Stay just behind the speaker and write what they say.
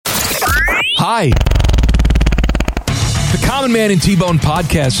Hi. The Common Man and T-Bone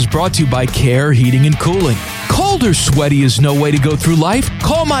podcast is brought to you by Care Heating and Cooling. Cold or sweaty is no way to go through life.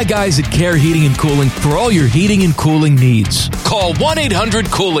 Call my guys at Care Heating and Cooling for all your heating and cooling needs. Call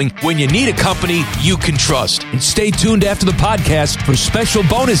 1-800-COOLING when you need a company you can trust. And stay tuned after the podcast for special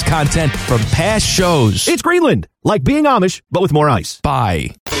bonus content from past shows. It's Greenland, like being Amish, but with more ice.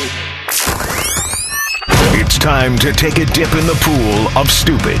 Bye. It's time to take a dip in the pool of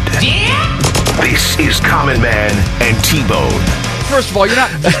stupid. Yeah? This is Common Man and T-Bone. First of all, you're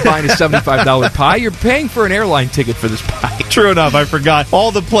not just buying a $75 pie. You're paying for an airline ticket for this pie. True enough, I forgot.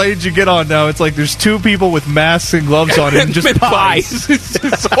 All the planes you get on now, it's like there's two people with masks and gloves on and just pies.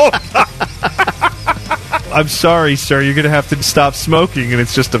 I'm sorry, sir. You're going to have to stop smoking, and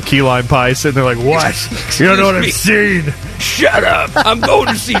it's just a key lime pie sitting there like, what? You don't know what I've seen. Shut up. I'm going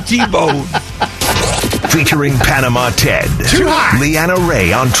to see T-Bone. Featuring Panama Ted, Leanna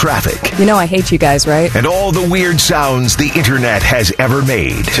Ray on traffic. You know I hate you guys, right? And all the weird sounds the internet has ever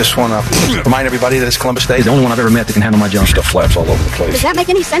made. Just want to remind everybody that it's Columbus Day. He's the only one I've ever met that can handle my junk. Stuff flaps all over the place. Does that make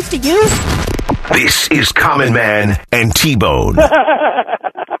any sense to you? This is Common Man and T-Bone.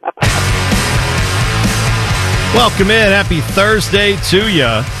 Welcome in. Happy Thursday to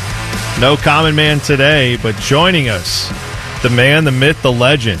you. No Common Man today, but joining us, the man, the myth, the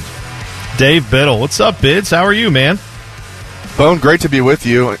legend, Dave Biddle. What's up, Bids? How are you, man? Bone, great to be with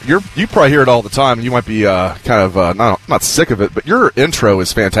you. You probably hear it all the time. You might be not sick of it, but your intro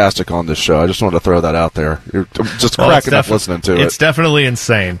is fantastic on this show. I just wanted to throw that out there. You're just cracking up listening to it. It's definitely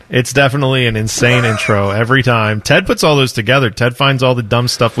insane. It's definitely an insane intro every time. Ted puts all those together. Ted finds all the dumb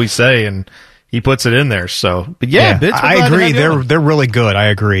stuff we say, and he puts it in there. So, but yeah, Bids, I agree. They're really good. I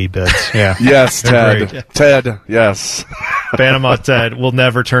agree, Bids. Yeah. Yes, Ted. Ted, yes. Panama Ted will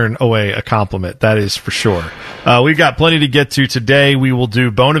never turn away a compliment. That is for sure. We've got plenty to get to today. We will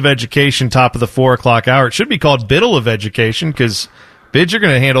do Bone of Education, top of the 4 o'clock hour. It should be called Biddle of Education because, Bids, you're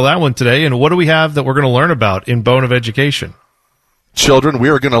going to handle that one today. And what do we have that we're going to learn about in Bone of Education? Children, we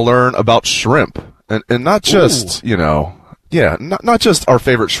are going to learn about shrimp. And not just, not just our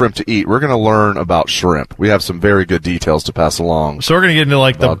favorite shrimp to eat. We're going to learn about shrimp. We have some very good details to pass along. So we're going to get into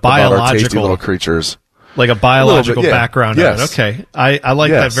like the biological about our tasty little creatures. Like a biological background yes. of it. Okay. I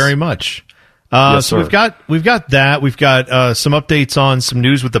like that very much. Yes, so we've got that. We've got some updates on some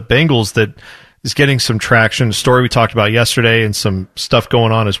news with the Bengals that is getting some traction. A story we talked about yesterday and some stuff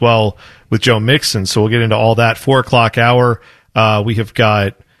going on as well with Joe Mixon. So we'll get into all that. 4 o'clock hour. We have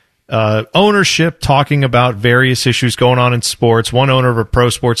got ownership talking about various issues going on in sports. One owner of a pro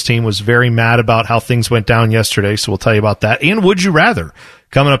sports team was very mad about how things went down yesterday. So we'll tell you about that. And Would You Rather?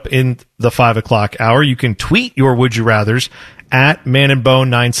 Coming up in the 5 o'clock hour, you can tweet your Would You Rathers at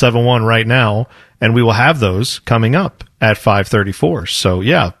manandbone971 right now, and we will have those coming up at 5:34. So,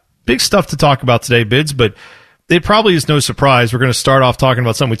 yeah, big stuff to talk about today, Bids, but it probably is no surprise. We're going to start off talking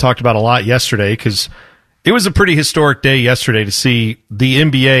about something we talked about a lot yesterday because it was a pretty historic day yesterday to see the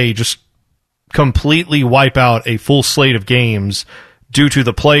NBA just completely wipe out a full slate of games due to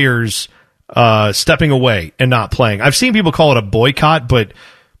the players stepping away and not playing. I've seen people call it a boycott, but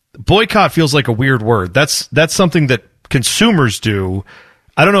boycott feels like a weird word. That's something that consumers do.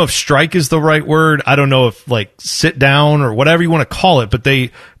 I don't know if strike is the right word. I don't know if like sit down or whatever you want to call it, but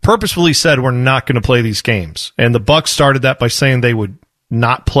they purposefully said we're not going to play these games. And the Bucks started that by saying they would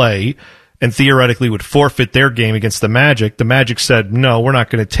not play and theoretically would forfeit their game against the Magic. The Magic said, no, we're not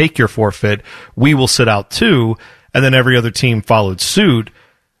going to take your forfeit. We will sit out too. And then every other team followed suit.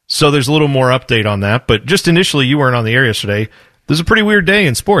 So there's a little more update on that. But just initially, you weren't on the air yesterday. This is a pretty weird day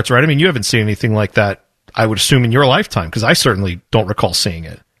in sports, right? I mean, you haven't seen anything like that, I would assume, in your lifetime, because I certainly don't recall seeing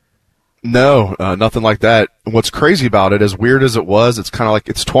it. No, nothing like that. What's crazy about it, as weird as it was, it's kind of like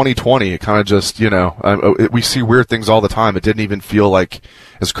it's 2020. It kind of just, we see weird things all the time. It didn't even feel like,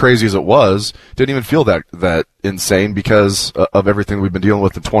 as crazy as it was, didn't even feel that insane because of everything we've been dealing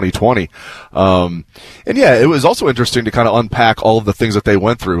with in 2020. And yeah, it was also interesting to kind of unpack all of the things that they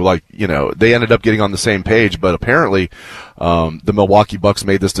went through. Like, they ended up getting on the same page, but apparently the Milwaukee Bucks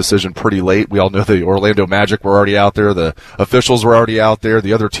made this decision pretty late. We all know the Orlando Magic were already out there. The officials were already out there.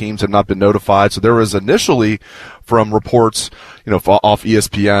 The other teams had not been notified. So there was initially, from reports, off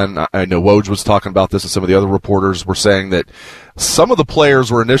ESPN, I know Woj was talking about this, and some of the other reporters were saying that some of the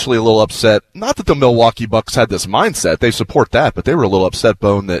players were initially a little upset. Not that the Milwaukee Bucks had this mindset; they support that, but they were a little upset,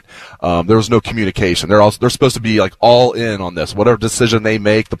 Bone, that there was no communication. They're supposed to be like all in on this. Whatever decision they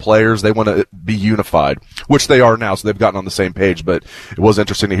make, the players, they want to be unified, which they are now. So they've gotten on the same page. But it was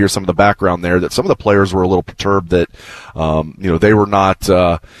interesting to hear some of the background there. That some of the players were a little perturbed that they were not.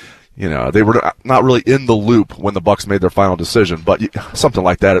 they were not really in the loop when the Bucs made their final decision. But something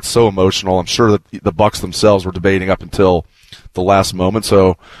like that, it's so emotional. I'm sure that the Bucs themselves were debating up until the last moment.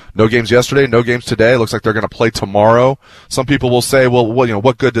 So no games yesterday, no games today. Looks like they're going to play tomorrow. Some people will say, well,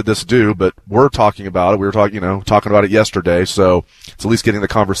 what good did this do? But we're talking about it. We were talking about it yesterday. So it's at least getting the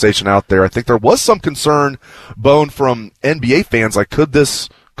conversation out there. I think there was some concern, Bone, from NBA fans, like, could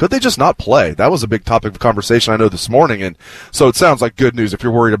they just not play? That was a big topic of conversation I know this morning, and so it sounds like good news if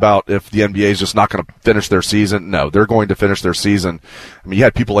you're worried about if the NBA is just not going to finish their season. No, they're going to finish their season. I mean, you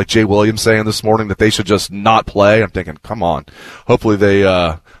had people like Jay Williams saying this morning that they should just not play. I'm thinking, come on. Hopefully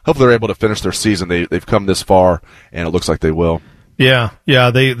they're able to finish their season. They've come this far, and it looks like they will. Yeah,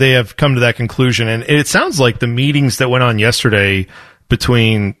 they have come to that conclusion, and it sounds like the meetings that went on yesterday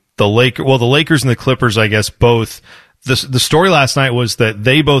between the Lakers and the Clippers, I guess, both. The story last night was that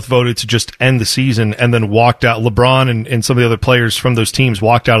they both voted to just end the season and then walked out. LeBron and some of the other players from those teams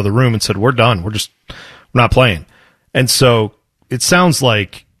walked out of the room and said, we're done. We're not playing. And so it sounds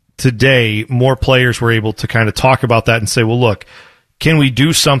like today more players were able to kind of talk about that and say, well, look, can we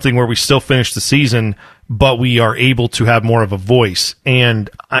do something where we still finish the season, but we are able to have more of a voice? And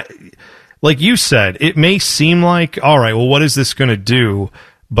like you said, it may seem like, all right, well, what is this going to do?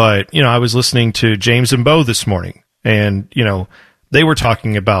 But, I was listening to James and Bo this morning. And, they were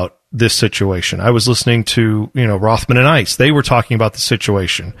talking about this situation. I was listening to, Rothman and Ice. They were talking about the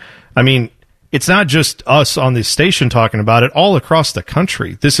situation. I mean, it's not just us on this station talking about it. All across the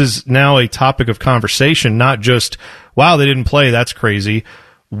country, this is now a topic of conversation, not just, wow, they didn't play, that's crazy.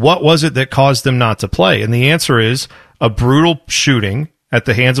 What was it that caused them not to play? And the answer is a brutal shooting at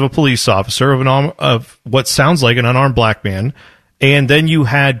the hands of a police officer of what sounds like an unarmed black man. And then you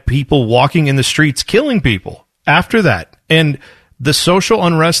had people walking in the streets killing people after that. And the social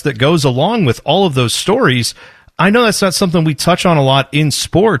unrest that goes along with all of those stories, I know that's not something we touch on a lot in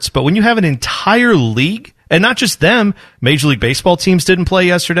sports, but when you have an entire league, and not just them, Major League Baseball teams didn't play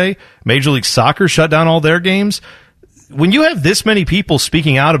yesterday, Major League Soccer shut down all their games. When you have this many people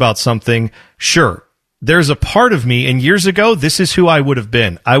speaking out about something, sure, there's a part of me, and years ago, this is who I would have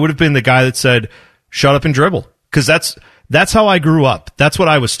been. I would have been the guy that said, shut up and dribble, because that's how I grew up. That's what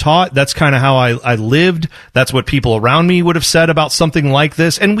I was taught. That's kind of how I lived. That's what people around me would have said about something like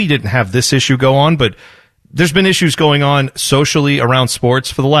this. And we didn't have this issue go on, but there's been issues going on socially around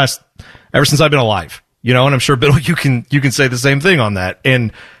sports ever since I've been alive. And I'm sure, Bill, you can say the same thing on that.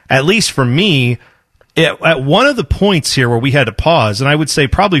 And at least for me, at one of the points here where we had to pause, and I would say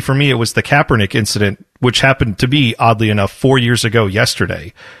probably for me it was the Kaepernick incident, which happened to be, oddly enough, 4 years ago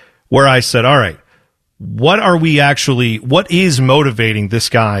yesterday, where I said, all right, what is motivating this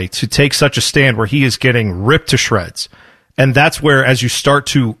guy to take such a stand where he is getting ripped to shreds? And that's where, as you start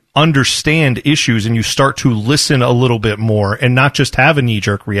to understand issues and you start to listen a little bit more and not just have a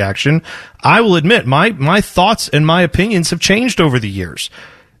knee-jerk reaction, I will admit my thoughts and my opinions have changed over the years.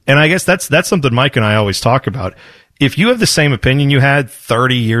 And I guess that's something Mike and I always talk about. If you have the same opinion you had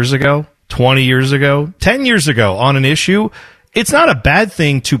 30 years ago, 20 years ago, 10 years ago on an issue, it's not a bad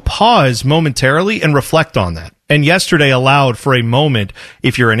thing to pause momentarily and reflect on that. And yesterday allowed for a moment,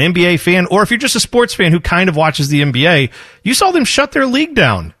 if you're an NBA fan or if you're just a sports fan who kind of watches the NBA, you saw them shut their league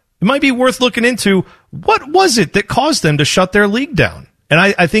down. It might be worth looking into what was it that caused them to shut their league down. And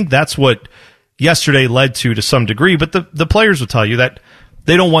I think that's what yesterday led to some degree. But the players will tell you that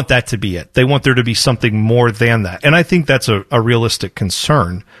they don't want that to be it. They want there to be something more than that. And I think that's a realistic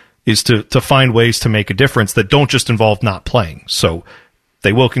concern, is to find ways to make a difference that don't just involve not playing. So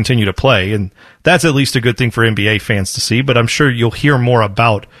they will continue to play, and that's at least a good thing for NBA fans to see, but I'm sure you'll hear more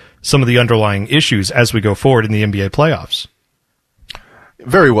about some of the underlying issues as we go forward in the NBA playoffs.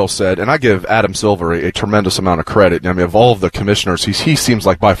 Very well said, and I give Adam Silver a tremendous amount of credit. I mean, of all of the commissioners, he seems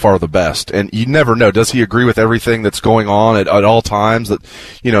like by far the best, and you never know. Does he agree with everything that's going on at all times? That,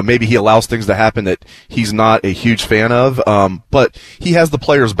 maybe he allows things to happen that he's not a huge fan of, but he has the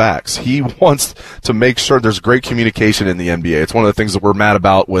players' backs. He wants to make sure there's great communication in the NBA. It's one of the things that we're mad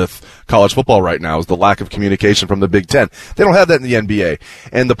about with college football right now, is the lack of communication from the Big Ten. They don't have that in the NBA,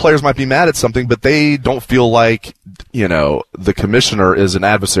 and the players might be mad at something, but they don't feel like, the commissioner is an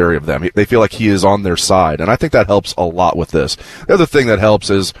adversary of them. They feel like he is on their side, and I think that helps a lot with this. The other thing that helps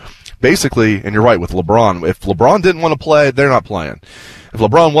is basically, and you're right with LeBron, if LeBron didn't want to play, they're not playing. If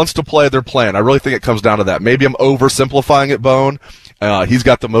LeBron wants to play, they're playing. I really think it comes down to that. Maybe I'm oversimplifying it, Bone. He's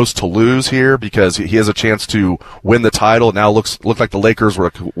got the most to lose here because he has a chance to win the title. It now look like the Lakers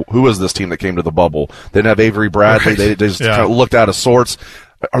were, who was this team that came to the bubble? They didn't have Avery Bradley. Right. They just kind of looked out of sorts.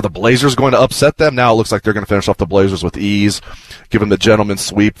 Are the Blazers going to upset them? Now it looks like they're going to finish off the Blazers with ease, give them the gentleman's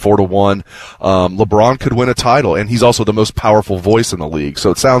sweep 4-1. LeBron could win a title, and he's also the most powerful voice in the league.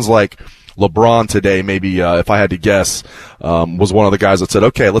 So it sounds like LeBron today, maybe if I had to guess, was one of the guys that said,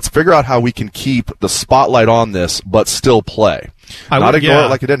 okay, let's figure out how we can keep the spotlight on this but still play. Not ignore it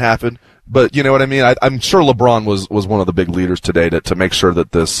like it didn't happen. But you know what I mean? I'm sure LeBron was one of the big leaders today to make sure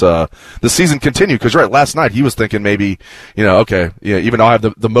that this season continued. Because right, last night he was thinking maybe, okay, even though I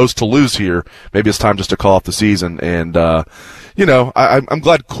have the most to lose here, maybe it's time just to call off the season. And I'm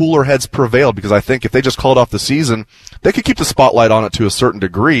glad cooler heads prevailed, because I think if they just called off the season, they could keep the spotlight on it to a certain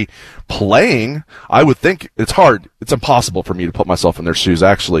degree. Playing, I would think it's hard. It's impossible for me to put myself in their shoes,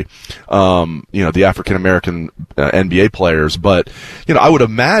 actually. The African American NBA players, but I would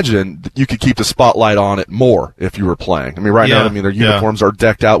imagine you could keep the spotlight on it more if you were playing. I mean, right now, their uniforms are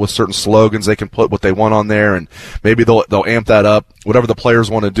decked out with certain slogans. They can put what they want on there, and maybe they'll amp that up, whatever the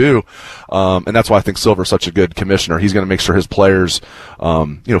players want to do. And that's why I think Silver's such a good commissioner. He's going to make sure his players,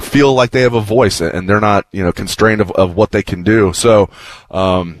 feel like they have a voice and they're not, constrained of what they can do. So,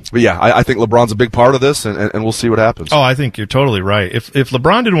 but yeah, I think LeBron's a big part of this, and we'll see what happens. Oh, I think you're totally right. If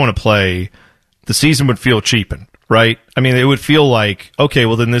LeBron didn't want to play, the season would feel cheapened, right? I mean, it would feel like, okay,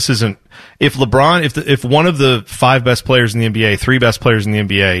 well then this isn't. If LeBron, if one of the 5 best players in the NBA, 3 best players in the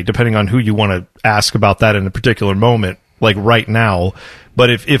NBA, depending on who you want to ask about that in a particular moment, like right now, but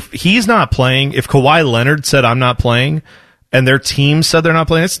if he's not playing, if Kawhi Leonard said I'm not playing, and their team said they're not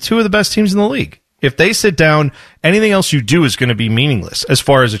playing, it's 2 of the best teams in the league. If they sit down, anything else you do is going to be meaningless as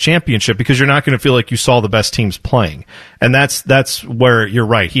far as a championship, because you're not going to feel like you saw the best teams playing. And that's where you're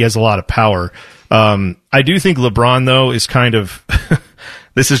right. He has a lot of power. I do think LeBron, though, is kind of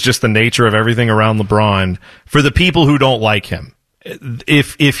this is just the nature of everything around LeBron. For the people who don't like him,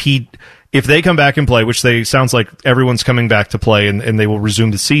 if they come back and play, which sounds like everyone's coming back to play, and they will resume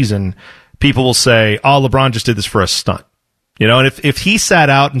the season, people will say, "Oh, LeBron just did this for a stunt." And if he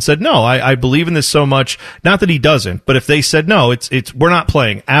sat out and said, no, I believe in this so much, not that he doesn't, but if they said, no, we're not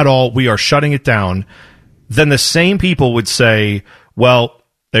playing at all, we are shutting it down, then the same people would say, well,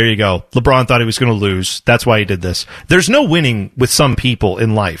 there you go. LeBron thought he was going to lose. That's why he did this. There's no winning with some people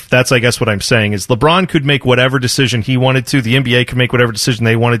in life. That's, I guess, what I'm saying is LeBron could make whatever decision he wanted to. The NBA could make whatever decision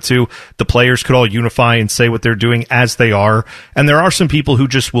they wanted to. The players could all unify and say what they're doing as they are. And there are some people who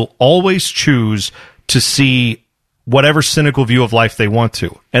just will always choose to see whatever cynical view of life they want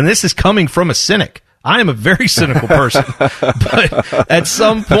to. And this is coming from a cynic. I am a very cynical person. But at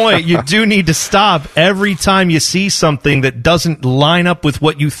some point, you do need to stop every time you see something that doesn't line up with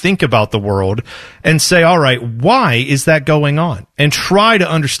what you think about the world and say, all right, why is that going on? And try to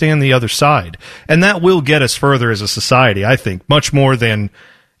understand the other side. And that will get us further as a society, I think, much more than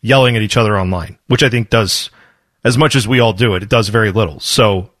yelling at each other online, which I think does, as much as we all do it, it does very little.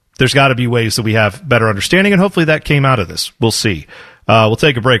 So there's got to be ways that we have better understanding, and hopefully that came out of this. We'll see. We'll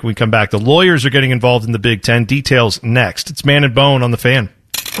take a break when we come back. The lawyers are getting involved in the Big Ten. Details next. It's Man and Bone on the Fan.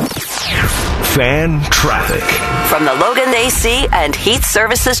 Fan traffic. From the Logan AC and Heat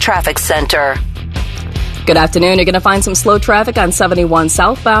Services Traffic Center. Good afternoon. You're going to find some slow traffic on 71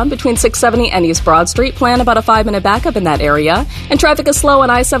 southbound between 670 and East Broad Street. Plan about a 5-minute backup in that area. And traffic is slow on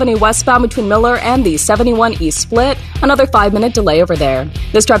I-70 westbound between Miller and the 71 East Split. Another 5-minute delay over there.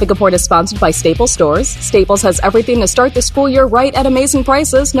 This traffic report is sponsored by Staples Stores. Staples has everything to start the school year right at amazing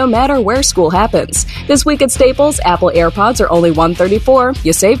prices, no matter where school happens. This week at Staples, Apple AirPods are only $134.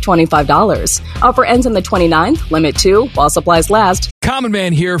 You save $25. Offer ends on the 29th. Limit 2 while supplies last. Common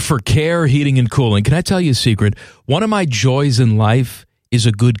Man here for Care Heating and Cooling. Can I tell you a secret? One of my joys in life is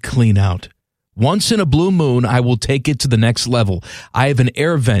a good clean out. Once in a blue moon, I will take it to the next level. I have an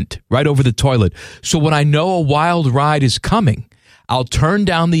air vent right over the toilet. So when I know a wild ride is coming, I'll turn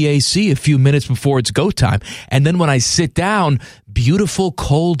down the AC a few minutes before it's go time. And then when I sit down, beautiful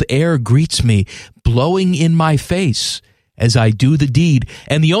cold air greets me, blowing in my face as I do the deed.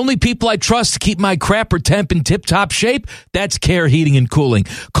 And the only people I trust to keep my crapper temp in tip-top shape, that's Care Heating and Cooling.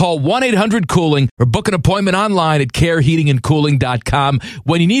 Call 1-800-COOLING or book an appointment online at careheatingandcooling.com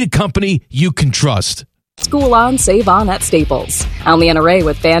when you need a company you can trust. School on, save on at Staples. I'm Leanna Ray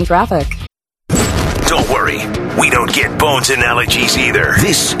with Fan Traffic. Don't worry, we don't get bones analogies either.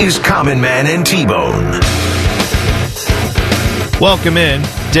 This is Common Man and T-Bone. Welcome in.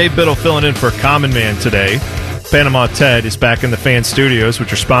 Dave Biddle filling in for Common Man today. Panama Ted is back in the Fan Studios,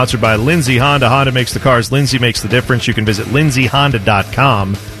 which are sponsored by Lindsay Honda. Honda makes the cars. Lindsay makes the difference. You can visit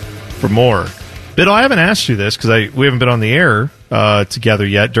lindsayhonda.com for more. Biddle, I haven't asked you this because we haven't been on the air together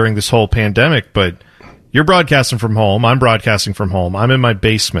yet during this whole pandemic, but you're broadcasting from home. I'm broadcasting from home. I'm in my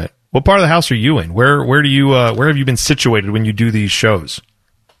basement. What part of the house are you in? Where have you been situated when you do these shows?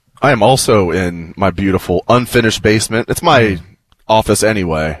 I am also in my beautiful unfinished basement. It's my office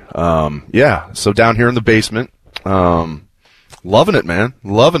anyway. So down here in the basement, loving it, man.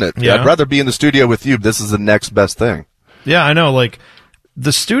 Loving it. Yeah. I'd rather be in the studio with you. This is the next best thing. Yeah, I know. Like,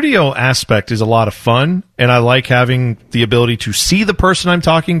 the studio aspect is a lot of fun, and I like having the ability to see the person I'm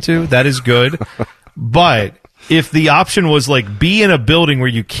talking to. That is good. But if the option was, like, be in a building where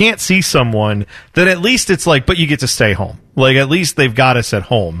you can't see someone, then at least it's like, but you get to stay home. Like, at least they've got us at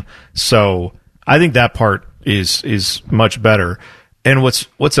home. So I think that part is much better. And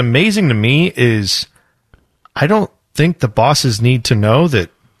what's amazing to me is I don't think the bosses need to know that,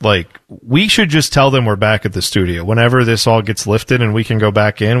 like, we should just tell them we're back at the studio. Whenever this all gets lifted and we can go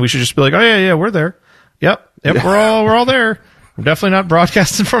back in, we should just be like, oh, yeah, we're there. Yep, we're all there. We're definitely not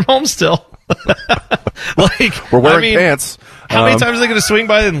broadcasting from home still. We're wearing pants. How many times are they going to swing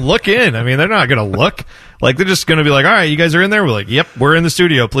by and look in? I mean, they're not going to look. Like, they're just going to be like, all right, you guys are in there? We're like, yep, we're in the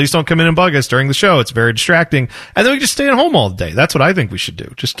studio. Please don't come in and bug us during the show. It's very distracting. And then we just stay at home all day. That's what I think we should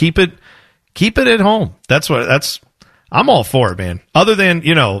do. Just keep it at home. I'm all for it, man. Other than,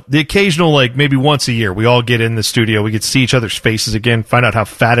 the occasional, like, maybe once a year, we all get in the studio, we get to see each other's faces again, find out how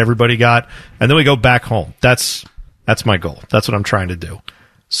fat everybody got, and then we go back home. That's my goal. That's what I'm trying to do.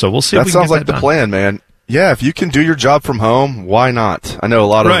 So we'll see if we can get that done. That sounds like the plan, man. Yeah, if you can do your job from home, why not? I know a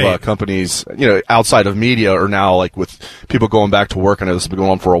lot of companies, outside of media are now, like, with people going back to work. I know this has been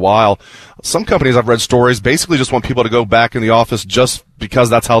going on for a while. Some companies, I've read stories, basically just want people to go back in the office just because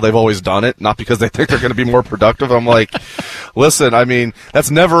that's how they've always done it, not because they think they're going to be more productive. I'm like, listen, I mean, that's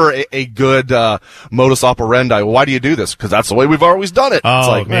never a good modus operandi. Why do you do this? Because that's the way we've always done it. It's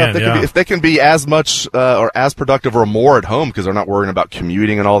like, man, if they can be as much or as productive or more at home because they're not worrying about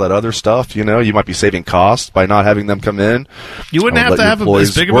commuting and all that other stuff, you might be saving costs by not having them come in. You wouldn't have to have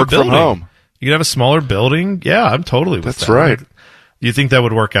as big of a building. From home. You could have a smaller building. Yeah, I'm totally with that. That's right. You think that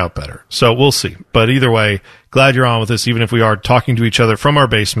would work out better. So we'll see. But either way, glad you're on with us, even if we are talking to each other from our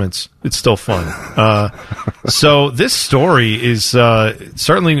basements. It's still fun. So this story is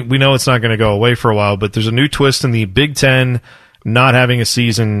certainly, we know it's not going to go away for a while, but there's a new twist in the Big Ten not having a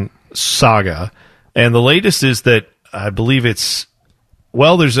season saga. And the latest is that I believe there's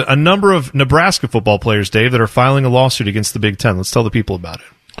a number of Nebraska football players, Dave, that are filing a lawsuit against the Big Ten. Let's tell the people about it.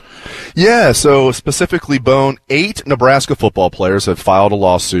 Yeah, so specifically, Bone, 8 Nebraska football players have filed a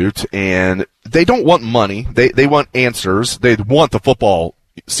lawsuit, and they don't want money. They want answers. They want the football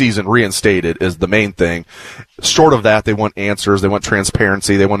season reinstated is the main thing. Short of that, they want answers. They want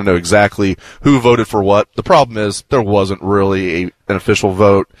transparency. They want to know exactly who voted for what. The problem is there wasn't really an official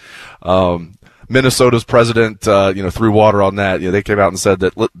vote. Minnesota's president, threw water on that. They came out and said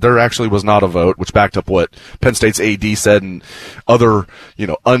that there actually was not a vote, which backed up what Penn State's AD said and other,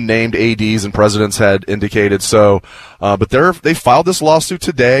 unnamed ADs and presidents had indicated. So, but they filed this lawsuit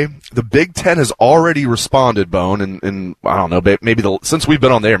today. The Big Ten has already responded, Bone, and I don't know, maybe since we've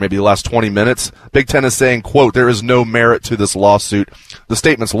been on there, maybe the last 20 minutes, Big Ten is saying, quote, there is no merit to this lawsuit. The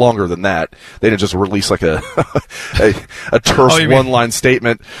statement's longer than that. They didn't just release like a terse one-line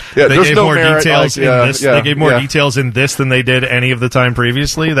statement. Yeah, there's no merit. They gave more details in this than they did any of the time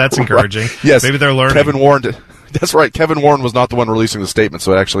previously. That's encouraging. Right. Yes. Maybe they're learning. Kevin Warren That's right. Kevin Warren was not the one releasing the statement,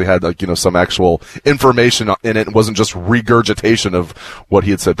 so it actually had some actual information in it. It wasn't just regurgitation of what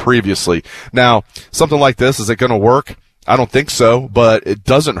he had said previously. Now, something like this, is it going to work? I don't think so, but it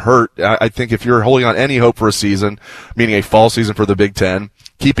doesn't hurt. I think if you're holding on any hope for a season, meaning a fall season for the Big Ten,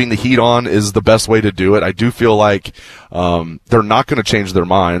 keeping the heat on is the best way to do it. I do feel like they're not going to change their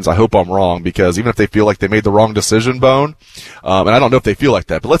minds. I hope I'm wrong, because even if they feel like they made the wrong decision, Bone, and I don't know if they feel like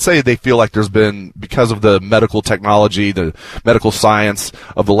that, but let's say they feel like there's been, because of the medical technology, the medical science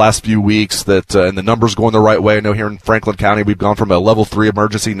of the last few weeks, that and the numbers going the right way. I know here in Franklin County we've gone from a level 3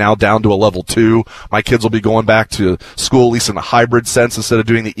 emergency now down to a level 2. My kids will be going back to school, at least in a hybrid sense, instead of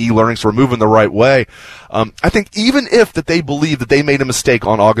doing the e-learning, so we're moving the right way. I think even if that they believe that they made a mistake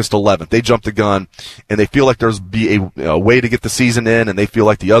on August 11th, they jumped the gun, and they feel like there's be a way to get the season in, and they feel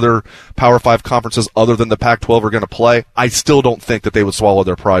like the other Power 5 conferences other than the Pac-12 are going to play, I still don't think that they would swallow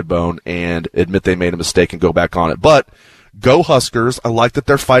their pride, Bone, and admit they made a mistake and go back on it. But go Huskers. I like that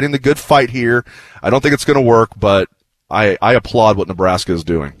they're fighting the good fight here. I don't think it's going to work, but I applaud what Nebraska is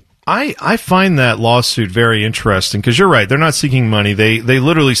doing. I find that lawsuit very interesting, because you're right. They're not seeking money. They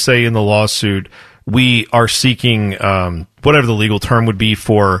literally say in the lawsuit, we are seeking whatever the legal term would be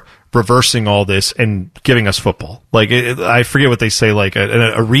for reversing all this and giving us football. Like, I forget what they say, like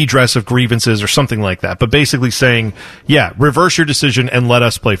a redress of grievances or something like that. But basically saying, yeah, reverse your decision and let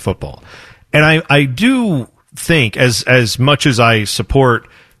us play football. And I do think, as much as I support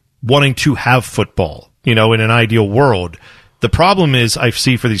wanting to have football, in an ideal world, The problem is I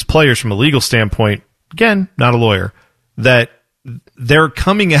see for these players from a legal standpoint, again, not a lawyer, that they're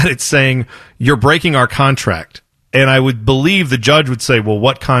coming at it saying, you're breaking our contract. And I would believe the judge would say, well,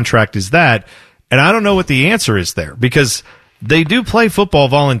 what contract is that? And I don't know what the answer is there, because they do play football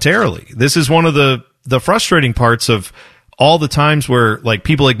voluntarily. This is one of the frustrating parts of all the times where, like,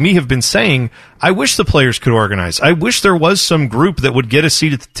 people like me have been saying, I wish the players could organize. I wish there was some group that would get a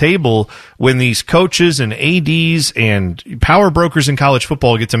seat at the table when these coaches and ADs and power brokers in college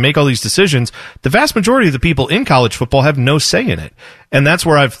football get to make all these decisions. The vast majority of the people in college football have no say in it. And that's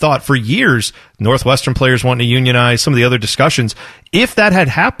where I've thought for years, Northwestern players wanting to unionize, some of the other discussions. If that had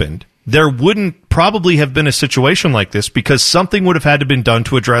happened, there wouldn't probably have been a situation like this, because something would have had to been done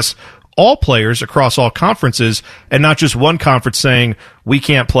to address all players across all conferences, and not just one conference saying we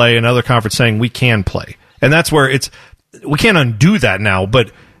can't play, another conference saying we can play. And that's where we can't undo that now,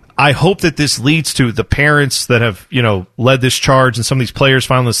 but I hope that this leads to the parents that have, led this charge and some of these players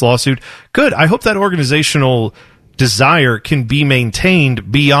filing this lawsuit. Good. I hope that organizational desire can be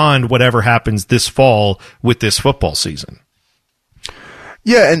maintained beyond whatever happens this fall with this football season.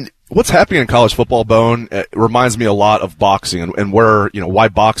 Yeah, and what's happening in college football, Bone, reminds me a lot of boxing and where, why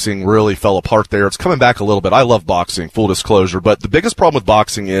boxing really fell apart there. It's coming back a little bit. I love boxing, full disclosure, but the biggest problem with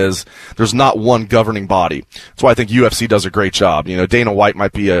boxing is there's not one governing body. That's why I think UFC does a great job. Dana White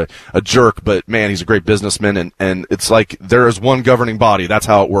might be a jerk, but man, he's a great businessman, and it's like there is one governing body. That's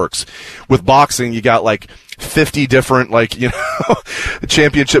how it works. With boxing, you got 50 different,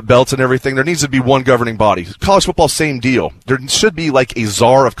 championship belts and everything. There needs to be one governing body. College football, same deal. There should be a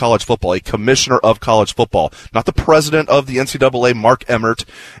czar of college football, a commissioner of college football, not the president of the NCAA, Mark Emmert,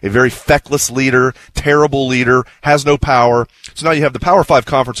 a very feckless leader, terrible leader, has no power. So now you have the Power 5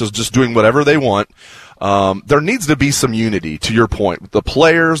 conferences just doing whatever they want. There needs to be some unity, to your point. The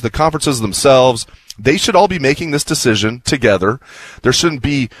players, the conferences themselves, they should all be making this decision together. There shouldn't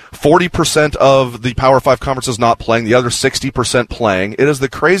be 40% of the Power 5 conferences not playing, the other 60% playing. It is the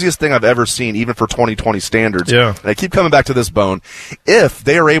craziest thing I've ever seen, even for 2020 standards. Yeah. And I keep coming back to this, Bone. If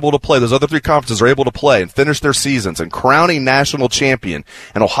they are able to play, those other three conferences are able to play and finish their seasons and crown a national champion,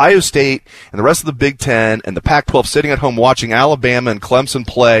 and Ohio State and the rest of the Big Ten and the Pac-12 sitting at home watching Alabama and Clemson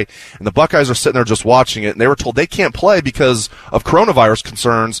play, and the Buckeyes are sitting there just watching it, and they were told they can't play because of coronavirus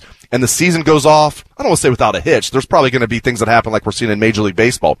concerns, and the season goes off, I don't want to say without a hitch. There's probably going to be things that happen like we're seeing in Major League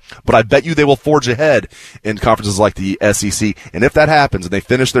Baseball. But I bet you they will forge ahead in conferences like the SEC. And if that happens and they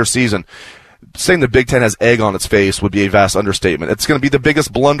finish their season, saying the Big Ten has egg on its face would be a vast understatement. It's going to be the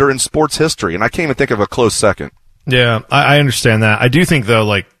biggest blunder in sports history, and I can't even think of a close second. Yeah, I understand that. I do think,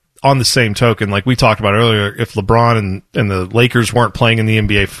 though, on the same token, like we talked about earlier, if LeBron and the Lakers weren't playing in the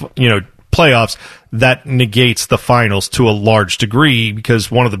NBA, playoffs, that negates the finals to a large degree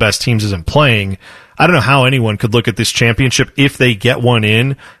because one of the best teams isn't playing. I don't know how anyone could look at this championship if they get one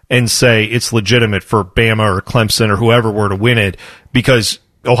in and say it's legitimate for Bama or Clemson or whoever were to win it, because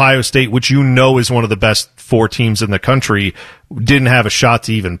Ohio State, which is one of the best four teams in the country, didn't have a shot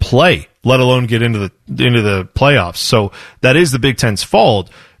to even play, let alone get into the playoffs. So that is the Big Ten's fault,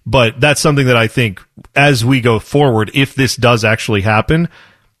 but that's something that I think as we go forward, if this does actually happen,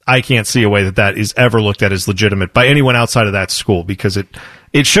 I can't see a way that is ever looked at as legitimate by anyone outside of that school, because it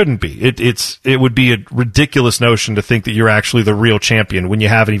shouldn't be. It would be a ridiculous notion to think that you're actually the real champion when you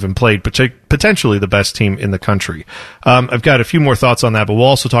haven't even played potentially the best team in the country. I've got a few more thoughts on that, but we'll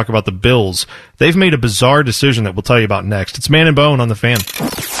also talk about the Bills. They've made a bizarre decision that we'll tell you about next. It's Man and Bone on the Fan.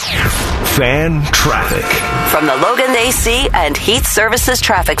 Fan Traffic. From the Logan AC and Heat Services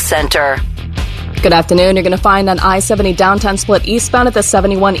Traffic Center. Good afternoon. You're going to find on I-70 downtown split eastbound at the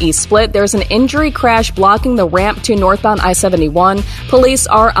 71 East split. There's an injury crash blocking the ramp to northbound I-71. Police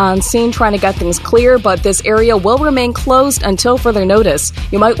are on scene trying to get things clear, but this area will remain closed until further notice.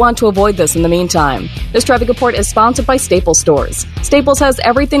 You might want to avoid this in the meantime. This traffic report is sponsored by Staples Stores. Staples has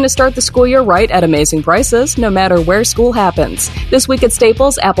everything to start the school year right at amazing prices, no matter where school happens. This week at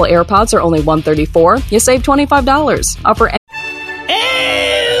Staples, Apple AirPods are only $134. You save $25. Offer.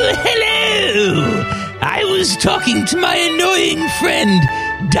 I was talking to my annoying friend,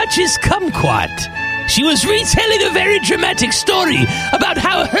 Duchess Kumquat. She was retelling a very dramatic story about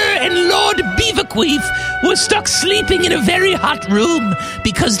how her and Lord Beaverqueef were stuck sleeping in a very hot room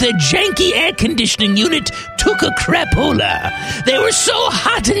because their janky air conditioning unit took a crapola. They were so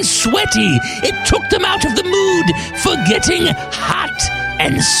hot and sweaty, it took them out of the mood for getting hot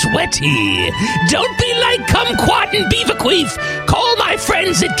and sweaty. Don't be like Kumquat and Beaverqueef. Call my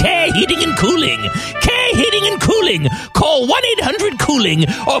friends at Care Heating and Cooling. Care Heating and Cooling. Call 1-800-COOLING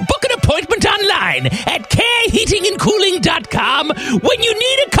or book an appointment online at careheatingandcooling.com when you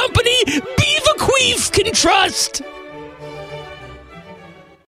need a company Beaverqueef can trust.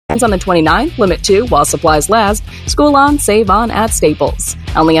 On the 29th, limit 2 while supplies last. School on, save on at Staples.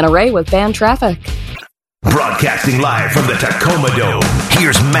 I'm Leanna Ray with Fan Traffic. Broadcasting live from the Tacoma Dome,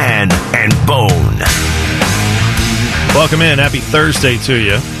 here's Man and Bone. Welcome in. Happy Thursday to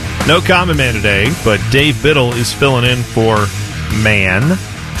you. No Common Man today, but Dave Biddle is filling in for Man.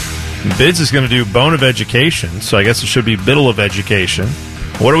 Bids is going to do Bone of Education, so I guess it should be Biddle of Education.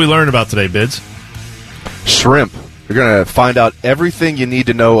 What are we learning about today, Bids? Shrimp. You're going to find out everything you need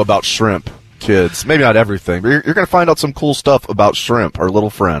to know about shrimp, kids. Maybe not everything, but you're going to find out some cool stuff about shrimp, our little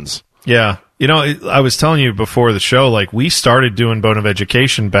friends. Yeah. You know, I was telling you before the show, like, we started doing Bone of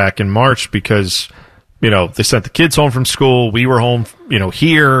Education back in March because, you know, they sent the kids home from school. We were home, you know,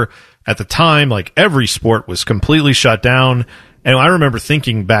 here at the time. Like, every sport was completely shut down. And I remember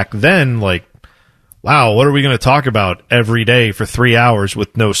thinking back then, like, wow, what are we going to talk about every day for 3 hours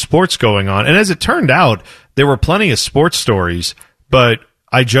with no sports going on? And as it turned out, there were plenty of sports stories, but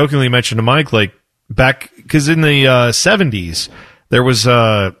I jokingly mentioned to Mike, like, back, because in the 70s, there was,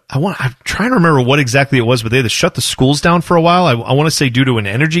 I'm trying to remember what exactly it was, but they had to shut the schools down for a while. I want to say due to an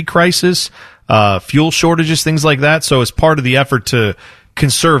energy crisis, fuel shortages, things like that. So as part of the effort to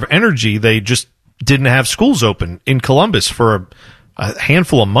conserve energy, they just didn't have schools open in Columbus for a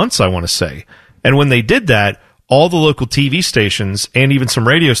handful of months, I want to say. And when they did that, all the local TV stations and even some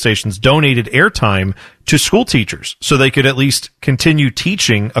radio stations donated airtime to school teachers so they could at least continue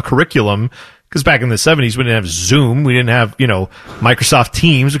teaching a curriculum. Because back in the 70s, we didn't have Zoom. We didn't have, you know, Microsoft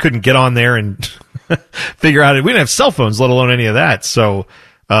Teams. We couldn't get on there and figure out it. We didn't have cell phones, let alone any of that. So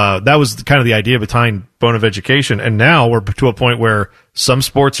that was kind of the idea behind Bone of Education. And now we're to a point where some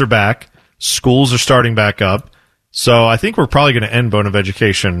sports are back. Schools are starting back up. So I think we're probably going to end Bone of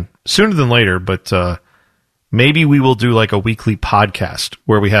Education sooner than later, but maybe we will do like a weekly podcast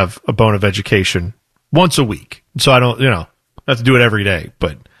where we have a Bone of Education once a week. So I don't, you know, have to do it every day,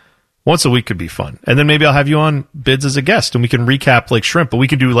 but once a week could be fun. And then maybe I'll have you on, Bids, as a guest, and we can recap like shrimp, but we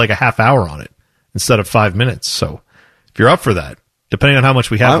can do like a half hour on it instead of 5 minutes. So if you're up for that, depending on how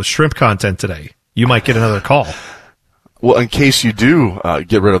much we have of shrimp content today, you might get another call. Well, in case you do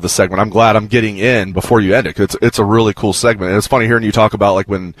get rid of the segment, I'm glad I'm getting in before you end it, because it's a really cool segment. And it's funny hearing you talk about, like,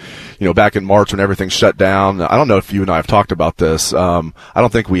 when, you know, back in March when everything shut down. I don't know if you and I have talked about this. I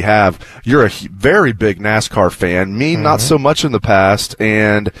don't think we have. You're a very big NASCAR fan. Me, not so much in the past.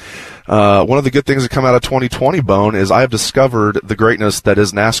 And one of the good things that come out of 2020, Bone, is I have discovered the greatness that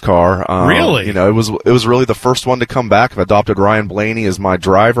is NASCAR. Really? You know, it was really the first one to come back. I've adopted Ryan Blaney as my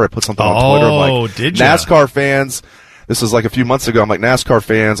driver. I put something on Twitter. I'm like, did you? NASCAR fans. This is like a few months ago. I'm like, NASCAR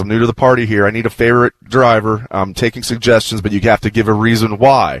fans, I'm new to the party here. I need a favorite driver. I'm taking suggestions, but you have to give a reason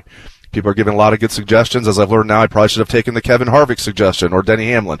why. People are giving a lot of good suggestions. As I've learned now, I probably should have taken the Kevin Harvick suggestion or Denny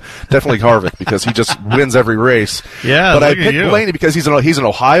Hamlin. Definitely Harvick, because he just wins every race. Yeah, but I picked Blaney because he's an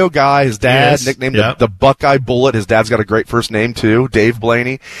Ohio guy. His dad nicknamed the Buckeye Bullet. His dad's got a great first name too, Dave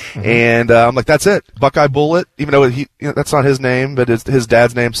Blaney. Mm-hmm. And I'm like, that's it, Buckeye Bullet. Even though that's not his name, but it's his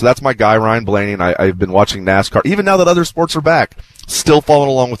dad's name. So that's my guy, Ryan Blaney. And I've been watching NASCAR even now that other sports are back. Still following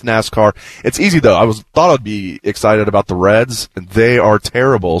along with NASCAR. It's easy though. Thought I'd be excited about the Reds, and they are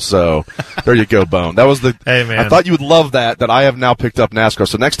terrible. So there you go, Bone. That was the. Hey man, I thought you would love that I have now picked up NASCAR.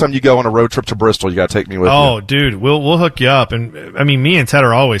 So next time you go on a road trip to Bristol, you got to take me with you. Oh, dude, we'll hook you up. And I mean, me and Ted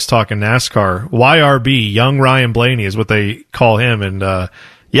are always talking NASCAR. YRB, Young Ryan Blaney, is what they call him. And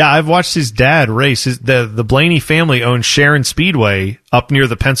yeah, I've watched his dad race. The Blaney family owns Sharon Speedway up near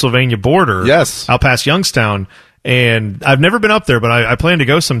the Pennsylvania border. Yes, out past Youngstown. And I've never been up there, but I plan to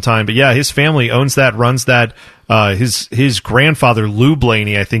go sometime. But yeah, his family owns that, runs that. His grandfather, Lou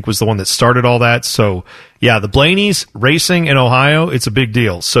Blaney, I think, was the one that started all that. So yeah, the Blaneys racing in Ohio, it's a big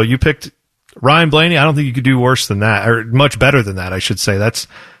deal. So you picked Ryan Blaney. I don't think you could do worse than that, or much better than that, I should say. That's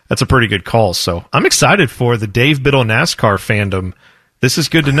a pretty good call. So I'm excited for the Dave Biddle NASCAR fandom. This is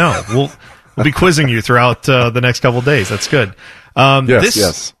good to know. We'll be quizzing you throughout the next couple of days. That's good.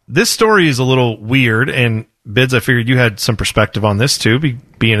 Yes. This story is a little weird, and Bids, I figured you had some perspective on this too,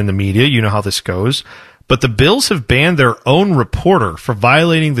 being in the media. You know how this goes. But the Bills have banned their own reporter for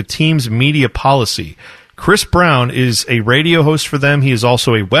violating the team's media policy. Chris Brown is a radio host for them. He is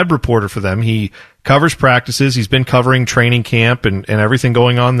also a web reporter for them. He covers practices. He's been covering training camp and everything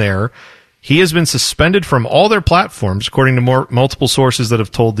going on there. He has been suspended from all their platforms, according to multiple sources that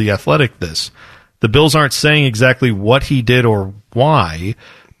have told The Athletic this. The Bills aren't saying exactly what he did or why,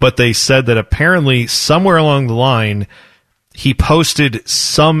 but they said that apparently somewhere along the line, he posted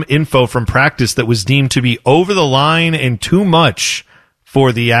some info from practice that was deemed to be over the line and too much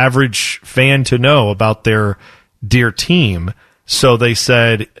for the average fan to know about their dear team. So they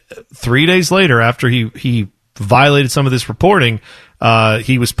said 3 days later, after he violated some of this reporting,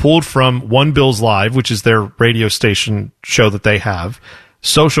 He was pulled from One Bills Live, which is their radio station show that they have.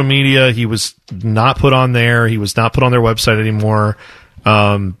 Social media, he was not put on there. He was not put on their website anymore.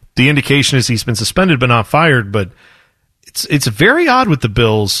 The indication is he's been suspended but not fired, but it's very odd with the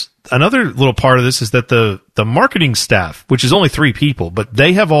Bills. Another little part of this is that the marketing staff, which is only 3 people, but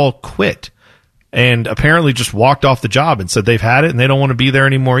they have all quit and apparently just walked off the job and said they've had it and they don't want to be there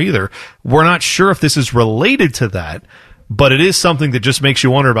anymore either. We're not sure if this is related to that, but it is something that just makes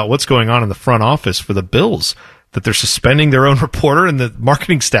you wonder about what's going on in the front office for the Bills, that they're suspending their own reporter and the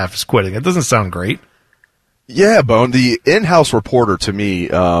marketing staff is quitting. It doesn't sound great. Yeah, Bone, the in-house reporter to me,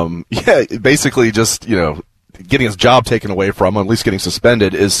 basically just, getting his job taken away from him, at least getting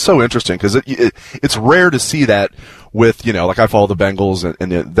suspended, is so interesting because it's rare to see that with, like I follow the Bengals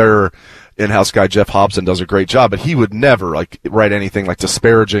and their in-house guy Jeff Hobson does a great job, but he would never write anything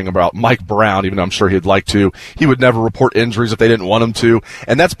disparaging about Mike Brown, even though I'm sure he'd like to. He would never report injuries if they didn't want him to,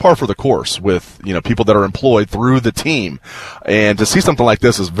 and that's par for the course with people that are employed through the team. And to see something like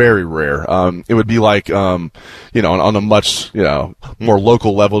this is very rare. It would be like on a much more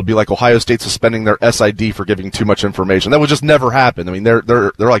local level, it'd be like Ohio State suspending their SID for giving too much information. That would just never happen. I mean,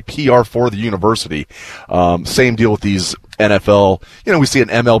 they're like PR for the university. Same deal with these NFL, we see an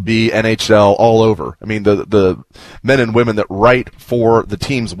MLB, NHL all over. I mean, the men and women that write for the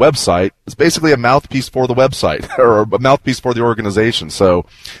team's website is basically a mouthpiece for the website or a mouthpiece for the organization. So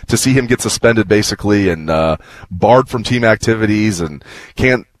to see him get suspended basically and barred from team activities and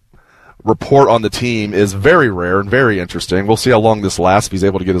can't report on the team is very rare and very interesting. We'll see how long this lasts if he's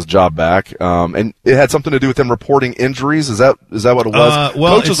able to get his job back. And it had something to do with him reporting injuries. Is that what it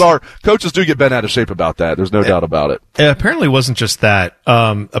was? Coaches do get bent out of shape about that. There's no doubt about it. It apparently wasn't just that.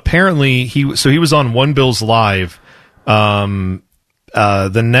 Apparently he was on One Bills Live, the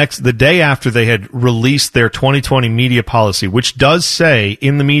day after they had released their 2020 media policy, which does say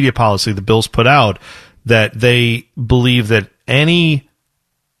in the media policy the Bills put out that they believe that anything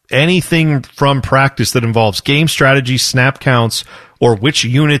from practice that involves game strategy, snap counts, or which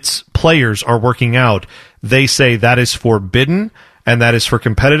units players are working out, they say that is forbidden and that is for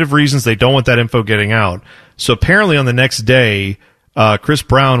competitive reasons. They don't want that info getting out. So apparently on the next day, Chris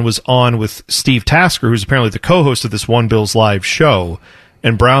Brown was on with Steve Tasker, who's apparently the co-host of this One Bills Live show,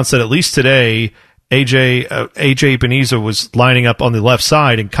 and Brown said at least today AJ Epenesa was lining up on the left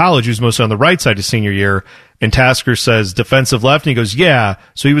side. In college, he was mostly on the right side his senior year. And Tasker says defensive left, and he goes, yeah.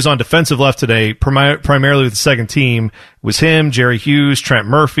 So he was on defensive left today, primarily with the second team. It was him, Jerry Hughes, Trent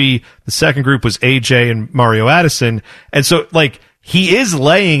Murphy. The second group was AJ and Mario Addison. And so, he is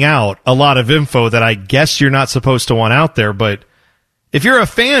laying out a lot of info that I guess you're not supposed to want out there. But if you're a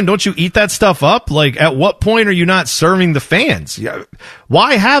fan, don't you eat that stuff up? At what point are you not serving the fans?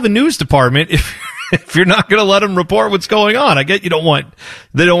 Why have a news department if you're not going to let them report what's going on? I get they don't want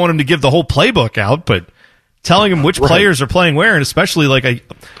them to give the whole playbook out, but telling them which players are playing where, and especially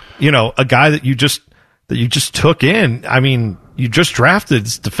a guy that you just took in. I mean, you just drafted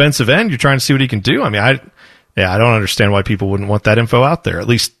this defensive end. You're trying to see what he can do. I mean, I don't understand why people wouldn't want that info out there. At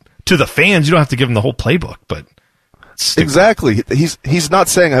least to the fans, you don't have to give them the whole playbook, but. Exactly. He's not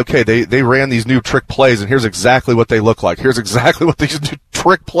saying, okay, they ran these new trick plays and here's exactly what they look like. Here's exactly what these new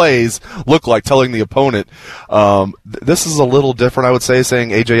trick plays look like, telling the opponent. This is a little different, I would say, saying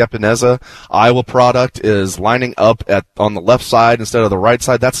AJ Epenesa, Iowa product, is lining up on the left side instead of the right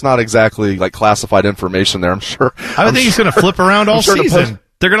side. That's not exactly classified information there, I'm sure. I think he's going to flip around all season.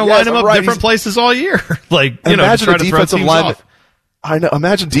 They're going to line him up different places all year. To try to throw teams off. I know.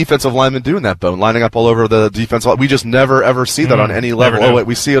 Imagine defensive linemen doing that, Bone, lining up all over the defense. We just never, ever see that on any level.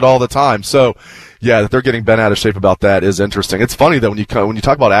 We see it all the time. So, yeah, that they're getting bent out of shape about that is interesting. It's funny, though, when you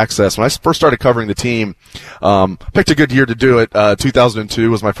talk about access. When I first started covering the team, picked a good year to do it.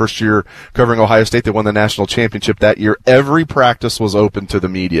 2002 was my first year covering Ohio State. They won the national championship that year. Every practice was open to the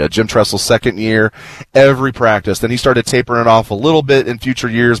media. Jim Tressel's second year, every practice. Then he started tapering it off a little bit in future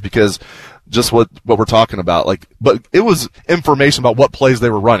years because just what we're talking about, but it was information about what plays they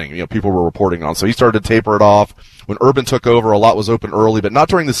were running, people were reporting on. So he started to taper it off. When Urban took over, a lot was open early, but not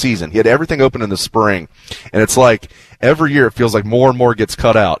during the season. He had everything open in the spring. And it's every year it feels like more and more gets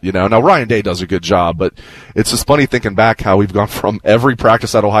cut out, Now Ryan Day does a good job, but it's just funny thinking back how we've gone from every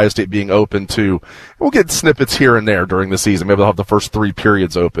practice at Ohio State being open to we'll get snippets here and there during the season. Maybe they'll have the first 3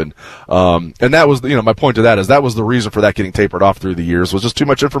 periods open. And that was, my point to that is that was the reason for that getting tapered off through the years, was just too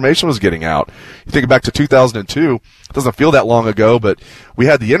much information was getting out. out. You think back to 2002, it doesn't feel that long ago, but we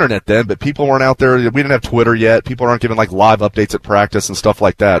had the internet then, but people weren't out there. We didn't have Twitter yet. People aren't giving like live updates at practice and stuff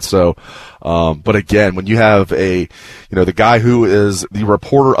like that. So, but again, when you have the guy who is the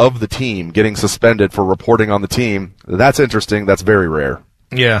reporter of the team getting suspended for reporting on the team, that's interesting. That's very rare.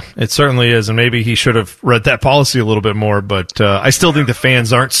 Yeah, it certainly is, and maybe he should have read that policy a little bit more, but I still think the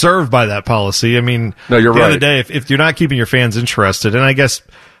fans aren't served by that policy. I mean, no, you're right. At the end of the day, if you're not keeping your fans interested, and I guess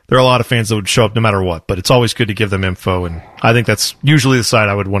there are a lot of fans that would show up no matter what, but it's always good to give them info, and I think that's usually the side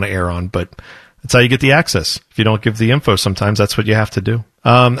I would want to err on, but that's how you get the access. If you don't give the info, sometimes that's what you have to do.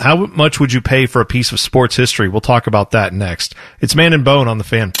 How much would you pay for a piece of sports history? We'll talk about that next. It's Man and Bone on the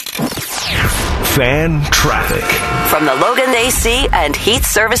Fan. Fan traffic. From the Logan AC and Heat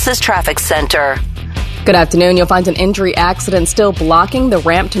Services Traffic Center. Good afternoon. You'll find an injury accident still blocking the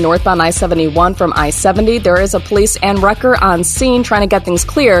ramp to northbound I-71 from I-70. There is a police and wrecker on scene trying to get things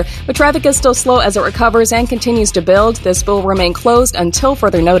clear, but traffic is still slow as it recovers and continues to build. This will remain closed until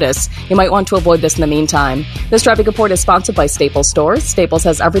further notice. You might want to avoid this in the meantime. This traffic report is sponsored by Staples Stores. Staples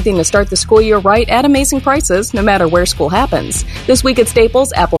has everything to start the school year right at amazing prices, no matter where school happens. This week at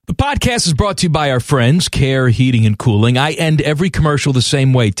Staples, Apple. The podcast is brought to you by our friends, Care Heating and Cooling. I end every commercial the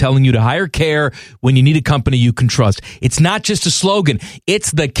same way, telling you to hire Care when you need a company you can trust. It's not just a slogan.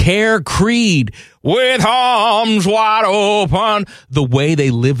 It's the Care creed. With arms wide open, the way they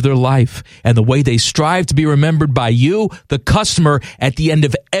live their life and the way they strive to be remembered by you, the customer, at the end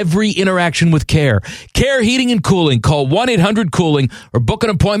of every interaction with Care. Care Heating and Cooling. Call 1-800-COOLING or book an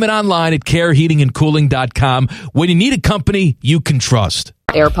appointment online at careheatingandcooling.com when you need a company you can trust.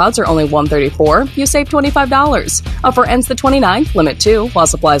 AirPods are only $134. You save $25. Offer ends the 29th. Limit 2 while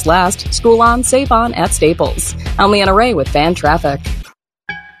supplies last. School on, save on at Staples. I'm Leanna Ray with Fan Traffic.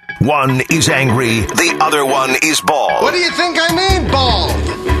 One is angry, the other one is bald. What do you think I mean, bald?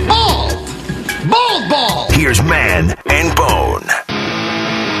 Bald! Bald! Here's Man and Bone.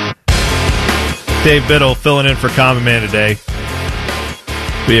 Dave Biddle filling in for Common Man today.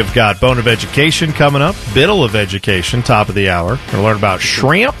 We have got Bone of Education coming up, Biddle of Education, top of the hour. We're going to learn about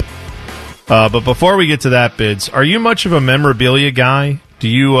shrimp. But before we get to that, Bids, are you much of a memorabilia guy? Do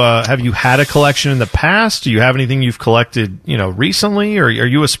you have you had a collection in the past? Do you have anything you've collected, recently, or are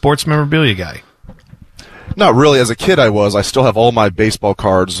you a sports memorabilia guy? Not really. As a kid, I was. I still have all my baseball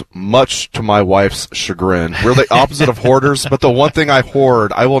cards, much to my wife's chagrin. We're the opposite of hoarders, but the one thing I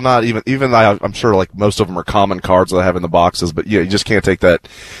hoard, I will not I'm sure like most of them are common cards that I have in the boxes, but you just can't take that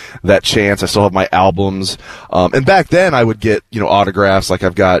chance. I still have my albums. And back then I would get, autographs, like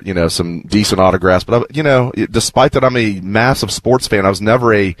I've got, some decent autographs, but despite that I'm a massive sports fan, I was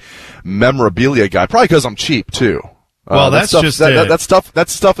never a memorabilia guy, probably because I'm cheap too. Well, that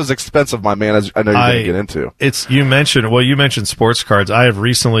stuff is expensive, my man, as I know you're going to get into. You mentioned sports cards. I have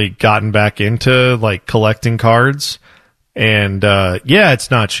recently gotten back into like collecting cards, and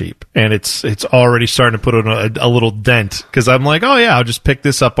it's not cheap, and it's already starting to put in a little dent, because I'm like, oh yeah, I'll just pick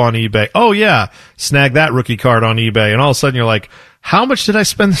this up on eBay. Oh yeah, snag that rookie card on eBay, and all of a sudden you're like, how much did I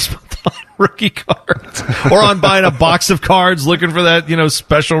spend this month on rookie cards, or on buying a box of cards, looking for that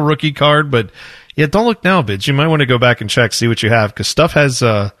special rookie card? But yeah, don't look now, Bids. You might want to go back and check, see what you have, because stuff has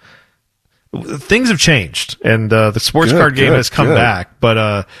things have changed, and the sports card game has come back.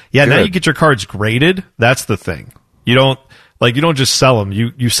 But now you get your cards graded. That's the thing. You don't just sell them.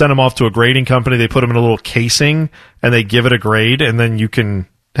 You send them off to a grading company. They put them in a little casing, and they give it a grade, and then you can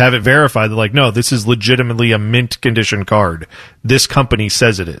have it verified. They're like, no, this is legitimately a mint condition card. This company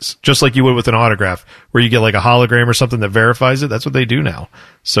says it is. Just like you would with an autograph, where you get like a hologram or something that verifies it. That's what they do now.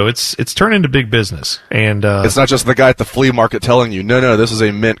 So it's turned into big business. And it's not just the guy at the flea market telling you, no, this is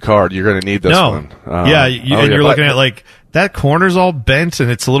a mint card. You're going to need this one. You're looking at like, that corner's all bent and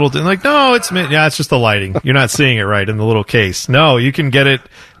it's a little like, no, it's mint. Yeah, it's just the lighting. You're not seeing it right in the little case. No, you can get it.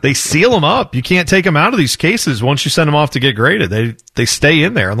 They seal them up. You can't take them out of these cases once you send them off to get graded. They stay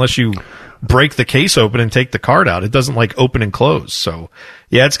in there unless you break the case open and take the card out. It doesn't like open and close. So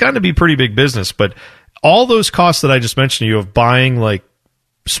yeah, it's gotten to be pretty big business. But all those costs that I just mentioned to you of buying like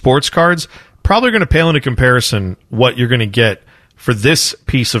sports cards probably going to pale into comparison what you're going to get for this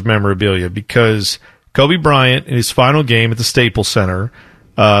piece of memorabilia, because Kobe Bryant, in his final game at the Staples Center,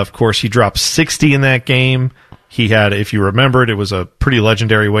 of course, he dropped 60 in that game. He had, if you remembered, it was a pretty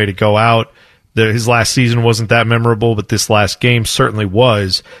legendary way to go out. His last season wasn't that memorable, but this last game certainly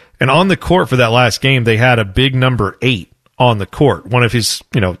was. And on the court for that last game, they had a big number 8 on the court. One of his,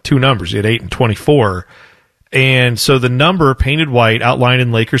 two numbers. He had 8 and 24. And so the number, painted white, outlined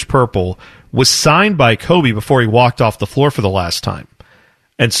in Lakers purple, was signed by Kobe before he walked off the floor for the last time.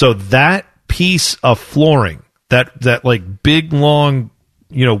 And so that piece of flooring, that like big long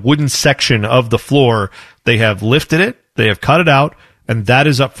wooden section of the floor. They have lifted it, they have cut it out, and that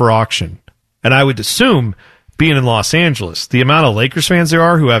is up for auction. And I would assume, being in Los Angeles, the amount of Lakers fans there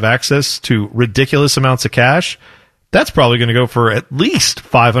are who have access to ridiculous amounts of cash, that's probably going to go for at least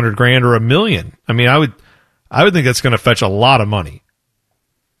 $500,000 or $1 million. I mean, I would think that's going to fetch a lot of money.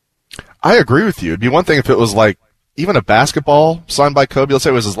 I agree with you. It'd be one thing if it was like even a basketball signed by Kobe. Let's say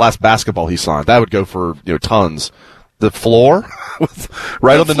it was his last basketball he signed. That would go for tons. The floor,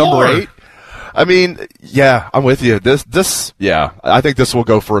 right on the number 8. I mean, yeah, I'm with you. Yeah, I think this will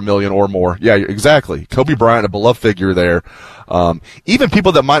go for $1 million or more. Yeah, exactly. Kobe Bryant, a beloved figure there. Even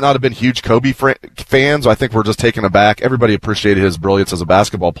people that might not have been huge Kobe fans, I think were just taken aback. Everybody appreciated his brilliance as a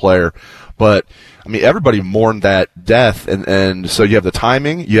basketball player, but I mean, everybody mourned that death, and so you have the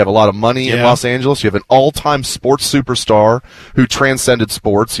timing, you have a lot of money in Los Angeles, you have an all-time sports superstar who transcended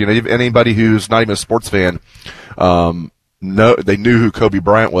sports. You have anybody who's not even a sports fan, they knew who Kobe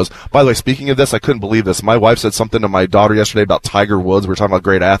Bryant was. By the way, speaking of this, I couldn't believe this. My wife said something to my daughter yesterday about Tiger Woods. We were talking about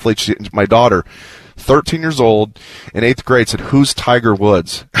great athletes. My daughter, 13 years old, in 8th grade, said, "Who's Tiger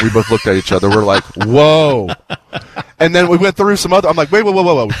Woods?" We both looked at each other. We're like, whoa. And then we went through some other. I'm like, wait.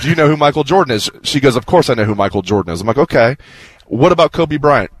 Do you know who Michael Jordan is? She goes, "Of course I know who Michael Jordan is." I'm like, okay. What about Kobe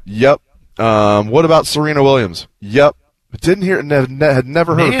Bryant? Yep. What about Serena Williams? Yep. Didn't hear, had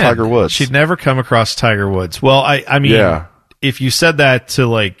never heard of Tiger Woods. She'd never come across Tiger Woods. Well, I mean, if you said that to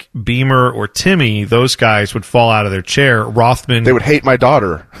like Beamer or Timmy, those guys would fall out of their chair. Rothman, they would hate my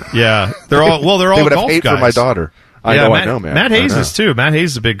daughter. Yeah, they're all they would golf have hate guys. For my daughter. I know, man. Matt Hayes is too. Matt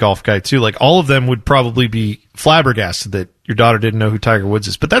Hayes is a big golf guy too. Like all of them would probably be flabbergasted that your daughter didn't know who Tiger Woods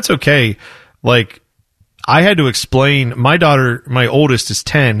is. But that's okay. Like I had to explain. My daughter, my oldest, is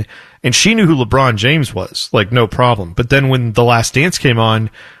 10, and she knew who LeBron James was. Like no problem. But then when The Last Dance came on,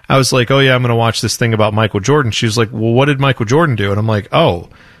 I was like, oh yeah, I'm going to watch this thing about Michael Jordan. She was like, well, what did Michael Jordan do? And I'm like, oh,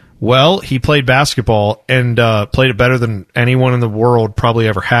 well, he played basketball and played it better than anyone in the world probably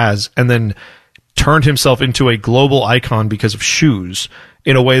ever has, and then turned himself into a global icon because of shoes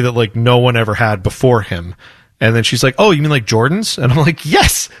in a way that like no one ever had before him. And then she's like, oh, you mean like Jordans? And I'm like,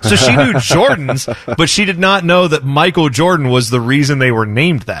 yes. So she knew Jordans, but she did not know that Michael Jordan was the reason they were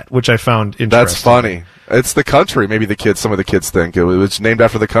named that, which I found interesting. That's funny. It's the country. Maybe some of the kids think it was named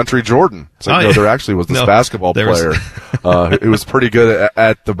after the country Jordan. It's like, no, there actually was this basketball player who was pretty good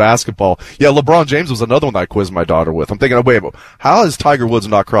at the basketball. Yeah, LeBron James was another one that I quizzed my daughter with. I'm thinking, oh, wait, how has Tiger Woods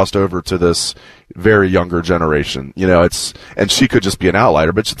not crossed over to this very younger generation? And she could just be an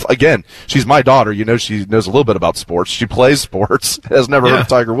outlier. But again, she's my daughter. She knows a little bit about sports. She plays sports. Has never heard of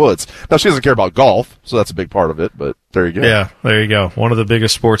Tiger Woods. Now, she doesn't care about golf, so that's a big part of it. But there you go. Yeah, there you go. One of the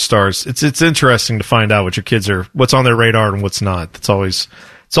biggest sports stars. It's interesting to find out what your kids are, what's on their radar and what's not. It's always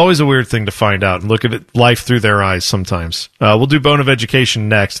a weird thing to find out and look at life through their eyes sometimes. We'll do Bone of Education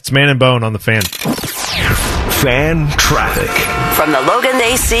next. It's Man and Bone on the Fan. Fan Traffic. From the Logan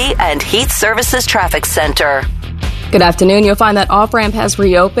AC and Heat Services Traffic Center. Good afternoon. You'll find that off-ramp has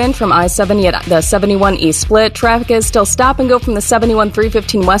reopened from I-70 at the 71 East split. Traffic is still stop and go from the 71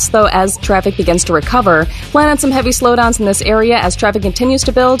 315 West, though, as traffic begins to recover. Plan on some heavy slowdowns in this area as traffic continues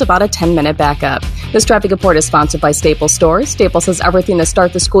to build, about a 10-minute backup. This traffic report is sponsored by Staples Stores. Staples has everything to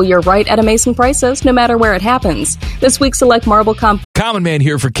start the school year right at amazing prices, no matter where it happens. This week, select Marble Common Man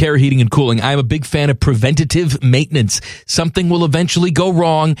here for Care Heating and Cooling. I'm a big fan of preventative maintenance. Something will eventually go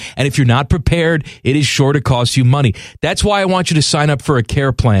wrong, and if you're not prepared, it is sure to cost you money. That's why I want you to sign up for a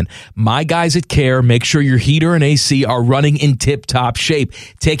Care plan. My guys at Care make sure your heater and AC are running in tip-top shape,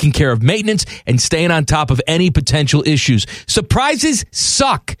 taking care of maintenance and staying on top of any potential issues. Surprises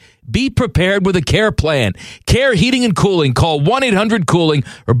suck. Be prepared with a Care plan. Care Heating and Cooling. Call 1-800-COOLING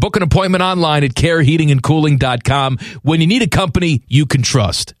or book an appointment online at careheatingandcooling.com when you need a company you can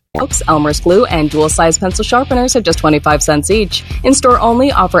trust. Elmer's glue and dual-size pencil sharpeners are just 25 cents each. In-store only.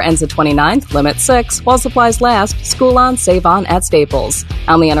 Offer ends the 29th. Limit 6. While supplies last. School on, save on at Staples.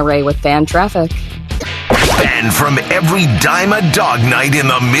 I'm Leanna Ray with Fan Traffic. And from every dime a dog night in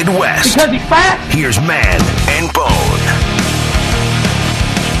the Midwest. Because he's fat? Here's Man and Bone.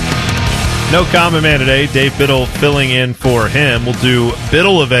 No Common Man today. Dave Biddle filling in for him. We'll do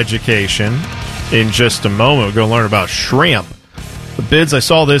Biddle of Education in just a moment. We're going to learn about shrimp. The bids, I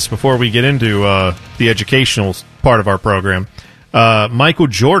saw this before we get into the educational part of our program. Michael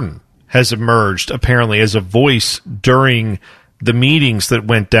Jordan has emerged, apparently, as a voice during the meetings that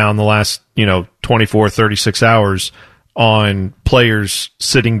went down the last, 24, 36 hours on players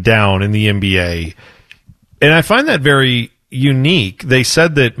sitting down in the NBA. And I find that very unique. They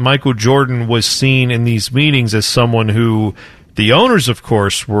said that Michael Jordan was seen in these meetings as someone who the owners, of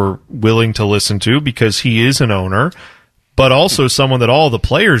course, were willing to listen to because he is an owner. but also someone that all the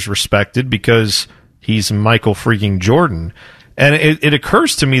players respected because he's Michael freaking Jordan. And it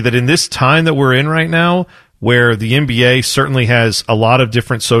occurs to me that in this time that we're in right now, where the NBA certainly has a lot of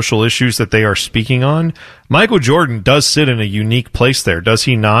different social issues that they are speaking on, Michael Jordan does sit in a unique place there, does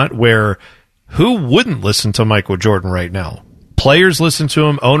he not? Where who wouldn't listen to Michael Jordan right now? Players listen to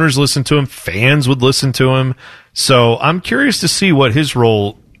him, owners listen to him, fans would listen to him. So I'm curious to see what his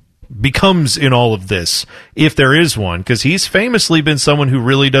role becomes in all of this, if there is one, because he's famously been someone who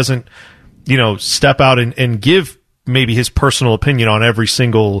really doesn't, step out and give maybe his personal opinion on every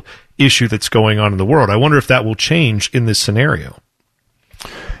single issue that's going on in the world. I wonder if that will change in this scenario.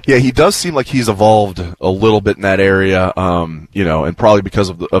 Yeah, he does seem like he's evolved a little bit in that area, and probably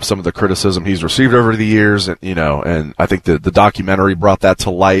because of some of the criticism he's received over the years, and I think the documentary brought that to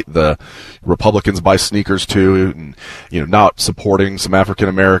light. The Republicans buy sneakers too, and not supporting some African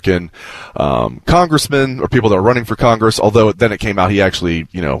American congressmen or people that are running for Congress. Although then it came out he actually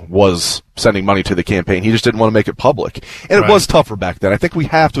was sending money to the campaign. He just didn't want to make it public, and it was tougher back then. I think we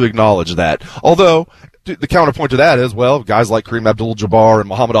have to acknowledge that. Although the counterpoint to that is, well, guys like Kareem Abdul-Jabbar and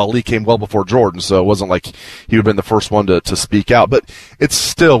Muhammad Ali came well before Jordan, so it wasn't like he would have been the first one to speak out. But it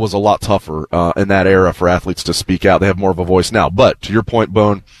still was a lot tougher in that era for athletes to speak out. They have more of a voice now. But to your point,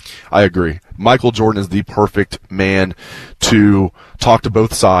 Bone, I agree. Michael Jordan is the perfect man to talk to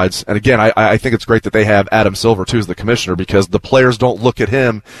both sides. And again, I think it's great that they have Adam Silver, too, as the commissioner, because the players don't look at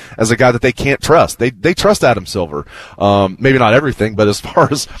him as a guy that they can't trust. They trust Adam Silver. Maybe not everything, but as far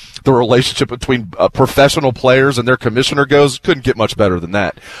as the relationship between professional players and their commissioner goes, couldn't get much better than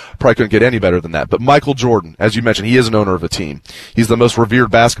that. Probably couldn't get any better than that. But Michael Jordan, as you mentioned, he is an owner of a team. He's the most revered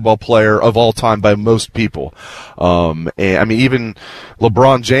basketball player of all time by most people. And I mean, even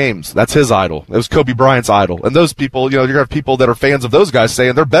LeBron James, that's his idol. It was Kobe Bryant's idol. And those people, you're going to have people that are fans of those guys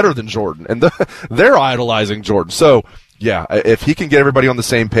saying they're better than Jordan, and they're idolizing Jordan. So, yeah, if he can get everybody on the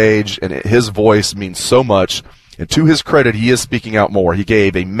same page, and his voice means so much, and to his credit, he is speaking out more. He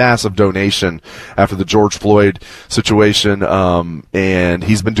gave a massive donation after the George Floyd situation, and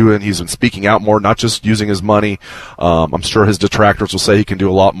he's been speaking out more, not just using his money. I'm sure his detractors will say he can do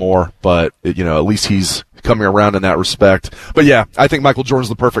a lot more, but at least he's coming around in that respect. But yeah, I think Michael Jordan's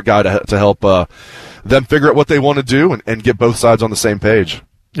the perfect guy to help them figure out what they want to do and get both sides on the same page.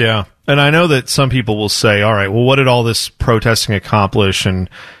 Yeah, and I know that some people will say, all right, well, what did all this protesting accomplish? And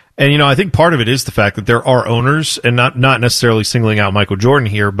I think part of it is the fact that there are owners, and not necessarily singling out Michael Jordan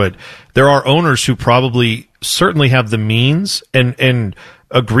here, but there are owners who probably certainly have the means and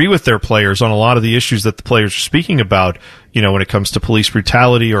agree with their players on a lot of the issues that the players are speaking about, when it comes to police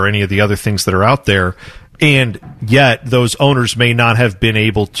brutality or any of the other things that are out there. And yet those owners may not have been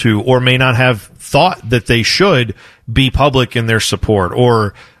able to, or may not have thought that they should be public in their support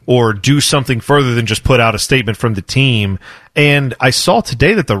or do something further than just put out a statement from the team. And I saw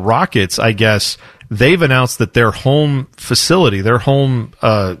today that the Rockets, I guess, they've announced that their home facility, their home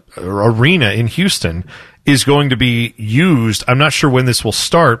arena in Houston is going to be used. I'm not sure when this will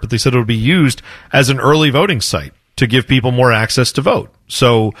start, but they said it'll be used as an early voting site to give people more access to vote.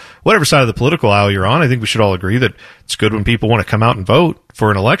 So whatever side of the political aisle you're on, I think we should all agree that it's good when people want to come out and vote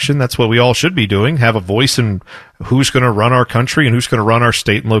for an election. That's what we all should be doing, have a voice in who's going to run our country and who's going to run our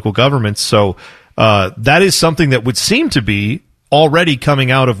state and local governments. So that is something that would seem to be already coming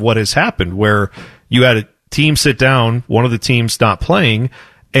out of what has happened, where you had a team sit down, one of the teams not playing,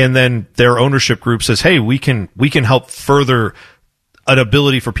 and then their ownership group says, hey, we can help further an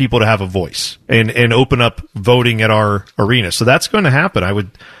ability for people to have a voice and open up voting at our arena. So that's going to happen. I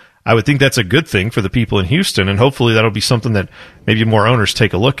would think that's a good thing for the people in Houston, and hopefully that'll be something that maybe more owners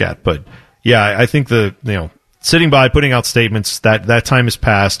take a look at. But yeah, I think sitting by, putting out statements, that time is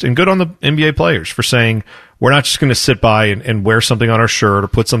past, and good on the NBA players for saying, we're not just going to sit by and wear something on our shirt or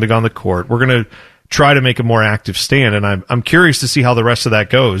put something on the court. We're going to try to make a more active stand. And I'm curious to see how the rest of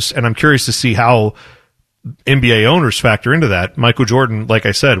that goes. And I'm curious to see how NBA owners factor into that. Michael Jordan, like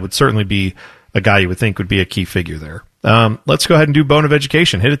I said, would certainly be a guy you would think would be a key figure there. Let's go ahead and do Bone of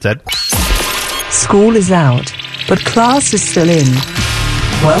Education. Hit it, Ted. School is out, but class is still in.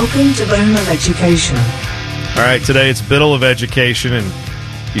 Welcome to Bone of Education. All right, today it's Biddle of Education, and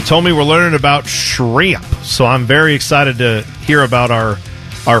you told me we're learning about shrimp, so I'm very excited to hear about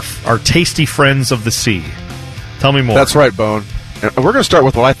our tasty friends of the sea. Tell me more. That's right, Bone. And we're going to start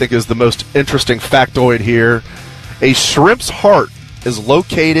with what I think is the most interesting factoid here. A shrimp's heart is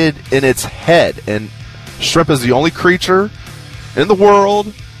located in its head, and shrimp is the only creature in the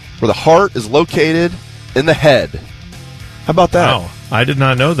world where the heart is located in the head. How about that? Wow, I did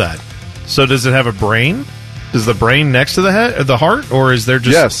not know that. So does it have a brain? Is the brain next to the head, or the heart, or is there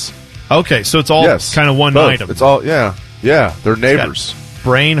just... Yes. Okay, so it's all kind of one both. item. It's all, yeah. Yeah, they're neighbors.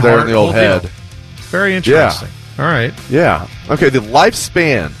 Brain, they're heart, in the old head. Deal. Very interesting. Yeah. All right. Yeah. Okay, the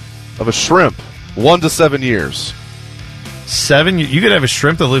lifespan of a shrimp, 1 to 7 years. 7? You could have a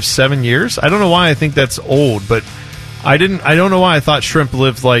shrimp that lives 7 years? I don't know why I think that's old, but I don't know why I thought shrimp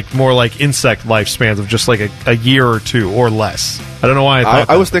lived like more like insect lifespans of just like a year or two or less. I don't know why I thought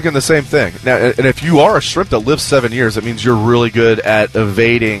I was thinking the same thing. Now, and if you are a shrimp that lives 7 years, it means you're really good at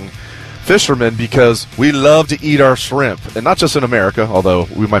evading fishermen, because we love to eat our shrimp, and not just in America, although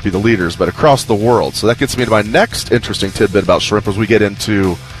we might be the leaders, but across the world. So that gets me to my next interesting tidbit about shrimp as we get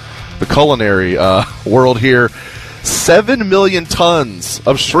into the culinary world here. 7 million tons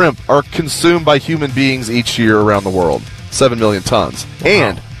of shrimp are consumed by human beings each year around the world. 7 million tons. Wow.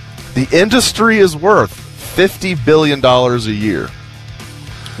 And the industry is worth $50 billion a year.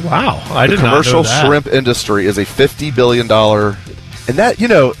 Wow. I did not know that. The commercial shrimp industry is a $50 billion. And that,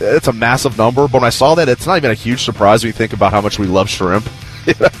 it's a massive number, but when I saw that, it's not even a huge surprise when you think about how much we love shrimp.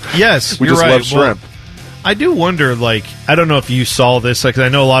 Yes, we just love shrimp. Well, I do wonder, I don't know if you saw this, because I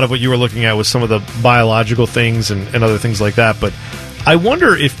know a lot of what you were looking at was some of the biological things and other things like that, but I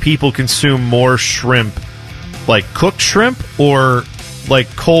wonder if people consume more shrimp, like cooked shrimp, or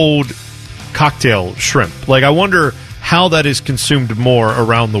like cold cocktail shrimp. I wonder how that is consumed more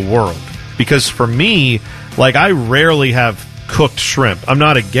around the world, because for me, I rarely have cooked shrimp. I'm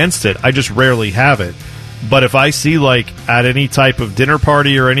not against it, I just rarely have it. But if I see, at any type of dinner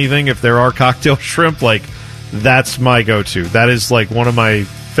party or anything, if there are cocktail shrimp, that's my go-to. That is, one of my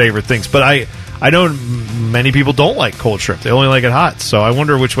favorite things. But I know many people don't like cold shrimp. They only like it hot. So I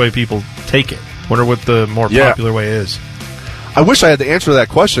wonder which way people take it. Wonder what the more popular way is. I wish I had the answer to that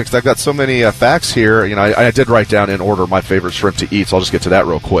question, because I've got so many facts here. I did write down in order my favorite shrimp to eat, so I'll just get to that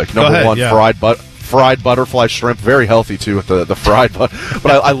real quick. Number one, fried butterfly shrimp, very healthy too with the fried, but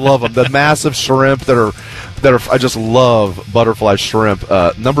I love them. The massive shrimp that are I just love butterfly shrimp.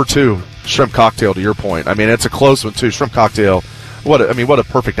 Number 2, shrimp cocktail. To your point, I mean, it's a close one too. Shrimp cocktail. What a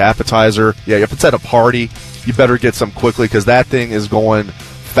perfect appetizer. Yeah, if it's at a party, you better get some quickly, because that thing is going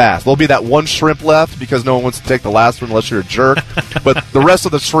fast. There'll be that one shrimp left because no one wants to take the last one unless you're a jerk. But the rest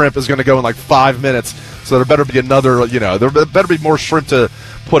of the shrimp is going to go in 5 minutes. So there better be another. There better be more shrimp to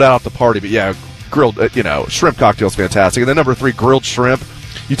put out at the party. But yeah. Grilled, shrimp cocktail is fantastic. And then number 3, grilled shrimp.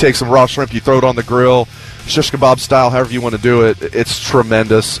 You take some raw shrimp, you throw it on the grill, shish kebab style, however you want to do it. It's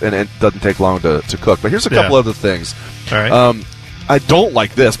tremendous, and it doesn't take long to cook. But here's a couple other things. All right. I don't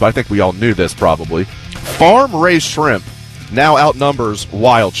like this, but I think we all knew this probably. Farm-raised shrimp now outnumbers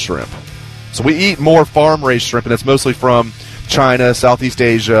wild shrimp. So we eat more farm-raised shrimp, and it's mostly from China, Southeast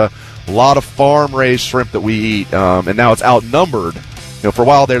Asia. A lot of farm-raised shrimp that we eat, and now it's outnumbered. For a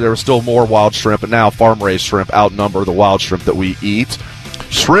while there was still more wild shrimp, and now farm-raised shrimp outnumber the wild shrimp that we eat.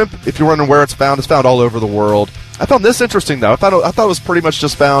 Shrimp, if you're wondering where it's found all over the world. I found this interesting, though. I thought it was pretty much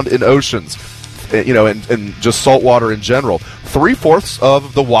just found in oceans, and just saltwater in general. 3/4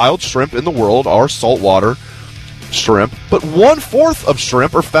 of the wild shrimp in the world are saltwater shrimp, but 1/4 of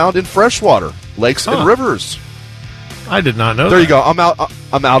shrimp are found in freshwater, lakes and rivers. I did not know. There you go. I'm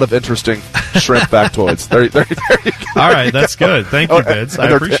out of interesting shrimp factoids. There you go. All right, that's good. Thank you, Bids. I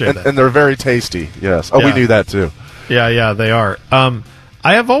appreciate that. And they're very tasty. Yes. We knew that too. Yeah, they are.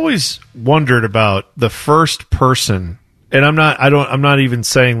 I have always wondered about the first person, and I'm not even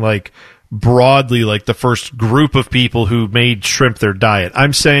saying broadly the first group of people who made shrimp their diet.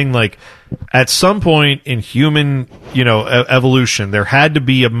 I'm saying at some point in human, evolution, there had to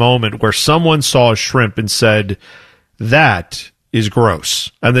be a moment where someone saw a shrimp and said, that is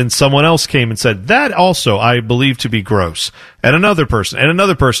gross. And then someone else came and said, that also I believe to be gross. And another person, and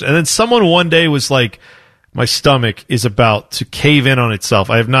another person. And then someone one day was like, my stomach is about to cave in on itself.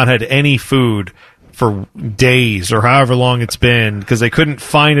 I have not had any food for days or however long it's been, because they couldn't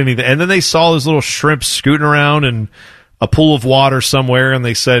find anything. And then they saw this little shrimp scooting around in a pool of water somewhere, and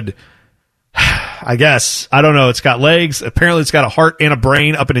they said, I guess, I don't know, it's got legs. Apparently it's got a heart and a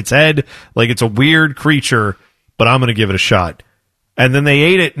brain up in its head. It's a weird creature, but I'm going to give it a shot. And then they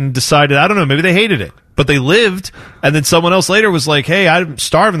ate it and decided, I don't know, maybe they hated it, but they lived. And then someone else later was like, hey, I'm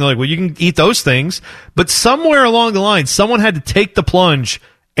starving. They're like, well, you can eat those things. But somewhere along the line, someone had to take the plunge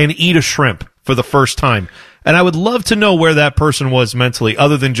and eat a shrimp for the first time. And I would love to know where that person was mentally,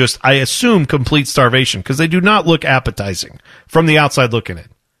 other than just, I assume, complete starvation, because they do not look appetizing from the outside looking in.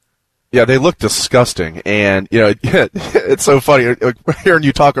 Yeah, they look disgusting, and it's so funny. Hearing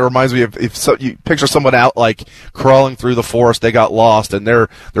you talk, it reminds me of you picture someone out crawling through the forest. They got lost, and they're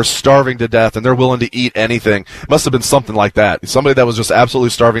starving to death, and they're willing to eat anything. It must have been something like that. Somebody that was just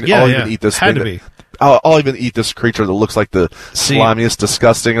absolutely starving. All you can eat this had thing. To be. I'll even eat this creature that looks like the slimiest,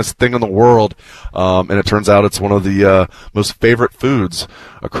 disgustingest thing in the world. And it turns out it's one of the most favorite foods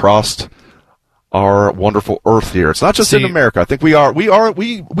across our wonderful Earth here. It's not just in America. I think we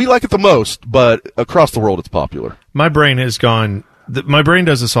like it the most, but across the world it's popular. My brain has gone. My brain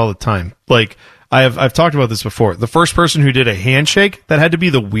does this all the time. Like I've talked about this before. The first person who did a handshake, that had to be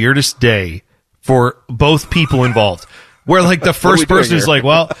the weirdest day for both people involved. Where like the first person is like,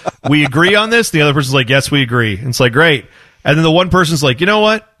 well, we agree on this. The other person's like, yes, we agree. And it's like, great. And then the one person's like, you know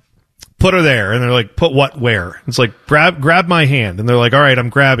what? Put her there. And they're like, put what where? It's like, grab my hand. And they're like, all right, I'm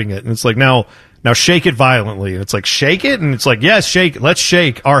grabbing it. And it's like, now shake it violently. And it's like, shake it? And it's like, yes, shake it. Let's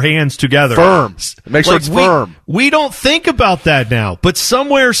shake our hands together. Firm. Make sure it's firm. We don't think about that now. But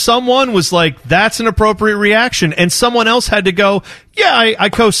somewhere someone was like, that's an appropriate reaction. And someone else had to go, yeah, I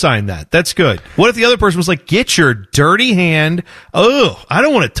co-sign that. That's good. What if the other person was like, get your dirty hand. Oh, I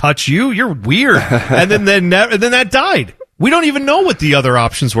don't want to touch you. You're weird. And then that died. We don't even know what the other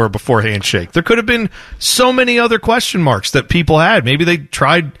options were before handshake. There could have been so many other question marks that people had. Maybe they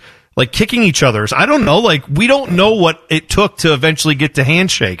tried like kicking each other's. I don't know. Like, we don't know what it took to eventually get to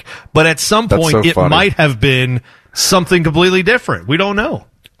handshake. But at some point, it might have been something completely different. We don't know.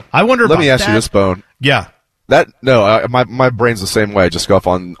 I wonder about that. Let me ask you this, Bone. Yeah. My brain's the same way. I just go off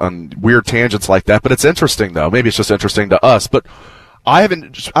on weird tangents like that. But it's interesting, though. Maybe it's just interesting to us. But I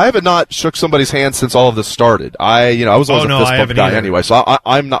haven't not shook somebody's hand since all of this started. I was always a fist bump guy anyway. So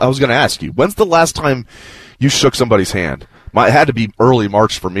I was going to ask you, when's the last time you shook somebody's hand? It had to be early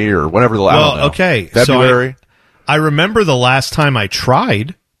March for me, or whenever I don't know. Okay. February. So I remember the last time I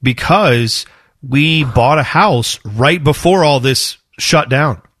tried because we bought a house right before all this shut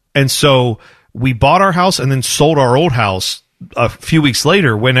down. And so we bought our house and then sold our old house a few weeks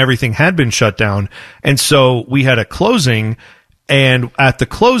later when everything had been shut down. And so we had a closing, and at the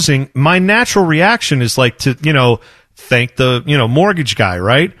closing, my natural reaction is like to, thank the, mortgage guy,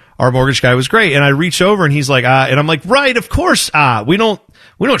 right? Our mortgage guy was great. And I reach over and he's like, and I'm like, right, of course. We don't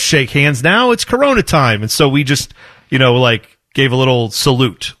shake hands now. It's Corona time. And so we just, gave a little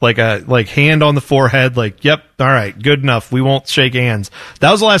salute, like hand on the forehead, like, yep, all right, good enough. We won't shake hands. That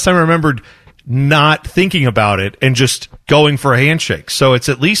was the last time I remembered not thinking about it and just going for a handshake. So it's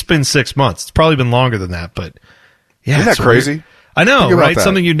at least been 6 months. It's probably been longer than that, but yeah. Isn't that crazy? Weird. I know, right?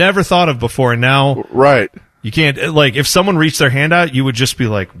 Something you never thought of before, and now right. You can't, like, if someone reached their hand out, you would just be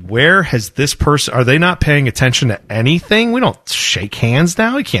like, where has this person, are they not paying attention to anything? We don't shake hands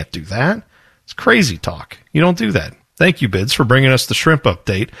now. You can't do that. It's crazy talk. You don't do that. Thank you, Bids, for bringing us the shrimp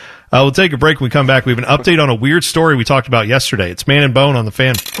update. We'll take a break when we come back. We have an update on a weird story we talked about yesterday. It's Man and Bone on the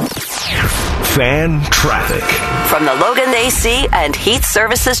Fan. Fan traffic. From the Logan AC and Heat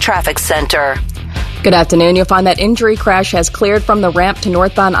Services Traffic Center. Good afternoon. You'll find that injury crash has cleared from the ramp to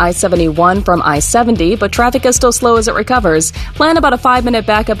northbound I-71 from I-70, but traffic is still slow as it recovers. Plan about a 5-minute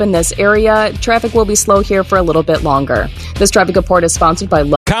backup in this area. Traffic will be slow here for a little bit longer. This traffic report is sponsored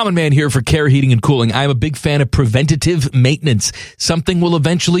by Common Man here for Care Heating and Cooling. I'm a big fan of preventative maintenance. Something will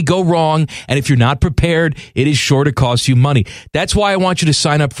eventually go wrong, and if you're not prepared, it is sure to cost you money. That's why I want you to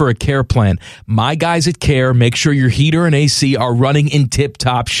sign up for a Care plan. My guys at Care make sure your heater and AC are running in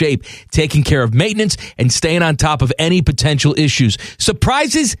tip-top shape, taking care of maintenance and staying on top of any potential issues.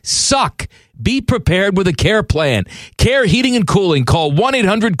 Surprises suck. Be prepared with a Care plan. Care Heating and Cooling. Call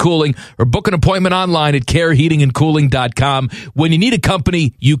 1-800-COOLING or book an appointment online at careheatingandcooling.com when you need a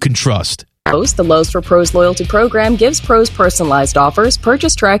company you can trust. The Lowe's for Pros loyalty program gives pros personalized offers,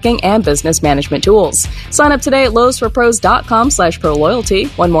 purchase tracking, and business management tools. Sign up today at lowesforpros.com/proloyalty.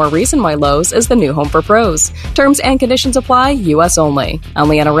 One more reason why Lowe's is the new home for pros. Terms and conditions apply, U.S. only. I'm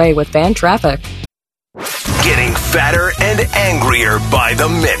Leanna Ray with Fan Traffic. Getting fatter and angrier by the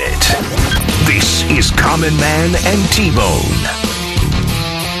minute. This is Common Man and T-Bone.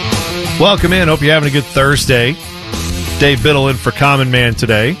 Welcome in. Hope you're having a good Thursday. Dave Biddle in for Common Man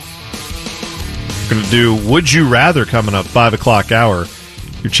today. We're going to do Would You Rather coming up, 5 o'clock hour.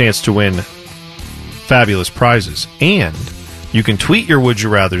 Your chance to win fabulous prizes. And you can tweet your Would You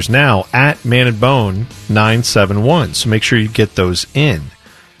Rathers now at Man and Bone 971. So make sure you get those in.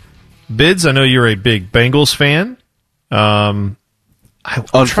 Bids, I know you're a big Bengals fan.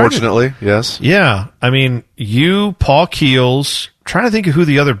 Unfortunately, yes. Yeah. I mean, you, Paul Keels, trying to think of who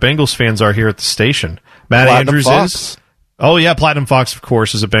the other Bengals fans are here at the station. Matt Platinum Andrews Fox. is. Oh, yeah. Platinum Fox, of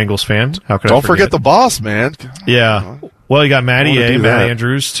course, is a Bengals fan. How could Don't forget the boss, man. Yeah. Well, you got Matty A, Matt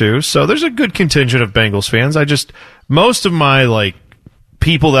Andrews, too. So there's a good contingent of Bengals fans. Most of my,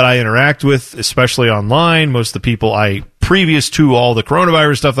 people that I interact with, especially online, most of the people previous to all the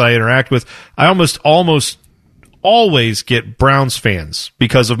coronavirus stuff that I interact with, I almost always get Browns fans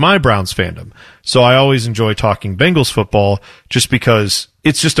because of my Browns fandom. So I always enjoy talking Bengals football just because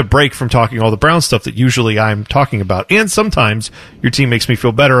it's just a break from talking all the Brown stuff that usually I'm talking about. And sometimes your team makes me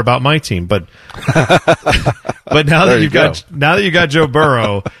feel better about my team. But but now that you got Joe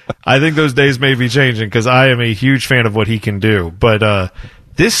Burrow, I think those days may be changing because I am a huge fan of what he can do. But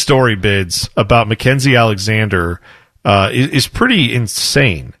this story, Bids, about Mackenzie Alexander is pretty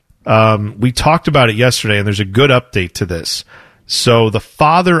insane. We talked about it yesterday, and there's a good update to this. So the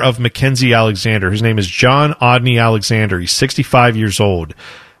father of Mackenzie Alexander, his name is John Odney Alexander. He's 65 years old.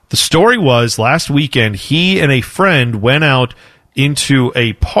 The story was last weekend, he and a friend went out into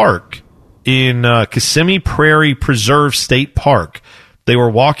a park in Kissimmee Prairie Preserve State Park. They were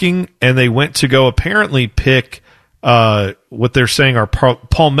walking, and they went to go apparently pick what they're saying are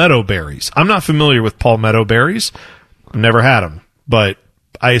palmetto berries. I'm not familiar with palmetto berries. I've never had them, but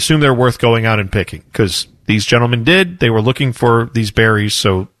I assume they're worth going out and picking because these gentlemen did. They were looking for these berries,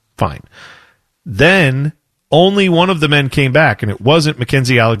 so fine. Then only one of the men came back, and it wasn't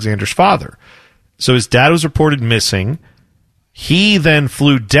Mackenzie Alexander's father. So his dad was reported missing. He then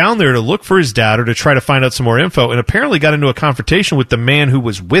flew down there to look for his dad or to try to find out some more info, and apparently got into a confrontation with the man who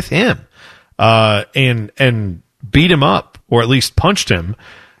was with him and beat him up, or at least punched him.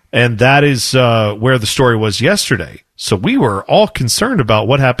 And that is where the story was yesterday. So we were all concerned about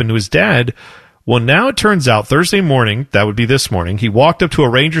what happened to his dad. Well, now it turns out Thursday morning, that would be this morning, he walked up to a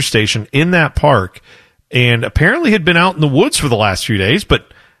ranger station in that park and apparently had been out in the woods for the last few days,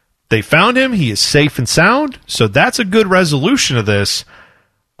 but they found him. He is safe and sound. So that's a good resolution of this,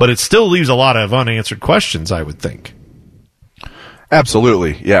 but it still leaves a lot of unanswered questions, I would think.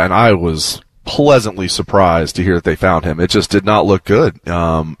 Absolutely. Yeah, and I was pleasantly surprised to hear that they found him. It just did not look good.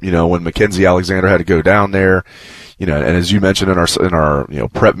 When Mackenzie Alexander had to go down there, and as you mentioned in our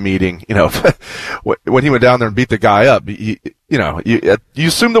prep meeting, when he went down there and beat the guy up, you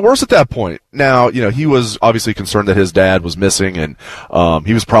assume the worst at that point. Now, he was obviously concerned that his dad was missing, and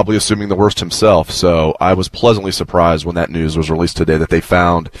he was probably assuming the worst himself. So I was pleasantly surprised when that news was released today that they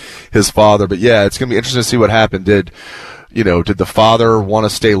found his father. But yeah, it's going to be interesting to see what happened. Did the father want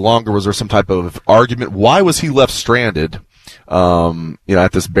to stay longer? Was there some type of argument? Why was he left stranded?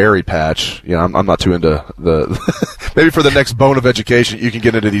 At this berry patch. I'm not too into the. Maybe for the next bone of education, you can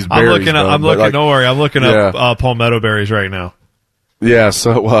get into these berries. Don't worry, I'm looking up palmetto berries right now. Yeah,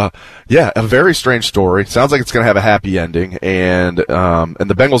 so a very strange story. Sounds like it's going to have a happy ending, and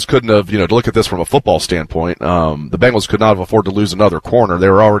the Bengals couldn't have, to look at this from a football standpoint, the Bengals could not have afforded to lose another corner. They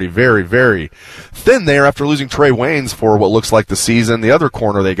were already very, very thin there after losing Trey Waynes for what looks like the season. The other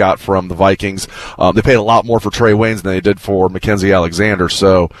corner they got from the Vikings, they paid a lot more for Trey Waynes than they did for Mackenzie Alexander,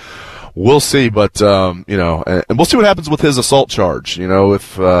 so we'll see, but and we'll see what happens with his assault charge.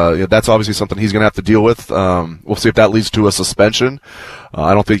 If that's obviously something he's going to have to deal with. We'll see if that leads to a suspension.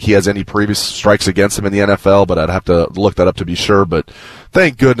 I don't think he has any previous strikes against him in the NFL, but I'd have to look that up to be sure. But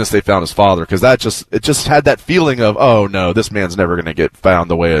thank goodness they found his father, because it just had that feeling of, oh no, this man's never going to get found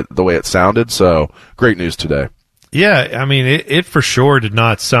the way it sounded. So great news today. Yeah, I mean, it for sure did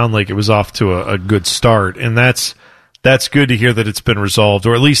not sound like it was off to a good start, and that's good to hear that it's been resolved,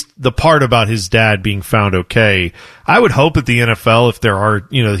 or at least the part about his dad being found okay. I would hope that the NFL, if there are,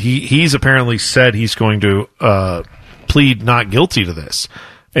 he's apparently said he's going to plead not guilty to this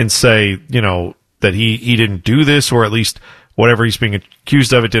and say, that he didn't do this, or at least whatever he's being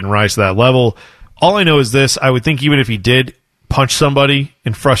accused of, it didn't rise to that level. All I know is this: I would think even if he did punch somebody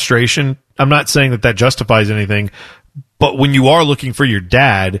in frustration, I'm not saying that justifies anything, but when you are looking for your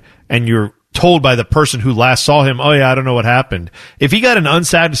dad and you're told by the person who last saw him, oh yeah, I don't know what happened. If he got an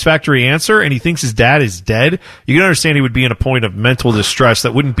unsatisfactory answer and he thinks his dad is dead, you can understand he would be in a point of mental distress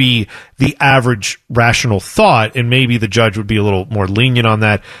that wouldn't be the average rational thought, and maybe the judge would be a little more lenient on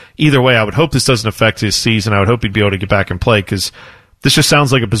that. Either way, I would hope this doesn't affect his season. I would hope he'd be able to get back and play, because this just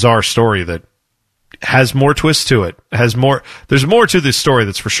sounds like a bizarre story that has more twists to it. There's more to this story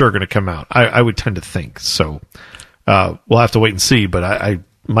that's for sure going to come out. I would tend to think. So we'll have to wait and see, but I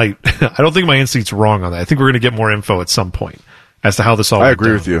don't think my instinct's wrong on that. I think we're going to get more info at some point as to how this all. I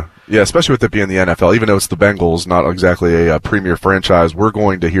agree with you. Yeah, especially with it being the NFL, even though it's the Bengals, not exactly a premier franchise. We're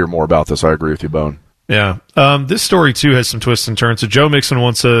going to hear more about this. I agree with you, Bone. Yeah. This story too has some twists and turns. So Joe Mixon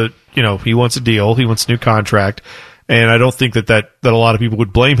wants a deal. He wants a new contract, and I don't think that a lot of people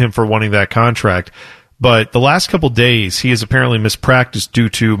would blame him for wanting that contract. But the last couple days, he has apparently mispracticed due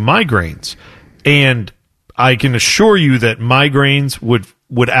to migraines, and I can assure you that migraines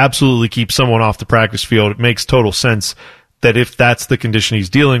would absolutely keep someone off the practice field. It makes total sense that if that's the condition he's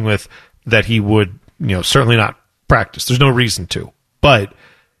dealing with, that he would, certainly not practice. There's no reason to. But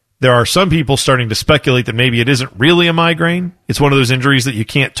there are some people starting to speculate that maybe it isn't really a migraine. It's one of those injuries that you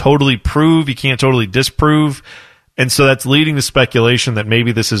can't totally prove, you can't totally disprove. And so that's leading to speculation that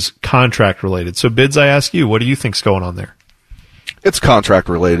maybe this is contract related. So, Bids, I ask you, what do you think's going on there? It's contract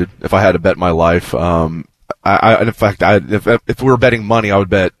related. If I had to bet my life, if we were betting money, I would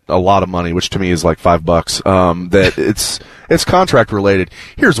bet a lot of money, which to me is like $5. That it's contract related.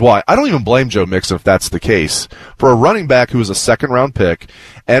 Here's why. I don't even blame Joe Mixon if that's the case. For a running back who was a second-round pick,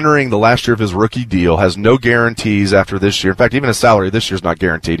 entering the last year of his rookie deal, has no guarantees after this year. In fact, even his salary this year is not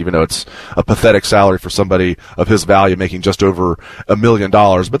guaranteed, even though it's a pathetic salary for somebody of his value making just over $1 million.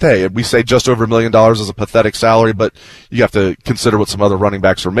 But hey, we say just over $1 million is a pathetic salary, but you have to consider what some other running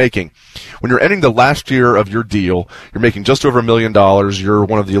backs are making. When you're ending the last year of your deal, you're making just over $1 million. You're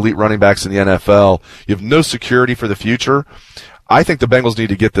one of the elite running backs in the NFL. You have no security for the future. I think the Bengals need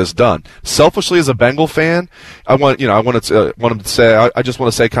to get this done. Selfishly, as a Bengal fan, I want them to say, I just want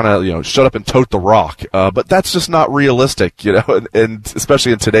to say, kind of, shut up and tote the rock. But that's just not realistic, and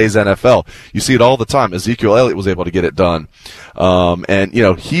especially in today's NFL, you see it all the time. Ezekiel Elliott was able to get it done,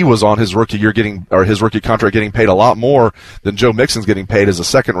 and he was on his rookie year his rookie contract getting paid a lot more than Joe Mixon's getting paid as a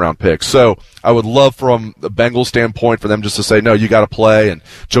second-round pick. So I would love, from the Bengals standpoint, for them just to say, no, you got to play, and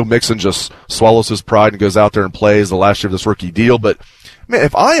Joe Mixon just swallows his pride and goes out there and plays the last year of this rookie deal. But man,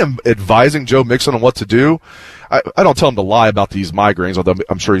 if I am advising Joe Mixon on what to do, I don't tell him to lie about these migraines, although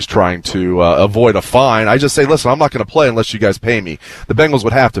I'm sure he's trying to avoid a fine. I just say, listen, I'm not going to play unless you guys pay me. The Bengals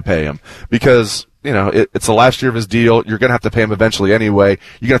would have to pay him because, it's the last year of his deal. You're going to have to pay him eventually anyway.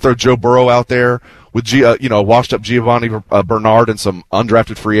 You're going to throw Joe Burrow out there with washed up Giovanni Bernard and some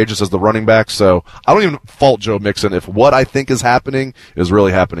undrafted free agents as the running back. So I don't even fault Joe Mixon if what I think is happening is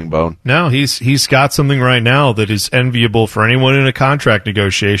really happening, Bone. No, he's got something right now that is enviable for anyone in a contract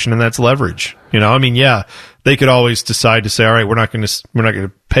negotiation, and that's leverage. They could always decide to say, all right, we're not going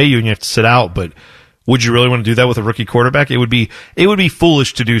to pay you and you have to sit out, but would you really want to do that with a rookie quarterback? It would be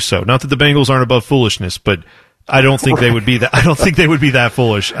foolish to do so. Not that the Bengals aren't above foolishness, but I don't think they would be that. I don't think they would be that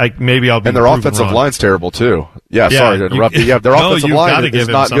foolish. Maybe I'll be. And their offensive wrong. Line's terrible too. Yeah, sorry to interrupt you. Yeah, their offensive line is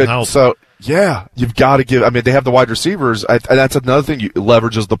not good. Help. So yeah, you've got to give. I mean, they have the wide receivers, and that's another thing.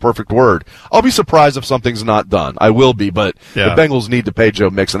 Leverage is the perfect word. I'll be surprised if something's not done. I will be, but the Bengals need to pay Joe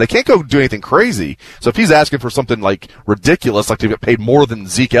Mixon. They can't go do anything crazy. So if he's asking for something like ridiculous, like to get paid more than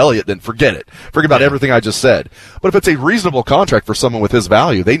Zeke Elliott, then forget it. Forget about everything I just said. But if it's a reasonable contract for someone with his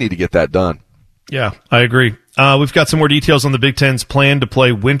value, they need to get that done. Yeah, I agree. We've got some more details on the Big Ten's plan to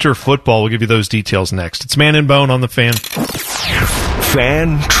play winter football. We'll give you those details next. It's Man and Bone on the Fan.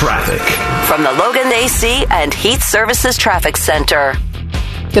 Fan traffic. From the Logan AC and Heat Services Traffic Center.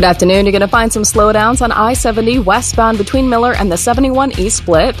 Good afternoon. You're going to find some slowdowns on I-70 westbound between Miller and the 71 East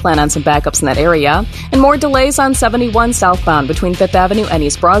split. Plan on some backups in that area. And more delays on 71 southbound between 5th Avenue and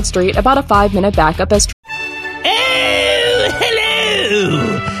East Broad Street. About a 5-minute backup as... Oh,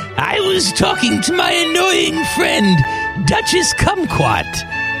 hello! I was talking to my annoying friend, Duchess Kumquat.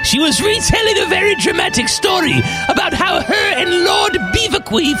 She was retelling a very dramatic story about how her and Lord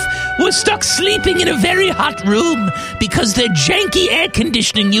Beaverqueef were stuck sleeping in a very hot room because their janky air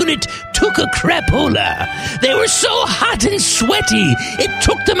conditioning unit took a crapola. They were so hot and sweaty, it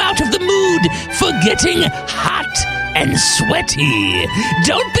took them out of the mood for getting hot and sweaty.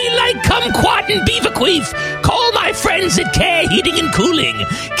 Don't be like Kumquat and Beaverqueef. Call my friends at Care Heating and Cooling.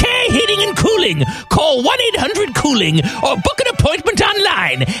 Care Heating and Cooling. Call 1-800-COOLING or book an appointment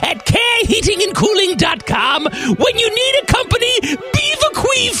online at careheatingandcooling.com when you need a company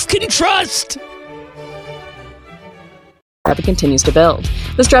Beaverqueef can trust. Traffic continues to build.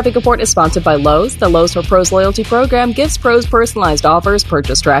 This traffic report is sponsored by Lowe's. The Lowe's for Pros loyalty program gives pros personalized offers,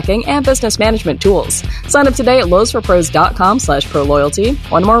 purchase tracking, and business management tools. Sign up today at lowesforpros.com/proloyalty.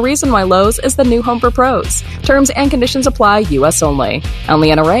 One more reason why Lowe's is the new home for pros. Terms and conditions apply. U.S. only. I'm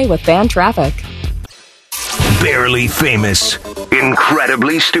Leanna Ray with Fan Traffic. Barely famous,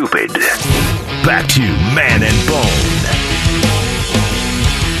 incredibly stupid. Back to Man and Bone.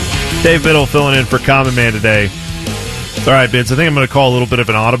 Dave Biddle filling in for Common Man today. All right, Bids, I think I'm going to call a little bit of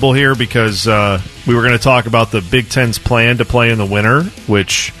an audible here because we were going to talk about the Big Ten's plan to play in the winter,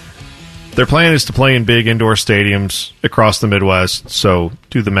 which their plan is to play in big indoor stadiums across the Midwest. So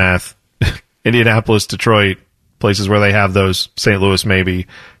do the math. Indianapolis, Detroit, places where they have those, St. Louis maybe.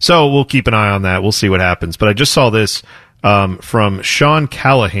 So we'll keep an eye on that. We'll see what happens. But I just saw this from Sean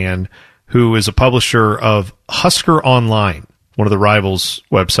Callahan, who is a publisher of Husker Online, one of the Rivals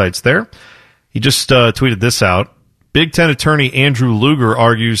websites there. He just tweeted this out. Big Ten attorney Andrew Luger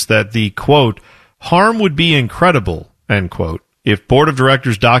argues that the, quote, harm would be incredible, end quote, if board of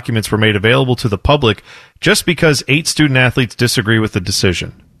directors documents were made available to the public just because 8 student athletes disagree with the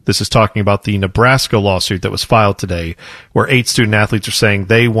decision. This is talking about the Nebraska lawsuit that was filed today, where 8 student athletes are saying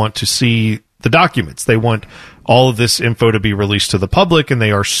they want to see the documents. They want all of this info to be released to the public, and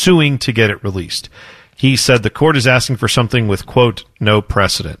they are suing to get it released. He said the court is asking for something with, quote, no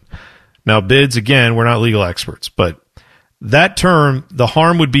precedent. Now, Bids, again, we're not legal experts, but that term, the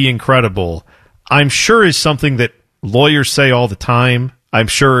harm would be incredible, I'm sure is something that lawyers say all the time. I'm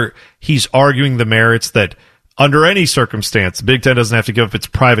sure he's arguing the merits that under any circumstance, the Big Ten doesn't have to give up its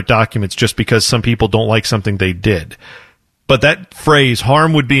private documents just because some people don't like something they did. But that phrase,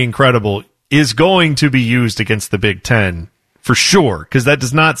 harm would be incredible, is going to be used against the Big Ten for sure, because that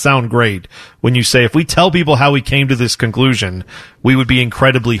does not sound great when you say, if we tell people how we came to this conclusion, we would be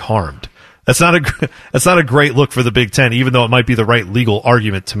incredibly harmed. That's not a great look for the Big Ten, even though it might be the right legal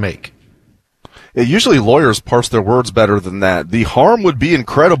argument to make. Usually lawyers parse their words better than that. The harm would be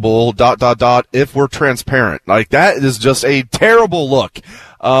incredible, ... if we're transparent. Like, that is just a terrible look.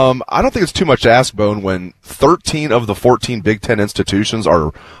 I don't think it's too much to ask, Bone, when 13 of the 14 Big Ten institutions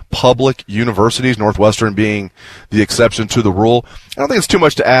are public universities, Northwestern being the exception to the rule. I don't think it's too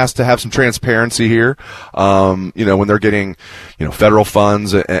much to ask to have some transparency here. When they're getting, federal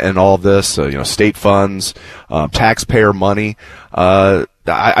funds and all of this, state funds, taxpayer money,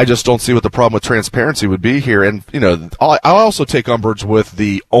 I just don't see what the problem with transparency would be here. And, I'll also take umbrage with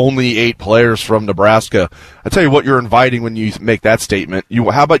the only 8 players from Nebraska. I tell you what you're inviting when you make that statement.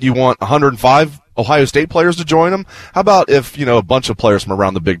 How about you want 105 Ohio State players to join them? How about if, a bunch of players from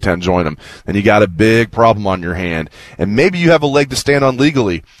around the Big Ten join them? Then you got a big problem on your hand. And maybe you have a leg to stand on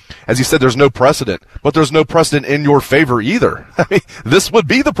legally. As you said, there's no precedent, but there's no precedent in your favor either. I mean, this would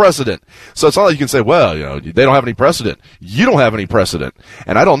be the precedent. So it's not like you can say, well, they don't have any precedent. You don't have any precedent.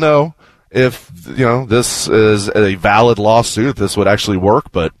 And I don't know if, this is a valid lawsuit, if this would actually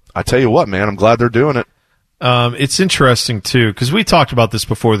work, but I tell you what, man, I'm glad they're doing it. It's interesting too, because we talked about this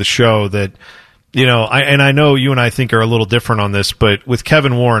before the show that, I know you and I think are a little different on this, but with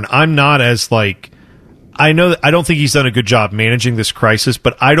Kevin Warren, I'm not as I don't think he's done a good job managing this crisis,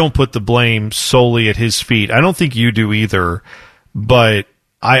 but I don't put the blame solely at his feet. I don't think you do either, but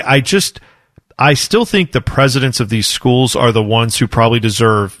I still think the presidents of these schools are the ones who probably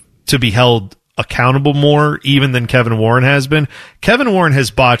deserve to be held accountable more even than Kevin Warren has been. Kevin Warren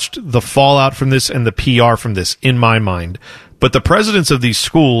has botched the fallout from this and the PR from this, in my mind. But the presidents of these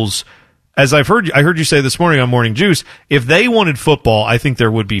schools, as I heard you say this morning on Morning Juice, if they wanted football, I think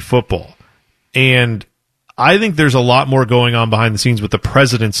there would be football. And I think there's a lot more going on behind the scenes with the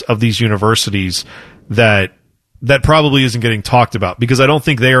presidents of these universities that probably isn't getting talked about, because I don't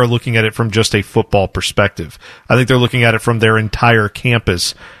think they are looking at it from just a football perspective. I think they're looking at it from their entire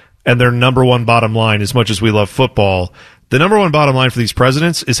campus and their number one bottom line. As much as we love football, the number one bottom line for these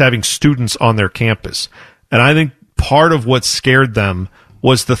presidents is having students on their campus. And I think part of what scared them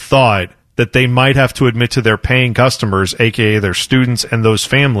was the thought that they might have to admit to their paying customers, aka their students and those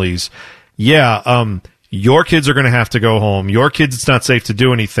families, your kids are going to have to go home. Your kids, it's not safe to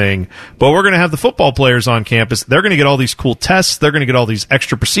do anything, but we're going to have the football players on campus. They're going to get all these cool tests. They're going to get all these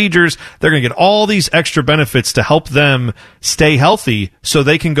extra procedures. They're going to get all these extra benefits to help them stay healthy so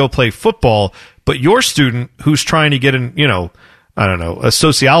they can go play football. But your student who's trying to get a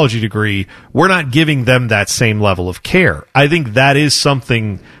sociology degree, we're not giving them that same level of care. I think that is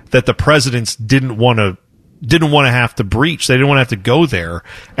something that the presidents didn't want to have to breach. They didn't want to have to go there.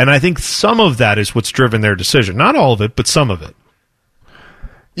 And I think some of that is what's driven their decision. Not all of it, but some of it.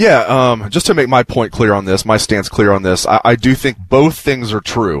 Yeah, just to make my point clear on this, my stance clear on this, I do think both things are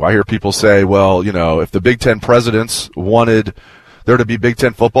true. I hear people say, well, if the Big Ten presidents wanted there to be Big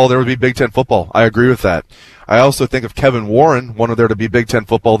Ten football, there would be Big Ten football. I agree with that. I also think if Kevin Warren wanted there to be Big Ten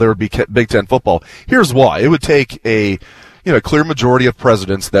football, there would be Big Ten football. Here's why. It would take a clear majority of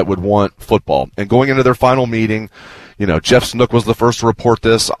presidents that would want football. And going into their final meeting, Jeff Snook was the first to report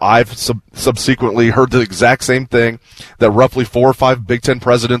this. I've subsequently heard the exact same thing, that roughly 4 or 5 Big Ten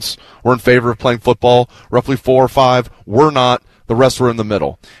presidents were in favor of playing football. Roughly 4 or 5 were not. The rest were in the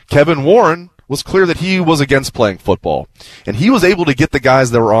middle. Kevin Warren was clear that he was against playing football. And he was able to get the guys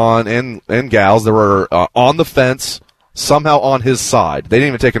that were on and gals that were on the fence somehow on his side. They didn't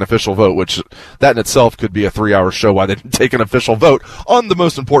even take an official vote, which that in itself could be a 3-hour show why they didn't take an official vote on the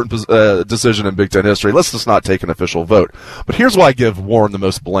most important decision in Big Ten history. Let's just not take an official vote. But here's why I give Warren the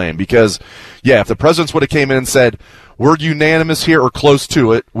most blame, because, if the presidents would have came in and said, we're unanimous here or close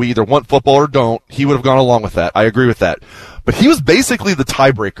to it, we either want football or don't, he would have gone along with that. I agree with that. But he was basically the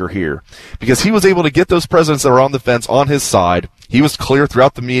tiebreaker here, because he was able to get those presidents that were on the fence on his side. He was clear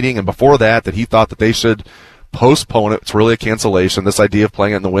throughout the meeting and before that he thought that they should postpone it. It's really a cancellation. This idea of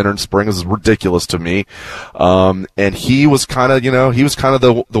playing it in the winter and spring is ridiculous to me. And he was kind of,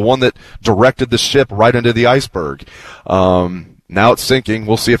 the one that directed the ship right into the iceberg. Now it's sinking.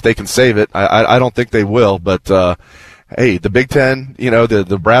 We'll see if they can save it. I don't think they will, but, hey, the Big Ten, the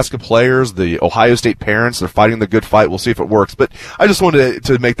Nebraska players, the Ohio State parents, they're fighting the good fight. We'll see if it works. But I just wanted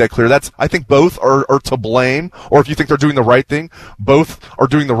to make that clear. I think both are to blame, or if you think they're doing the right thing, both are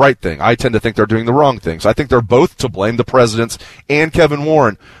doing the right thing. I tend to think they're doing the wrong thing. So I think they're both to blame, the presidents and Kevin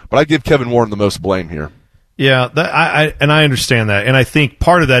Warren. But I give Kevin Warren the most blame here. Yeah, I understand that. And I think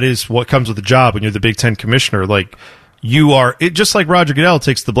part of that is what comes with the job when you're the Big Ten commissioner. Like, just like Roger Goodell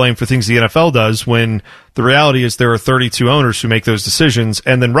takes the blame for things the NFL does, when the reality is there are 32 owners who make those decisions,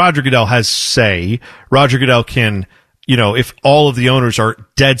 and then Roger Goodell has say. Roger Goodell can, if all of the owners are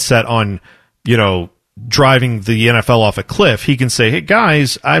dead set on, driving the NFL off a cliff, he can say, hey,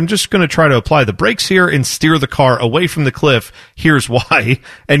 guys, I'm just going to try to apply the brakes here and steer the car away from the cliff. Here's why,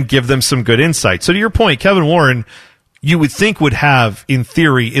 and give them some good insight. So to your point, Kevin Warren, you would think would have, in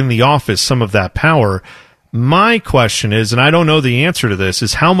theory, in the office, some of that power. My question is, and I don't know the answer to this,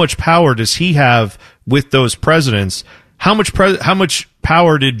 is how much power does he have with those presidents? How much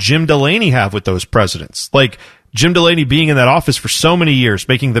power did Jim Delaney have with those presidents? Like, Jim Delaney being in that office for so many years,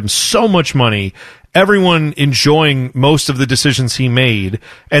 making them so much money, everyone enjoying most of the decisions he made,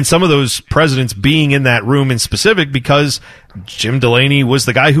 and some of those presidents being in that room in specific because Jim Delaney was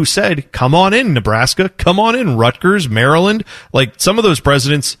the guy who said, come on in, Nebraska, come on in, Rutgers, Maryland. Like, some of those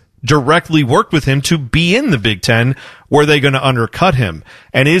presidents directly worked with him to be in the Big Ten. Were they going to undercut him?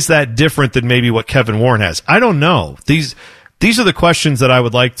 And is that different than maybe what Kevin Warren has? I don't know. These are the questions that I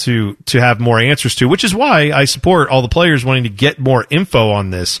would like to have more answers to, which is why I support all the players wanting to get more info on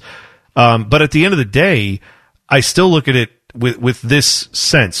this. But at the end of the day, I still look at it with this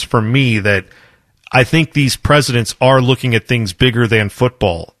sense for me that I think these presidents are looking at things bigger than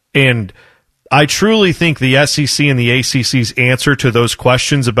football. And I truly think the SEC and the ACC's answer to those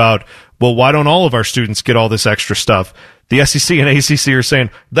questions about, well, why don't all of our students get all this extra stuff? The SEC and ACC are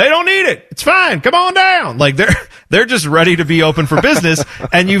saying, they don't need it. It's fine. Come on down. Like, they're just ready to be open for business.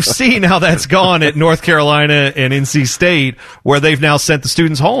 And you've seen how that's gone at North Carolina and NC State, where they've now sent the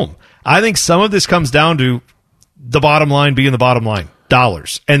students home. I think some of this comes down to the bottom line being the bottom line.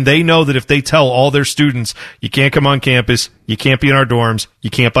 Dollars. And they know that if they tell all their students, you can't come on campus, you can't be in our dorms, you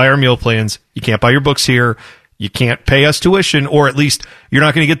can't buy our meal plans, you can't buy your books here, you can't pay us tuition, or at least you're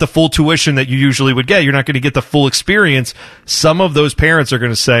not going to get the full tuition that you usually would get. You're not going to get the full experience. Some of those parents are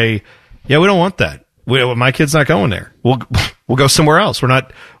going to say, yeah, we don't want that. My kid's not going there. We'll go somewhere else.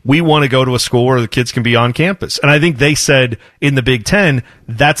 We want to go to a school where the kids can be on campus. And I think they said in the Big Ten,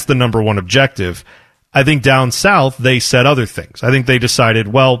 that's the number one objective. I think down south, they said other things. I think they decided,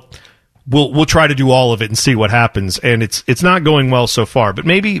 well, we'll try to do all of it and see what happens. And it's not going well so far, but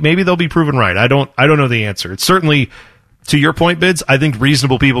maybe they'll be proven right. I don't know the answer. It's certainly, to your point, Bids, I think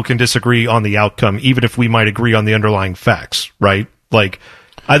reasonable people can disagree on the outcome, even if we might agree on the underlying facts, right? Like,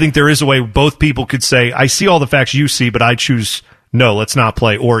 I think there is a way both people could say, I see all the facts you see, but I choose, no, let's not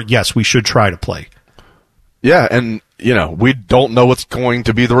play, or yes, we should try to play. Yeah, and we don't know what's going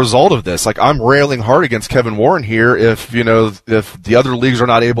to be the result of this. Like, I'm railing hard against Kevin Warren here. If the other leagues are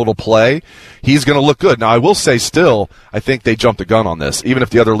not able to play, he's going to look good. Now, I will say still, I think they jumped the gun on this. Even if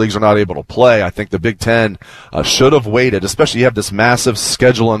the other leagues are not able to play, I think the Big Ten should have waited, especially you have this massive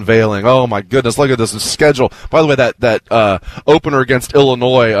schedule unveiling. Oh, my goodness, look at this schedule. By the way, that opener against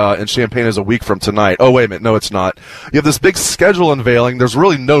Illinois in Champaign is a week from tonight. Oh, wait a minute. No, it's not. You have this big schedule unveiling. There's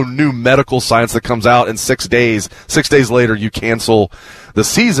really no new medical science that comes out in 6 days. 6 days later, you cancel the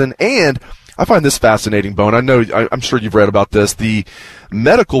season. And I find this fascinating, Bone. I'm sure you've read about this. The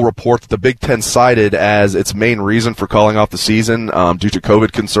medical report that the Big Ten cited as its main reason for calling off the season due to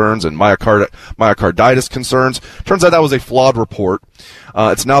COVID concerns and myocarditis concerns, turns out that was a flawed report.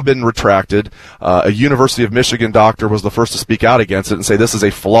 It's now been retracted. A University of Michigan doctor was the first to speak out against it and say this is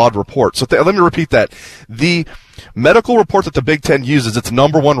a flawed report. So let me repeat that. The medical report that the Big Ten uses, its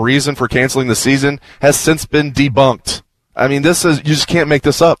number one reason for canceling the season, has since been debunked. I mean, you just can't make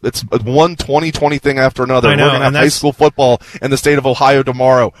this up. It's one 2020 thing after another. We're going to have high school football in the state of Ohio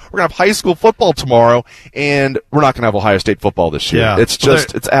tomorrow. We're going to have high school football tomorrow, and we're not going to have Ohio State football this year. Yeah.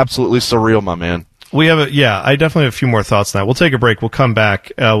 It's absolutely surreal, my man. I definitely have a few more thoughts on that. We'll take a break. We'll come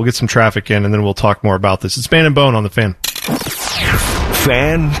back. We'll get some traffic in, and then we'll talk more about this. It's Band and Bone on the Fan.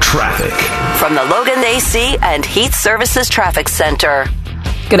 Fan traffic. From the Logan AC and Heat Services Traffic Center.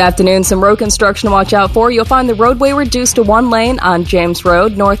 Good afternoon. Some road construction to watch out for. You'll find the roadway reduced to one lane on James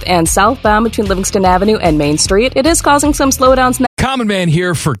Road, north and southbound between Livingston Avenue and Main Street. It is causing some slowdowns now. Common Man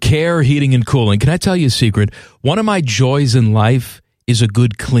here for Care Heating and Cooling. Can I tell you a secret? One of my joys in life is a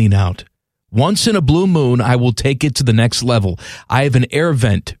good clean out. Once in a blue moon, I will take it to the next level. I have an air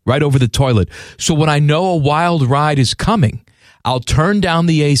vent right over the toilet. So when I know a wild ride is coming, I'll turn down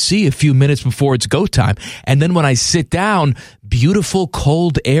the AC a few minutes before it's go time. And then when I sit down, beautiful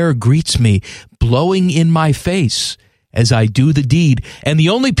cold air greets me, blowing in my face as I do the deed. And the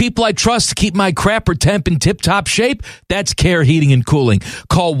only people I trust to keep my crapper temp in tip-top shape, that's Care Heating and Cooling.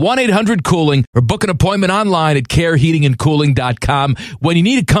 Call 1-800-COOLING or book an appointment online at careheatingandcooling.com when you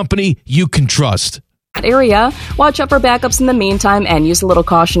need a company you can trust. Area. Watch out for backups in the meantime and use a little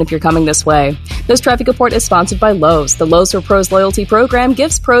caution if you're coming this way. This traffic report is sponsored by Lowe's. The Lowe's for Pros loyalty program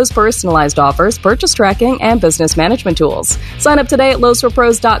gives pros personalized offers, purchase tracking, and business management tools. Sign up today at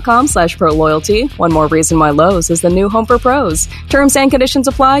lowesforpros.com/pro-loyalty. One more reason why Lowe's is the new home for pros. Terms and conditions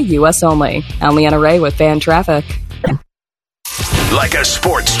apply, U.S. only. I'm Leanna Ray with Fan Traffic. Like a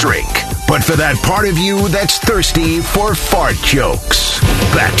sports drink, but for that part of you that's thirsty for fart jokes.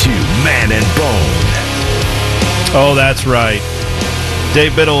 Back to Man and Bone. Oh, that's right.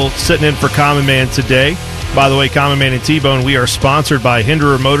 Dave Biddle sitting in for Common Man today. By the way, Common Man and T-Bone, we are sponsored by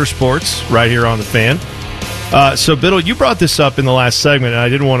Hinderer Motorsports right here on the Fan. So, Biddle, you brought this up in the last segment, and I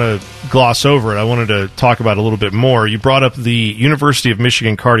didn't want to gloss over it. I wanted to talk about it a little bit more. You brought up the University of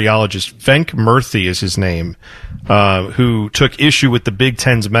Michigan cardiologist, Venk Murthy is his name, who took issue with the Big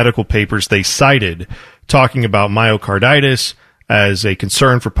Ten's medical papers they cited talking about myocarditis as a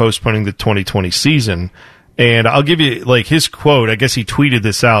concern for postponing the 2020 season. And I'll give you like his quote. I guess he tweeted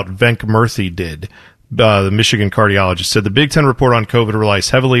this out. Venk Murthy did. The Michigan cardiologist said the Big Ten report on COVID relies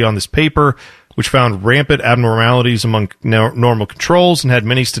heavily on this paper, which found rampant abnormalities among normal controls and had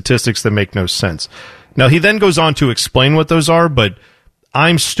many statistics that make no sense. Now, he then goes on to explain what those are, but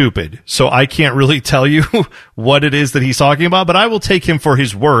I'm stupid, so I can't really tell you what it is that he's talking about, but I will take him for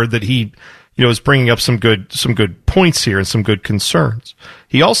his word that he, is bringing up some good points here and some good concerns.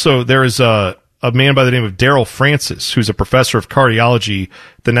 He also, there is a man by the name of Daryl Francis, who's a professor of cardiology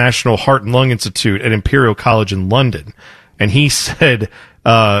at the National Heart and Lung Institute at Imperial College in London. And he said,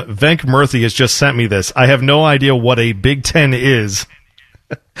 Venk Murthy has just sent me this. I have no idea what a Big Ten is,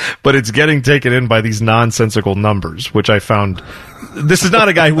 but it's getting taken in by these nonsensical numbers, which I found. This is not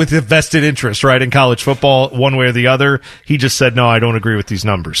a guy with a vested interest, right, in college football, one way or the other. He just said, no, I don't agree with these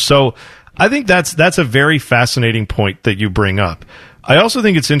numbers. So I think that's a very fascinating point that you bring up. I also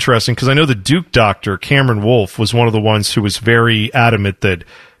think it's interesting because I know the Duke doctor, Cameron Wolfe, was one of the ones who was very adamant that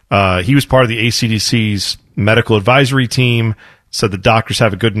he was part of the ACDC's medical advisory team, said the doctors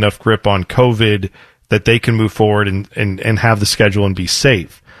have a good enough grip on COVID that they can move forward and have the schedule and be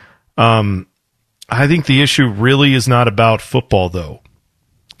safe. I think the issue really is not about football, though.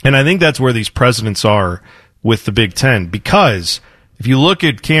 And I think that's where these presidents are with the Big Ten, because if you look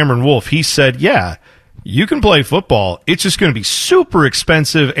at Cameron Wolfe, he said, yeah, you can play football. It's just going to be super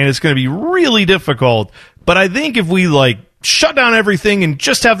expensive and it's going to be really difficult. But I think if we shut down everything and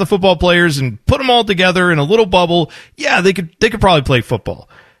just have the football players and put them all together in a little bubble, yeah, they could probably play football.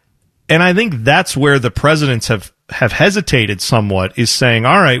 And I think that's where the presidents have hesitated somewhat, is saying,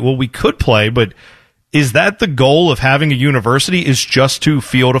 all right, well, we could play, but is that the goal of having a university, is just to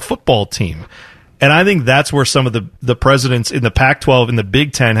field a football team? And I think that's where some of the presidents in the Pac-12 and the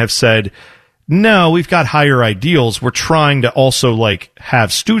Big Ten have said, no, we've got higher ideals. We're trying to also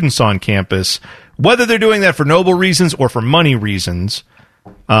have students on campus, whether they're doing that for noble reasons or for money reasons.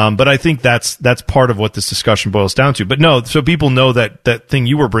 But I think that's part of what this discussion boils down to. But no, so people know that thing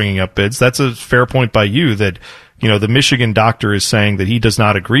you were bringing up, Bids. That's a fair point by you that, the Michigan doctor is saying that he does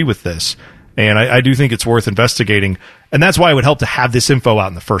not agree with this. And I do think it's worth investigating. And that's why it would help to have this info out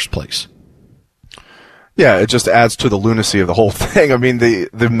in the first place. Yeah, it just adds to the lunacy of the whole thing. I mean,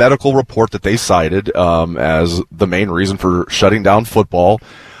 the medical report that they cited as the main reason for shutting down football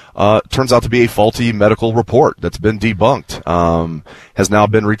turns out to be a faulty medical report that's been debunked, has now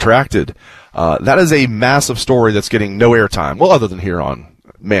been retracted. That is a massive story that's getting no airtime. Well, other than here on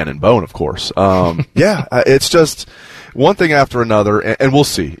Man and Bone, of course. Yeah, it's just one thing after another, and we'll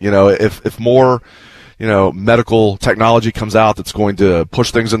see. If more medical technology comes out that's going to push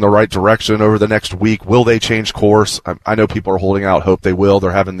things in the right direction over the next week, will they change course? I know people are holding out hope they will.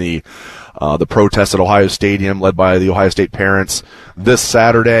 They're having the protest at Ohio Stadium led by the Ohio State parents this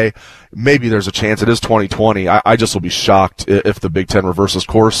Saturday. Maybe there's a chance. It is 2020. I just will be shocked if the Big Ten reverses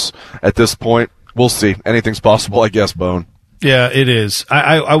course at this point. We'll see. Anything's possible, I guess, Bone. Yeah, it is.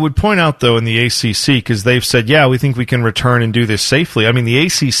 I would point out, though, in the ACC, because they've said, yeah, we think we can return and do this safely. I mean, the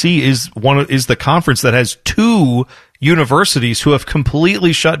ACC is the conference that has 2 universities who have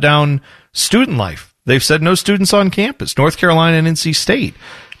completely shut down student life. They've said no students on campus, North Carolina and NC State.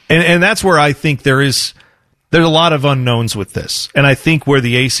 And that's where I think there's a lot of unknowns with this. And I think where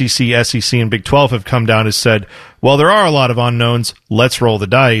the ACC, SEC, and Big 12 have come down is said, well, there are a lot of unknowns. Let's roll the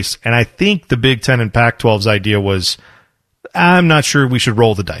dice. And I think the Big 10 and Pac-12's idea was, I'm not sure we should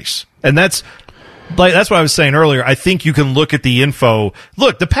roll the dice. And that's what I was saying earlier. I think you can look at the info.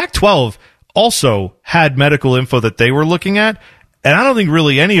 Look, the Pac-12 also had medical info that they were looking at, and I don't think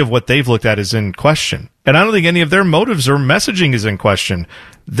really any of what they've looked at is in question. And I don't think any of their motives or messaging is in question.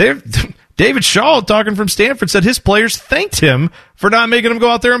 David Shaw, talking from Stanford, said his players thanked him for not making them go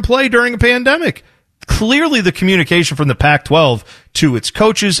out there and play during a pandemic. Clearly, the communication from the Pac-12 to its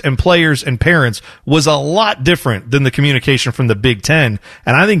coaches and players and parents was a lot different than the communication from the Big Ten,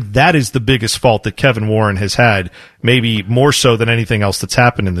 and I think that is the biggest fault that Kevin Warren has had, maybe more so than anything else that's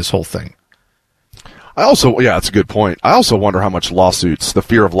happened in this whole thing. That's a good point. I also wonder how much the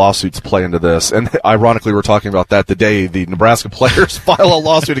fear of lawsuits play into this. And ironically, we're talking about that the day the Nebraska players file a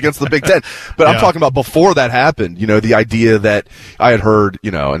lawsuit against the Big Ten. But I'm talking about before that happened, the idea that I had heard,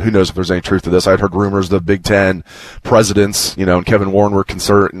 and who knows if there's any truth to this, I had heard rumors the Big Ten presidents, and Kevin Warren were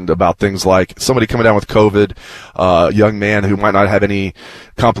concerned about things like somebody coming down with COVID, a young man who might not have any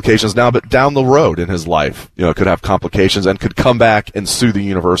complications now, but down the road in his life, could have complications and could come back and sue the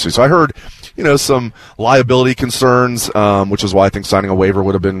university. So I heard, some liability concerns, which is why I think signing a waiver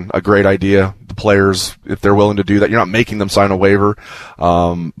would have been a great idea. The players, if they're willing to do that, you're not making them sign a waiver.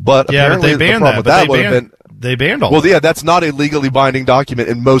 But apparently they banned that. They banned all. Well, yeah, that's not a legally binding document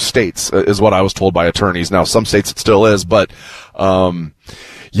in most states, is what I was told by attorneys. Now, some states it still is, but I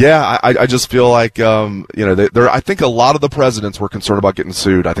just feel like I think a lot of the presidents were concerned about getting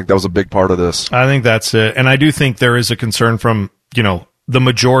sued. I think that was a big part of this. I think that's it, and I do think there is a concern from the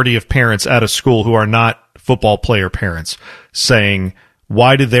majority of parents at a school who are not football player parents saying,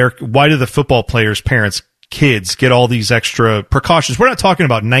 why do the football players' parents' kids get all these extra precautions? We're not talking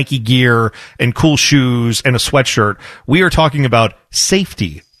about Nike gear and cool shoes and a sweatshirt. We are talking about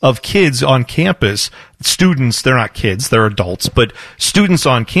safety of kids on campus, students. They're not kids, they're adults, but students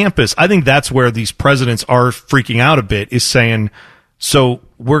on campus. I think that's where these presidents are freaking out a bit, is saying, so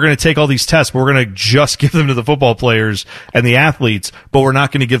we're going to take all these tests, but we're going to just give them to the football players and the athletes, but we're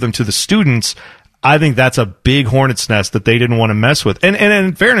not going to give them to the students. I think that's a big hornet's nest that they didn't want to mess with. And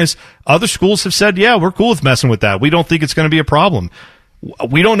in fairness, other schools have said, yeah, we're cool with messing with that. We don't think it's going to be a problem.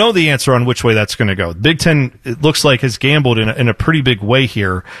 We don't know the answer on which way that's going to go. Big Ten, it looks like, has gambled in a pretty big way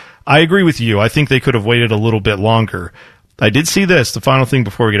here. I agree with you. I think they could have waited a little bit longer. I did see this, the final thing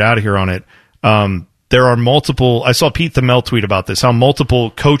before we get out of here on it. There are multiple, I saw Pete Thamel tweet about this, how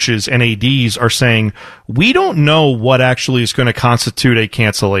multiple coaches and ADs are saying, we don't know what actually is going to constitute a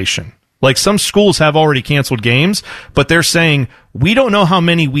cancellation. Like, some schools have already canceled games, but they're saying, we don't know how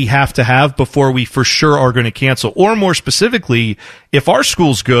many we have to have before we for sure are going to cancel. Or more specifically, if our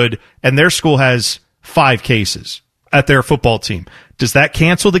school's good and their school has 5 cases at their football team, does that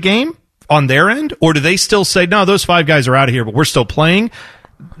cancel the game on their end? Or do they still say, no, those 5 guys are out of here, but we're still playing?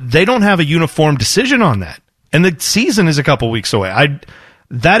 They don't have a uniform decision on that. And the season is a couple weeks away.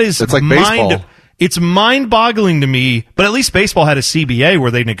 It's like baseball. It's mind-boggling to me, but at least baseball had a CBA where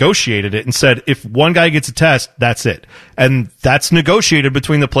they negotiated it and said, if one guy gets a test, that's it. And that's negotiated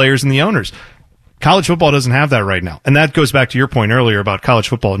between the players and the owners. College football doesn't have that right now. And that goes back to your point earlier about college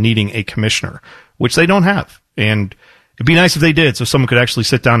football needing a commissioner, which they don't have. And it'd be nice if they did, so someone could actually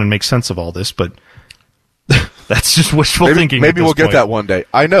sit down and make sense of all this, but that's just wishful thinking. Maybe we'll get that one day.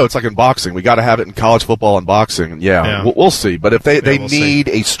 I know, it's like in boxing. We got to have it in college football and boxing. Yeah. We'll see. But if they need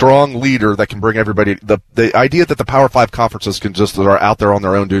a strong leader that can bring everybody, the idea that the Power 5 conferences can just are out there on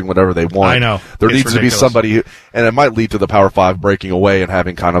their own doing whatever they want. I know. There needs to be somebody, and it might lead to the Power 5 breaking away and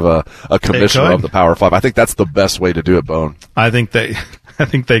having kind of a commissioner of the Power 5. I think that's the best way to do it, Bone. I think they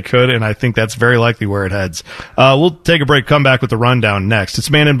could, and I think that's very likely where it heads. We'll take a break, come back with the rundown next. It's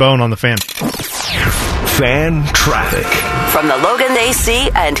Man and Bone on the Fan. Fan traffic from the Logan AC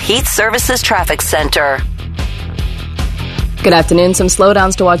and Heat Services Traffic Center. Good afternoon. Some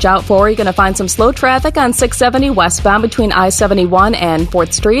slowdowns to watch out for. You're going to find some slow traffic on 670 westbound between I-71 and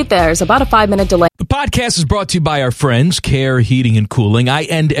 4th Street. There's about a 5-minute delay. The podcast is brought to you by our friends, Care Heating and Cooling. I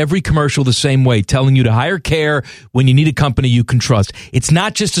end every commercial the same way, telling you to hire Care when you need a company you can trust. It's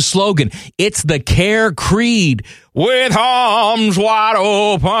not just a slogan. It's the Care creed. with arms wide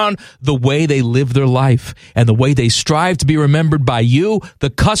open. The way they live their life and the way they strive to be remembered by you, the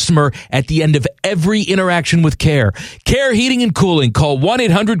customer, at the end of every interaction with Care. Care Heating and Cooling. Call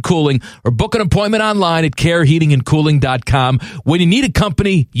 1-800-COOLING or book an appointment online at careheatingandcooling.com when you need a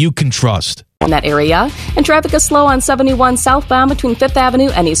company you can trust. In that area, and traffic is slow on 71 southbound between 5th Avenue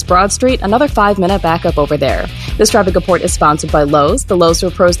and East Broad Street. Another 5-minute backup over there. This traffic report is sponsored by Lowe's. The Lowe's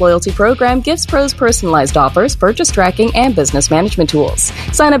for Pros loyalty program gives pros personalized offers, purchase tracking, and business management tools.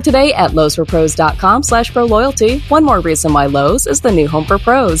 Sign up today at lowesforpros.com/pro loyalty. One more reason why Lowe's is the new home for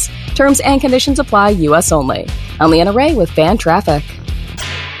pros. Terms and conditions apply, U.S. only. I'm Leanna Ray with Fan Traffic.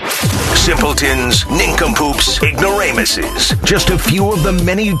 Simpletons, nincompoops, ignoramuses. Just a few of the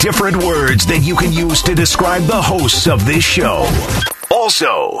many different words that you can use to describe the hosts of this show.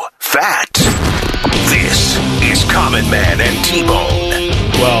 Also, fat. This is Common Man and T-Bone.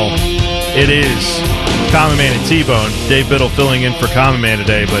 Well, it is Common Man and T-Bone. Dave Biddle filling in for Common Man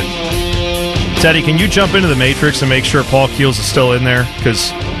today, but Teddy, can you jump into the Matrix and make sure Paul Keels is still in there? Because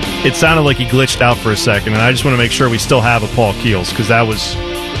it sounded like he glitched out for a second, and I just want to make sure we still have a Paul Keels, because that was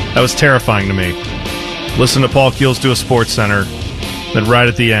terrifying to me. Listen to Paul Keels do a Sports Center, then right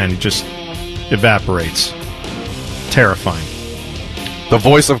at the end, he just evaporates. Terrifying. The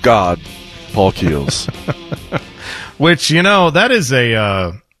voice of God, Paul Keels. Which, that is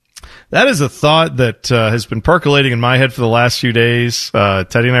a thought that has been percolating in my head for the last few days.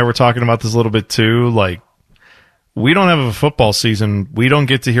 Teddy and I were talking about this a little bit too. Like, we don't have a football season. We don't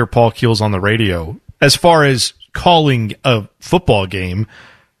get to hear Paul Keels on the radio. As far as calling a football game,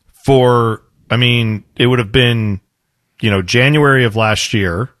 it would have been, January of last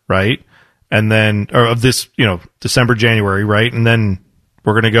year, right? And then, or of this, December, January, right? And then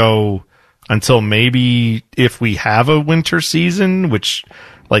we're going to go until maybe if we have a winter season, which,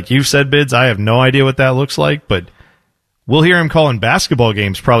 like you said, Bids, I have no idea what that looks like, but we'll hear him calling basketball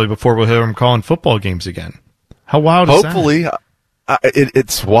games probably before we'll hear him calling football games again. How wild is that? Hopefully.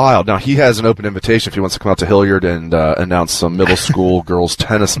 It's wild. Now, he has an open invitation if he wants to come out to Hilliard and announce some middle school girls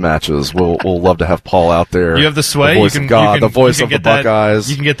tennis matches. We'll love to have Paul out there. You have the sway? The voice of God, the voice of the Buckeyes.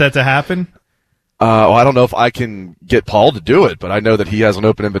 You can get that to happen? I don't know if I can get Paul to do it, but I know that he has an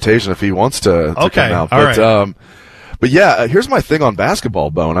open invitation if he wants to come out. All right. But yeah, here's my thing on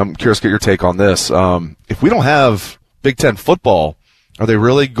basketball, Bone. I'm curious to get your take on this. If we don't have Big Ten football, are they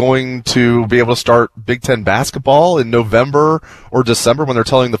really going to be able to start Big Ten basketball in November or December when they're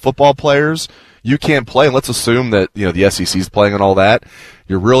telling the football players you can't play? And let's assume that the SEC's playing and all that.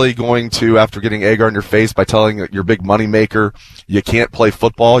 You're really going to, after getting egg on your face by telling your big money maker you can't play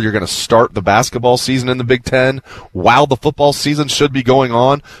football, you're going to start the basketball season in the Big Ten while the football season should be going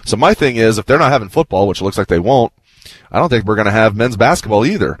on. So my thing is, if they're not having football, which it looks like they won't, I don't think we're going to have men's basketball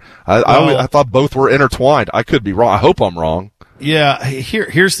either. I thought both were intertwined. I could be wrong. I hope I'm wrong. Yeah,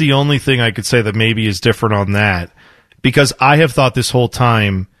 here's the only thing I could say that maybe is different on that, because I have thought this whole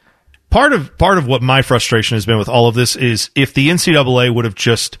time, part of what my frustration has been with all of this is if the NCAA would have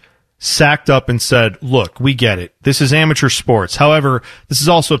just sacked up and said, look, we get it. This is amateur sports. However, this is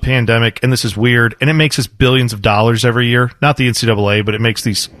also a pandemic, and this is weird, and it makes us billions of dollars every year. Not the NCAA, but it makes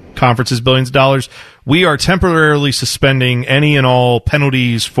these conferences billions of dollars. We are temporarily suspending any and all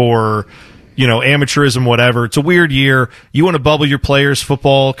penalties for amateurism, whatever. It's a weird year. You want to bubble your players'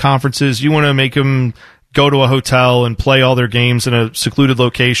 football conferences. You want to make them go to a hotel and play all their games in a secluded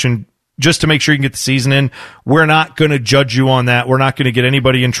location just to make sure you can get the season in. We're not going to judge you on that. We're not going to get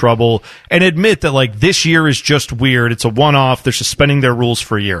anybody in trouble and admit that, this year is just weird. It's a one-off. They're suspending their rules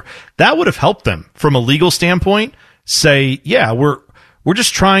for a year. That would have helped them from a legal standpoint. Say, yeah, we're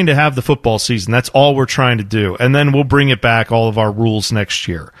just trying to have the football season. That's all we're trying to do. And then we'll bring it back, all of our rules next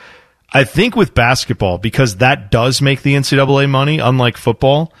year. I think with basketball, because that does make the NCAA money, unlike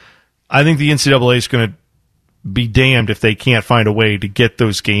football, I think the NCAA is going to be damned if they can't find a way to get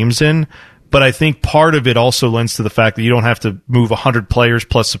those games in. But I think part of it also lends to the fact that you don't have to move 100 players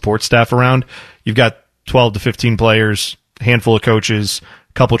plus support staff around. You've got 12 to 15 players, a handful of coaches,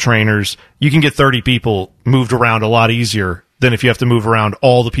 a couple trainers. You can get 30 people moved around a lot easier than if you have to move around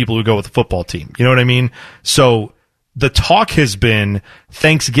all the people who go with the football team. You know what I mean? So the talk has been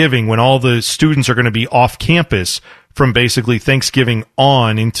Thanksgiving, when all the students are going to be off campus from basically Thanksgiving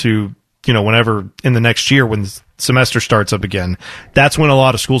on into, whenever in the next year when the semester starts up again. That's when a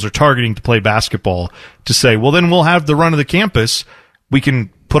lot of schools are targeting to play basketball, to say, well, then we'll have the run of the campus. We can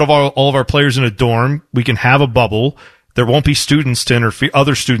put all of our players in a dorm. We can have a bubble. There won't be students to interfere,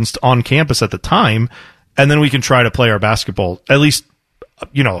 other students on campus at the time. And then we can try to play our basketball, at least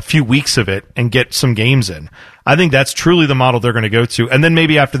a few weeks of it, and get some games in. I think that's truly the model they're going to go to. And then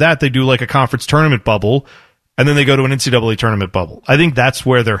maybe after that, they do like a conference tournament bubble, and then they go to an NCAA tournament bubble. I think that's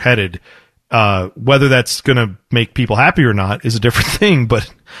where they're headed. Whether that's going to make people happy or not is a different thing,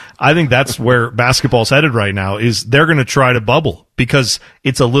 but I think that's where basketball's headed right now, is they're going to try to bubble because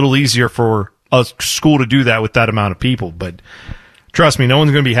it's a little easier for a school to do that with that amount of people. But trust me, no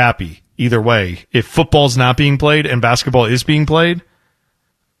one's going to be happy either way. If football's not being played and basketball is being played,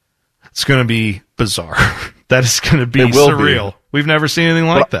 it's going to be bizarre. That is going to be surreal. We've never seen anything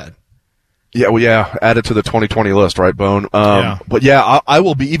like that. Yeah, well, yeah, add it to the 2020 list, right, Bone? But yeah, I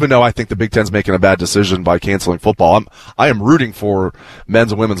will be, even though I think the Big Ten's making a bad decision by canceling football, I am rooting for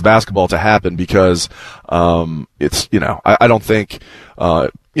men's and women's basketball to happen because, it's, I don't think,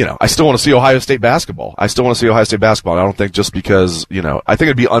 I still want to see Ohio State basketball. I don't think just because, I think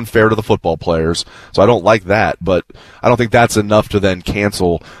it'd be unfair to the football players, so I don't like that, but I don't think that's enough to then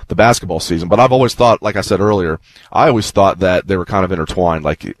cancel the basketball season. But I've always thought, like I said earlier, that they were kind of intertwined.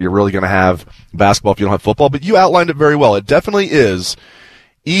 Like, you're really going to have basketball if you don't have football, but you outlined it very well. It definitely is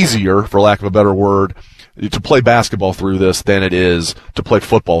easier, for lack of a better word, to play basketball through this than it is to play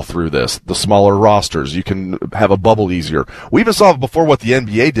football through this. The smaller rosters, you can have a bubble easier. We even saw before what the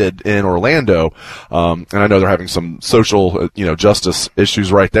NBA did in Orlando, and I know they're having some social, justice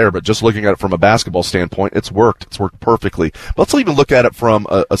issues right there, but just looking at it from a basketball standpoint, it's worked. It's worked perfectly. But let's even look at it from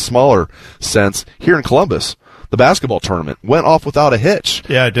a smaller sense here in Columbus. The basketball tournament went off without a hitch.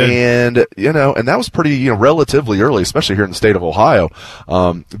 Yeah, it did. And, and that was pretty, relatively early, especially here in the state of Ohio.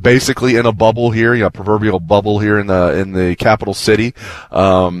 Basically in a bubble here, proverbial bubble here in the capital city.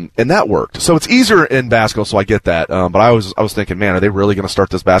 And that worked. So it's easier in basketball, so I get that. But I was thinking, man, are they really going to start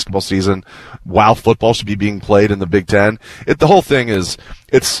this basketball season while football should be being played in the Big Ten? The whole thing is,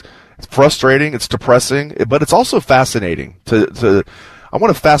 it's frustrating, it's depressing, but it's also fascinating I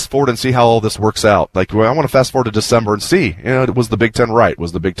want to fast forward and see how all this works out. Like, I want to fast forward to December and see, was the Big Ten right?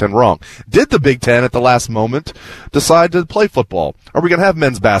 Was the Big Ten wrong? Did the Big Ten at the last moment decide to play football? Are we going to have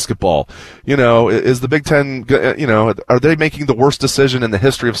men's basketball? Is the Big Ten, are they making the worst decision in the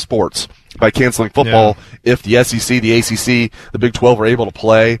history of sports by canceling football if the SEC, the ACC, the Big 12 are able to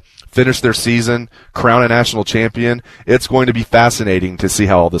play, finish their season, crown a national champion? It's going to be fascinating to see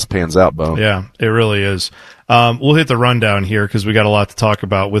how all this pans out, Bo. Yeah, it really is. We'll hit the rundown here because we got a lot to talk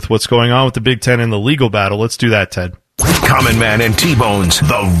about with what's going on with the Big Ten and the legal battle. Let's do that, Ted. Common Man and T-Bone's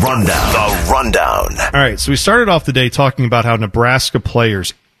The Rundown. All right, so we started off the day talking about how Nebraska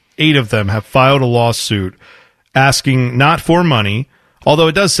players, 8 of them, have filed a lawsuit asking not for money, although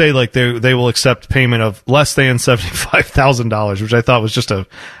it does say like they will accept payment of less than $75,000, which I thought was just I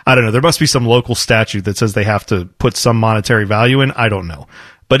don't know. There must be some local statute that says they have to put some monetary value in. I don't know.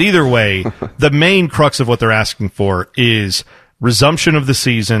 But either way, the main crux of what they're asking for is resumption of the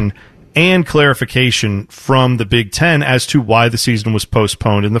season and clarification from the Big Ten as to why the season was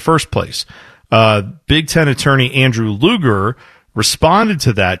postponed in the first place. Big Ten attorney Andrew Luger responded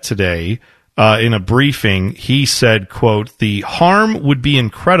to that today in a briefing. He said, quote, "The harm would be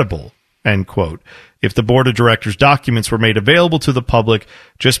incredible," end quote, if the board of directors' documents were made available to the public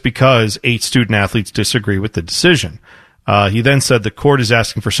just because 8 student athletes disagree with the decision. He then said the court is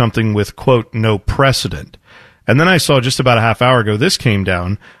asking for something with, quote, no precedent. And then I saw just about a half hour ago, this came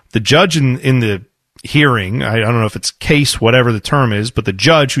down. The judge in the hearing, I don't know if it's case, whatever the term is, but the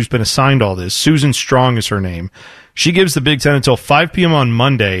judge who's been assigned all this, Susan Strong is her name, she gives the Big Ten until 5 p.m. on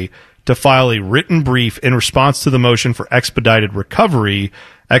Monday to file a written brief in response to the motion for expedited recovery.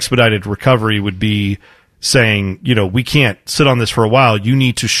 Expedited recovery would be saying, we can't sit on this for a while. You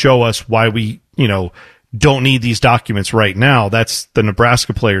need to show us why we, don't need these documents right now. That's the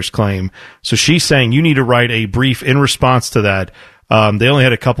Nebraska players' claim. So she's saying you need to write a brief in response to that. They only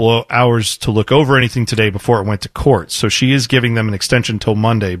had a couple of hours to look over anything today before it went to court. So she is giving them an extension till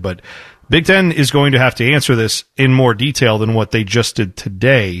Monday. But Big Ten is going to have to answer this in more detail than what they just did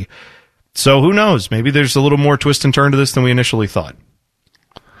today. So who knows? Maybe there's a little more twist and turn to this than we initially thought.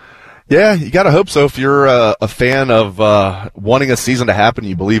 Yeah, you got to hope so if you're a fan of wanting a season to happen,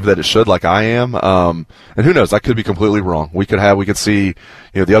 you believe that it should, like I am. And who knows? I could be completely wrong. We could see,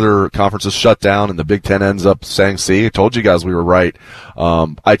 the other conferences shut down and the Big Ten ends up saying, see, I told you guys we were right.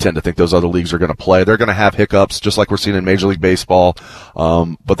 I tend to think those other leagues are going to play. They're going to have hiccups, just like we're seeing in Major League Baseball.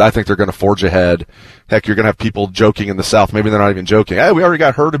 But I think they're going to forge ahead. Heck, you're going to have people joking in the South. Maybe they're not even joking. Hey, we already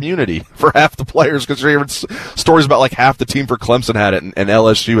got herd immunity for half the players because you're hearing stories about like half the team for Clemson had it and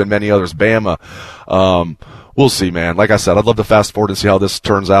LSU and many others, Bama. We'll see, man. Like I said, I'd love to fast forward and see how this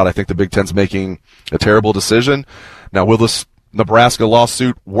turns out. I think the Big Ten's making a terrible decision. Now, will this Nebraska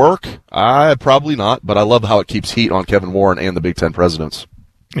lawsuit work? Probably not, but I love how it keeps heat on Kevin Warren and the Big Ten presidents.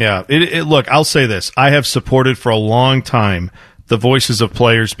 Yeah. Look, I'll say this. I have supported for a long time the voices of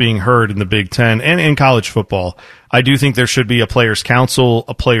players being heard in the Big Ten and in college football. I do think there should be a players' council,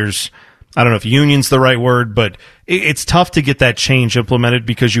 a players' I don't know if union's the right word, but it's tough to get that change implemented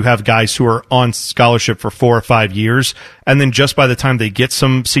because you have guys who are on scholarship for 4 or 5 years, and then just by the time they get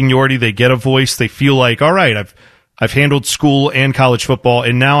some seniority, they get a voice, they feel like, all right, I've handled school and college football,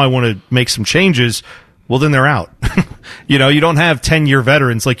 and now I want to make some changes. Well, then they're out. You don't have 10-year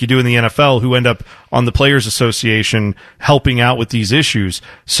veterans like you do in the NFL who end up on the Players Association helping out with these issues.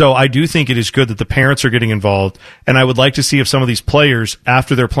 So I do think it is good that the parents are getting involved, and I would like to see if some of these players,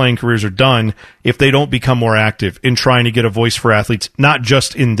 after their playing careers are done, if they don't become more active in trying to get a voice for athletes, not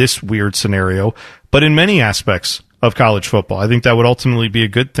just in this weird scenario, but in many aspects of college football. I think that would ultimately be a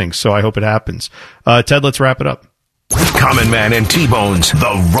good thing, so I hope it happens. Ted, let's wrap it up. Common Man and T-Bone's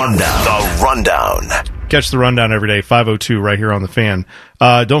The Rundown. The Rundown. Catch the rundown every day, 5:02 right here on the Fan.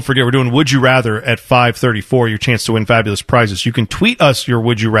 Don't forget, we're doing Would You Rather at 5:34, your chance to win fabulous prizes. You can tweet us your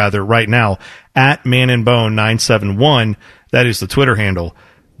Would You Rather right now at manandbone971. That is the Twitter handle.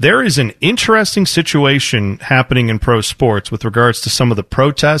 There is an interesting situation happening in pro sports with regards to some of the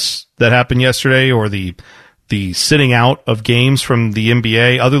protests that happened yesterday or the sitting out of games from the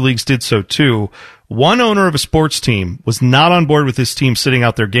NBA. Other leagues did so too. One owner of a sports team was not on board with his team sitting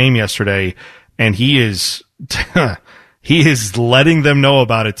out their game yesterday, and he is letting them know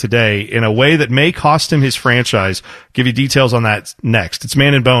about it today in a way that may cost him his franchise. Give you details on that next. It's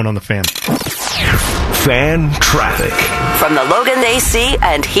Man and Bone on the Fan. Fan traffic from the Logan AC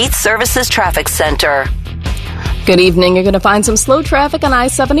and Heat Services Traffic Center. Good evening. You're going to find some slow traffic on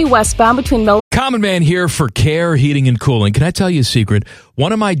I-70 westbound between Mil. Common Man here for Care Heating and Cooling. Can I tell you a secret?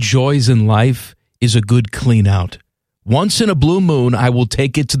 One of my joys in life is a good clean out. Once in a blue moon, I will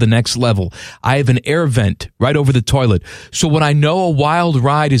take it to the next level. I have an air vent right over the toilet. So when I know a wild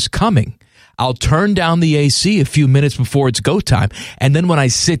ride is coming, I'll turn down the AC a few minutes before it's go time. And then when I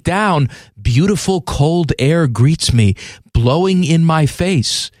sit down, beautiful cold air greets me, blowing in my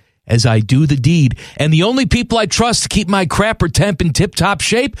face as I do the deed. And the only people I trust to keep my crapper temp in tip-top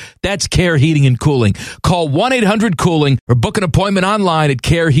shape, that's Care Heating and Cooling. Call 1-800-COOLING or book an appointment online at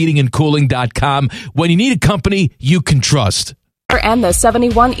careheatingandcooling.com when you need a company you can trust. And the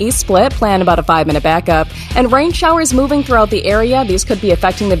 71 East split, plan about a 5-minute backup. And rain showers moving throughout the area. These could be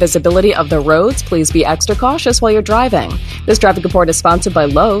affecting the visibility of the roads. Please be extra cautious while you're driving. This traffic report is sponsored by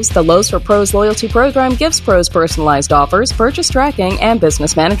Lowe's. The Lowe's for Pros loyalty program gives pros personalized offers, purchase tracking, and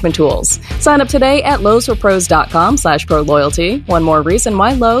business management tools. Sign up today at lowesforpros.com/pro loyalty. One more reason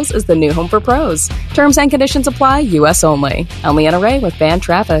why Lowe's is the new home for pros. Terms and conditions apply, U.S. only. I'm Leanna Ray with Fan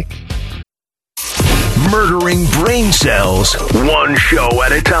Traffic. Murdering brain cells, one show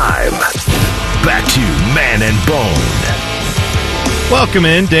at a time. Back to Man and Bone. Welcome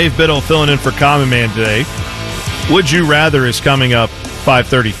in. Dave Biddle filling in for Common Man today. Would You Rather is coming up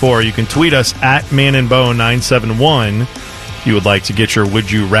 5:34. You can tweet us at manandbone971 if you would like to get your Would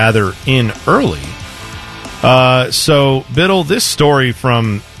You Rather in early. So, Biddle, this story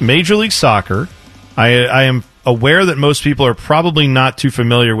from Major League Soccer, I am aware that most people are probably not too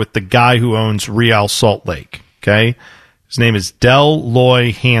familiar with the guy who owns Real Salt Lake, okay? His name is Del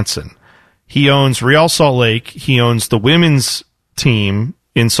Loy Hansen. He owns Real Salt Lake. He owns the women's team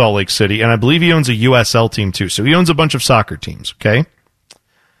in Salt Lake City, and I believe he owns a USL team too. So he owns a bunch of soccer teams, okay?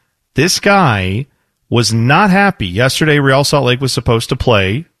 This guy was not happy. Yesterday, Real Salt Lake was supposed to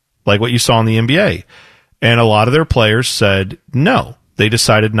play like what you saw in the NBA, and a lot of their players said no. They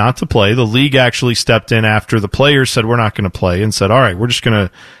decided not to play. The league actually stepped in after the players said we're not going to play and said, all right, we're just going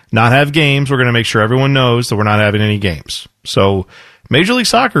to not have games. We're going to make sure everyone knows that we're not having any games. So Major League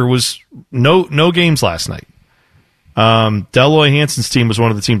Soccer was no games last night. Del Loy Hansen's team was one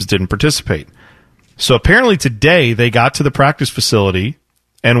of the teams that didn't participate. So apparently today they got to the practice facility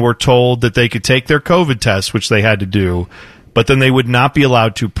and were told that they could take their COVID test, which they had to do, but then they would not be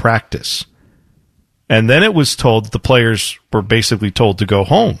allowed to practice. And then it was told that the players were basically told to go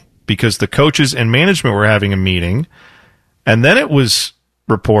home because the coaches and management were having a meeting. And then it was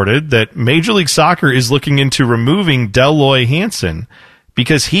reported that Major League Soccer is looking into removing Del Loy Hansen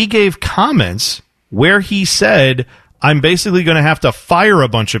because he gave comments where he said, I'm basically going to have to fire a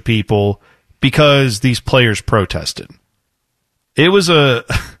bunch of people because these players protested. It was a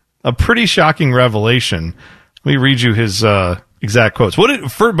pretty shocking revelation. Let me read you his exact quotes.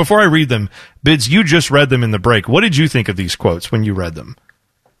 Before I read them, Bids, you just read them in the break. What did you think of these quotes when you read them?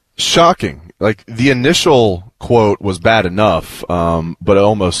 Shocking. Like, the initial quote was bad enough, but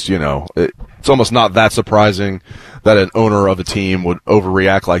almost, it's almost not that surprising that an owner of a team would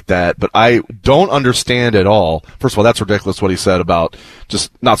overreact like that. But I don't understand at all. First of all, that's ridiculous what he said about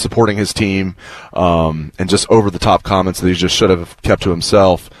just not supporting his team, and just over-the-top comments that he just should have kept to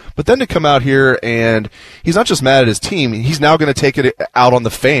himself. But then to come out here and he's not just mad at his team, he's now going to take it out on the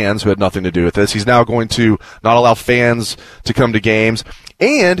fans who had nothing to do with this. He's now going to not allow fans to come to games.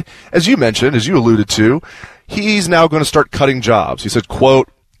 And, as you mentioned, as you alluded to, he's now going to start cutting jobs. He said, quote,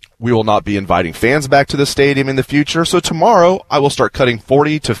 "We will not be inviting fans back to the stadium in the future, so tomorrow I will start cutting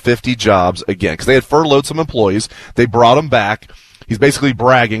 40 to 50 jobs again." Because they had furloughed some employees. They brought them back. He's basically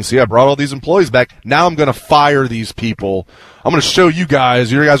bragging, "See, I brought all these employees back. Now I'm going to fire these people. I'm going to show you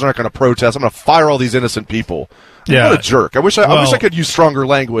guys. You guys aren't going to protest. I'm going to fire all these innocent people." Yeah. What a jerk. I wish I could use stronger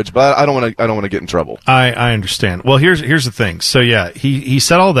language, but I don't want to get in trouble. I understand. Well, here's the thing. So yeah, he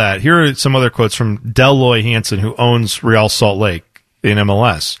said all that. Here are some other quotes from Deloy Hansen, who owns Real Salt Lake in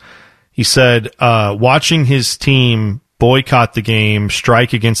MLS. He said, watching his team boycott the game,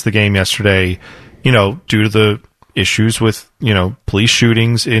 strike against the game yesterday, due to the issues with, police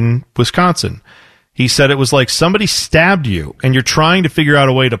shootings in Wisconsin. He said it was like somebody stabbed you and you're trying to figure out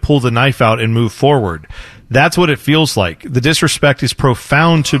a way to pull the knife out and move forward. That's what it feels like. The disrespect is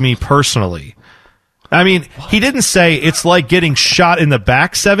profound to me personally. I mean, he didn't say it's like getting shot in the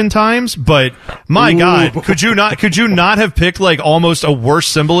back 7 times, but my God, could you not have picked like almost a worse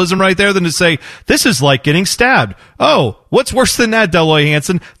symbolism right there than to say this is like getting stabbed? Oh, what's worse than that, Deloy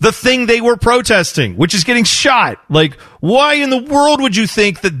Hansen? The thing they were protesting, which is getting shot. Like, why in the world would you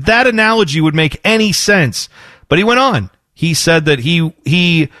think that analogy would make any sense? But he went on. He said that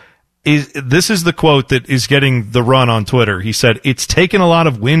this is the quote that is getting the run on Twitter. He said, "It's taken a lot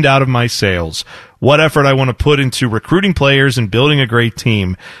of wind out of my sails. What effort I want to put into recruiting players and building a great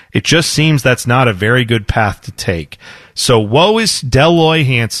team. It just seems that's not a very good path to take." So woe is Deloy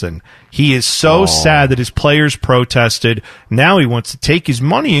Hansen. He is so sad that his players protested. Now he wants to take his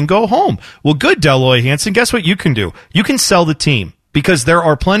money and go home. Well, good, Deloy Hansen. Guess what you can do? You can sell the team. Because there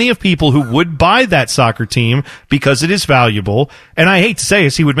are plenty of people who would buy that soccer team because it is valuable. And I hate to say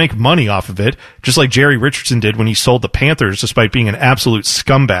this, he would make money off of it, just like Jerry Richardson did when he sold the Panthers, despite being an absolute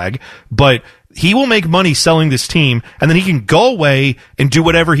scumbag. But he will make money selling this team, and then he can go away and do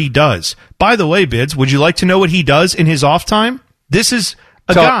whatever he does. By the way, Bids, would you like to know what he does in his off time? This is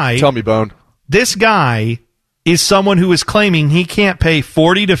a guy. Tell me, Bone. This guy is someone who is claiming he can't pay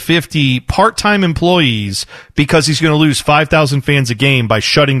 40 to 50 part-time employees because he's going to lose 5,000 fans a game by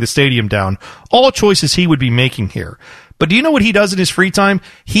shutting the stadium down. All choices he would be making here. But do you know what he does in his free time?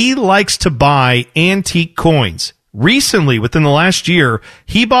 He likes to buy antique coins. Recently, within the last year,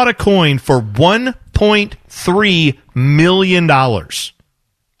 he bought a coin for $1.3 million.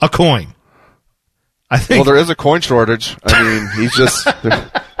 A coin. I think. Well, there is a coin shortage. I mean, he's just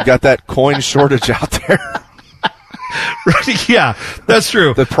got that coin shortage out there. Right, yeah, that's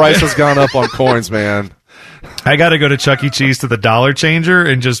true. The price has gone up on coins, man. I got to go to Chuck E. Cheese to the dollar changer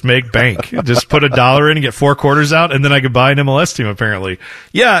and just make bank. Just put $1 in and get 4 quarters out, and then I could buy an MLS team, apparently.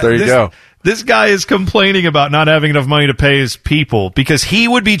 Yeah, there you go. This guy is complaining about not having enough money to pay his people because he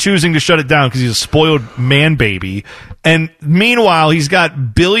would be choosing to shut it down because he's a spoiled man baby. And meanwhile, he's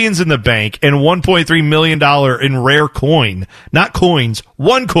got billions in the bank and $1.3 million in rare coin. Not coins,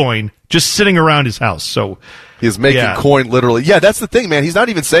 one coin just sitting around his house. So he's making coin literally. Yeah, that's the thing, man. He's not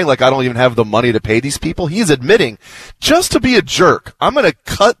even saying, like, I don't even have the money to pay these people. He's admitting, just to be a jerk, I'm going to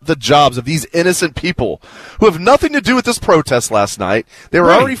cut the jobs of these innocent people who have nothing to do with this protest last night. They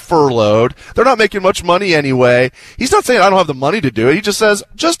were already furloughed. They're not making much money anyway. He's not saying I don't have the money to do it. He just says,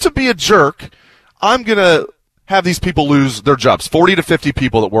 just to be a jerk, I'm going to have these people lose their jobs. 40 to 50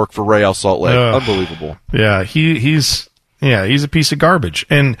 people that work for Real Salt Lake. Unbelievable. Yeah, he's a piece of garbage.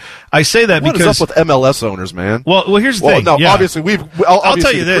 And I say that because... What is up with MLS owners, man? Well, here's the thing. No, obviously, I'll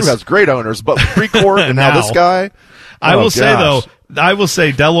tell you this. The crew has great owners, but Precourt and now this guy... I will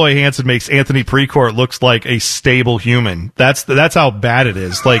say Deloy Hansen makes Anthony Precourt looks like a stable human. That's how bad it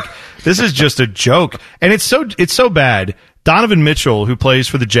is. Like, this is just a joke. And it's so bad. Donovan Mitchell, who plays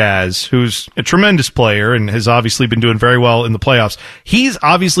for the Jazz, who's a tremendous player and has obviously been doing very well in the playoffs, he's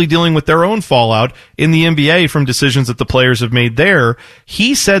obviously dealing with their own fallout in the NBA from decisions that the players have made there.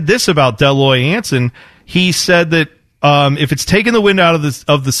 He said this about Deloy Hansen. He said that if it's taking the wind out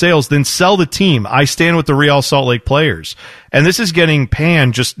of the sails, then sell the team. I stand with the Real Salt Lake players. And this is getting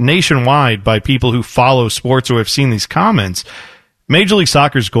panned just nationwide by people who follow sports who have seen these comments. Major League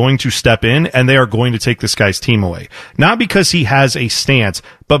Soccer is going to step in, and they are going to take this guy's team away. Not because he has a stance,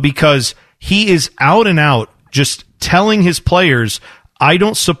 but because he is out and out just telling his players, I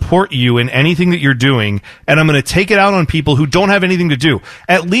don't support you in anything that you're doing, and I'm going to take it out on people who don't have anything to do.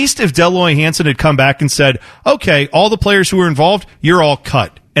 At least if Deloy Hansen had come back and said, okay, all the players who were involved, you're all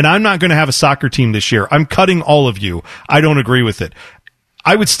cut, and I'm not going to have a soccer team this year. I'm cutting all of you. I don't agree with it.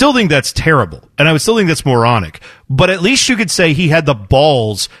 I would still think that's terrible, and I would still think that's moronic. But at least you could say he had the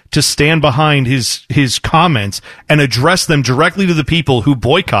balls to stand behind his comments and address them directly to the people who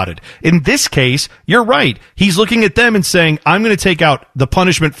boycotted. In this case, you're right. He's looking at them and saying, I'm going to take out the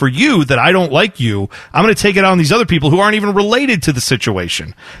punishment for you that I don't like you. I'm going to take it out on these other people who aren't even related to the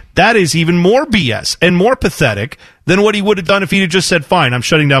situation. That is even more BS and more pathetic than what he would have done if he had just said, fine, I'm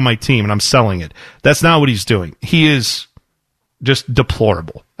shutting down my team and I'm selling it. That's not what he's doing. He is just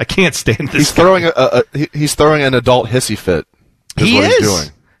deplorable. I can't stand this. He's throwing an adult hissy fit. He's doing.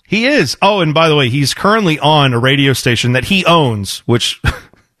 He is. Oh, and by the way, he's currently on a radio station that he owns, which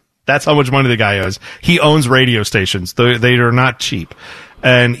that's how much money the guy owes. He owns radio stations. They are not cheap.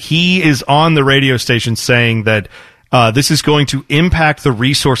 And he is on the radio station saying that this is going to impact the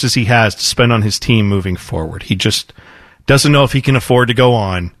resources he has to spend on his team moving forward. He just doesn't know if he can afford to go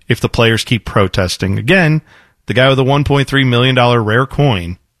on if the players keep protesting. Again, the guy with the $1.3 million rare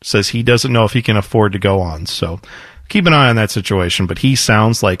coin says he doesn't know if he can afford to go on. So keep an eye on that situation, but he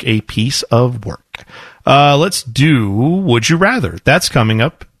sounds like a piece of work. Let's do Would You Rather. That's coming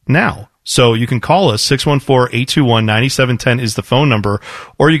up now. So you can call us, 614-821-9710 is the phone number,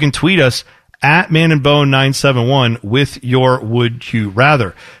 or you can tweet us at manandbone971 with your Would You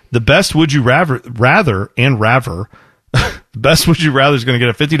Rather. The best Would You Rather the best Would You Rather is going to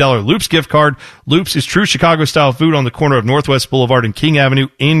get a $50 Loops gift card. Loops is true Chicago-style food on the corner of Northwest Boulevard and King Avenue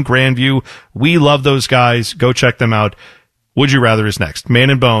in Grandview. We love those guys. Go check them out. Would You Rather is next. Man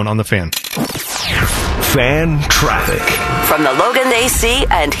and Bone on the Fan. Fan Traffic. From the Logan AC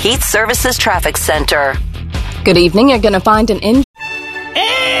and Heat Services Traffic Center. Good evening. You're going to find an Oh,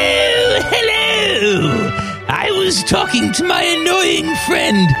 hello! I was talking to my annoying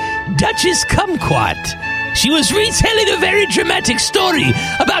friend, Duchess Kumquat. She was retelling a very dramatic story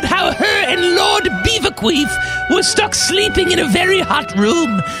about how her and Lord Beaverqueef were stuck sleeping in a very hot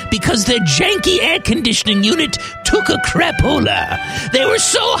room because their janky air conditioning unit took a crapola. They were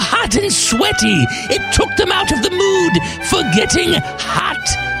so hot and sweaty, it took them out of the mood for getting hot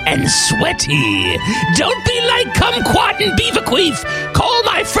and sweaty. Don't be like Kumquat and Beaverqueef. Call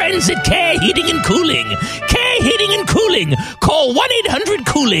my friends at Care Heating and Cooling. Care Heating and Cooling. Call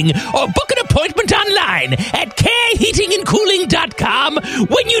 1-800-COOLING or book an appointment online at careheatingandcooling.com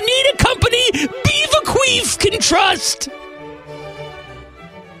when you need a company Beaverqueef can trust.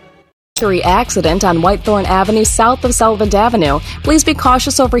 Accident on Whitethorn Avenue south of Sullivan Avenue. Please be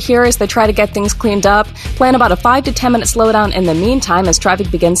cautious over here as they try to get things cleaned up. Plan about a 5 to 10 minute slowdown in the meantime as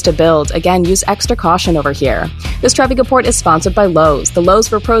traffic begins to build. Again, use extra caution over here. This traffic report is sponsored by Lowe's. The Lowe's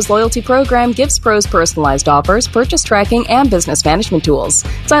for Pros loyalty program gives pros personalized offers, purchase tracking, and business management tools.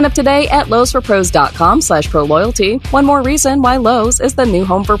 Sign up today at lowesforpros.com/pro-loyalty. One more reason why Lowe's is the new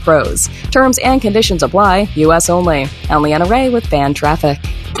home for pros. Terms and conditions apply. U.S. only. I'm Leanna Ray with Fan Traffic.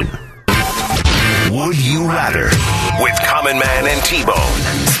 Would You Rather with Common Man and T-Bone.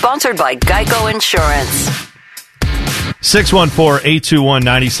 Sponsored by Geico Insurance.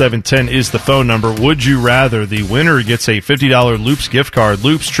 614-821-9710 is the phone number. Would you rather? The winner gets a $50 Loops gift card.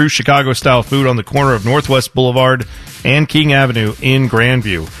 Loops, true Chicago-style food on the corner of Northwest Boulevard and King Avenue in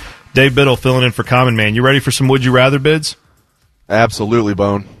Grandview. Dave Biddle filling in for Common Man. You ready for some Would You Rather bids? Absolutely,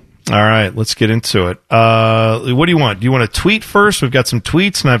 Bone. All right, let's get into it. What do you want? Do you want to tweet first? We've got some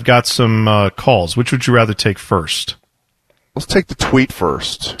tweets, and I've got some calls. Which would you rather take first? Let's take the tweet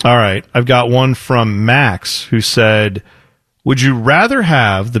first. All right. I've got one from Max who said, would you rather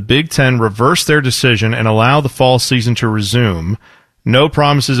have the Big Ten reverse their decision and allow the fall season to resume? No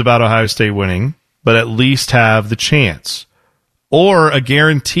promises about Ohio State winning, but at least have the chance. Or a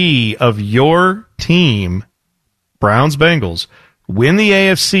guarantee of your team, Browns-Bengals, win the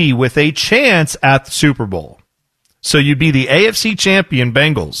AFC with a chance at the Super Bowl. So you'd be the AFC champion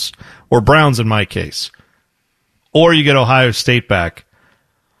Bengals, or Browns in my case. Or you get Ohio State back.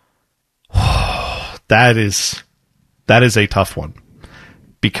 That is a tough one.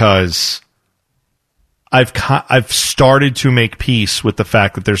 Because I've started to make peace with the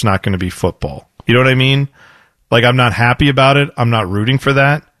fact that there's not going to be football. You know what I mean? Like, I'm not happy about it. I'm not rooting for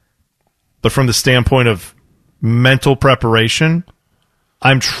that. But from the standpoint of mental preparation,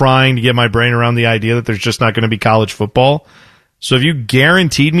 I'm trying to get my brain around the idea that there's just not going to be college football. So if you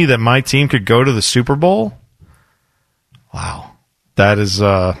guaranteed me that my team could go to the Super Bowl, wow, that's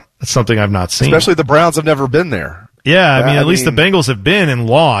something I've not seen. Especially the Browns have never been there. Yeah, I mean, at least the Bengals have been and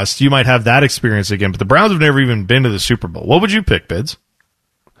lost. You might have that experience again, but the Browns have never even been to the Super Bowl. What would you pick, Bids?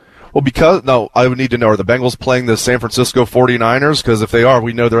 Well, I would need to know, are the Bengals playing the San Francisco 49ers? Because if they are,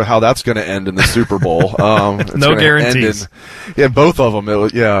 we know how that's going to end in the Super Bowl. No guarantees. Both of them. It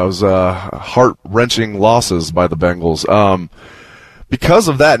was heart-wrenching losses by the Bengals. Because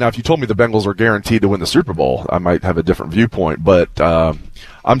of that, now if you told me the Bengals are guaranteed to win the Super Bowl, I might have a different viewpoint. But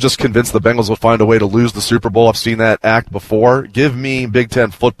I'm just convinced the Bengals will find a way to lose the Super Bowl. I've seen that act before. Give me Big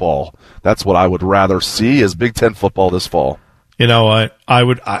Ten football. That's what I would rather see, is Big Ten football this fall. You know what?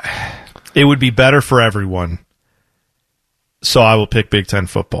 It would be better for everyone. So I will pick Big Ten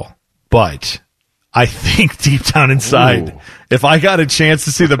football. But I think deep down inside, if I got a chance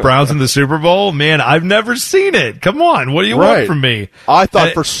to see the Browns in the Super Bowl, man, I've never seen it. Come on. What do you want from me? I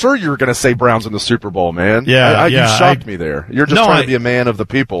thought for sure you were going to say Browns in the Super Bowl, man. Yeah. You shocked me there. You're just trying to be a man of the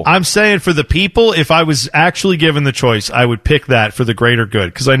people. I'm saying for the people, if I was actually given the choice, I would pick that for the greater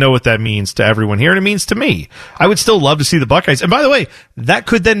good, because I know what that means to everyone here, and it means to me. I would still love to see the Buckeyes. And by the way, that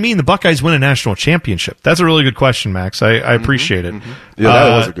could then mean the Buckeyes win a national championship. That's a really good question, Max. I appreciate it. Mm-hmm. Yeah,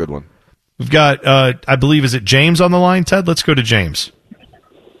 that was a good one. We've got, I believe, is it James on the line, Ted? Let's go to James.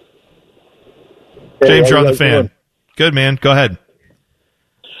 Hey, James, you're on the fan. Doing? Good, man. Go ahead.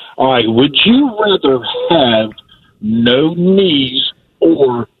 All right. Would you rather have no knees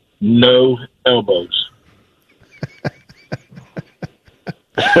or no elbows?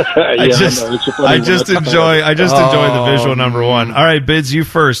 I just enjoy the visual number one. All right, Bids, you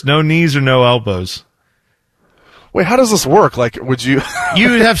first. No knees or no elbows? Wait, how does this work? Like, would you? You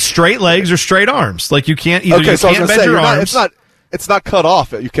would have straight legs or straight arms. Like, you can't either. Okay, you so can't bend your arms. It's not cut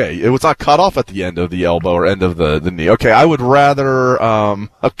off. Okay, it was not cut off at the end of the elbow or end of the knee. Okay, I would rather. I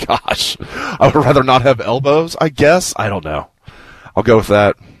would rather not have elbows. I guess. I don't know. I'll go with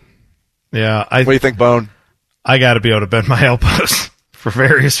that. Yeah. What do you think, Bone? I got to be able to bend my elbows for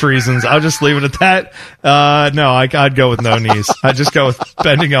various reasons. I'll just leave it at that. No, I'd go with no knees. I'd just go with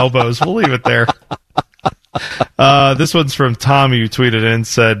bending elbows. We'll leave it there. This one's from Tommy, who tweeted in,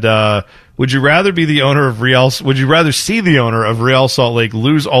 said, would you rather be the owner of would you rather see the owner of Real Salt Lake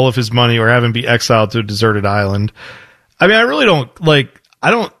lose all of his money or have him be exiled to a deserted island? I mean, I really don't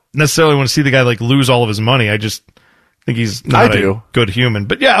I don't necessarily want to see the guy lose all of his money. I just think he's not a good human.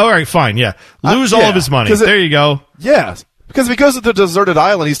 But yeah, all right, fine, yeah. Lose all of his money. There you go. Yeah. Because if he goes to the deserted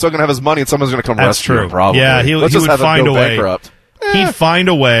island, he's still going to have his money and someone's going to come rescue him, probably. Yeah, he would find a way. Bankrupt. He'd find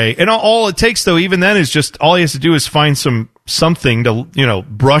a way. And all it takes, though, even then, is just all he has to do is find something to,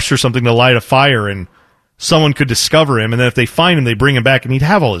 brush or something to light a fire, and someone could discover him. And then if they find him, they bring him back, and he'd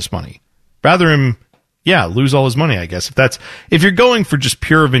have all his money. Rather him, lose all his money, I guess. If you're going for just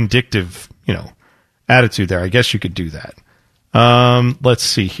pure vindictive, attitude there, I guess you could do that. Let's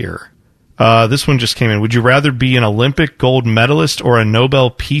see here. This one just came in. Would you rather be an Olympic gold medalist or a Nobel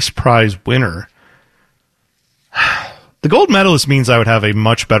Peace Prize winner? The gold medalist means I would have a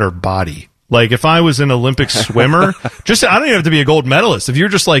much better body. Like, if I was an Olympic swimmer, I don't even have to be a gold medalist. If you're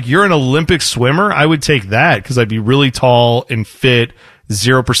just you're an Olympic swimmer, I would take that because I'd be really tall and fit,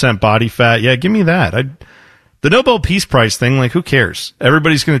 0% body fat. Yeah, give me that. The Nobel Peace Prize thing, who cares?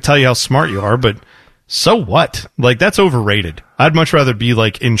 Everybody's going to tell you how smart you are, but so what? That's overrated. I'd much rather be,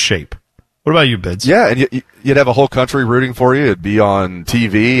 in shape. What about you, Bids? Yeah, and you'd have a whole country rooting for you. It'd be on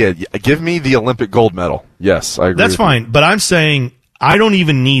TV. Give me the Olympic gold medal. Yes, I agree. That's fine, but I'm saying I don't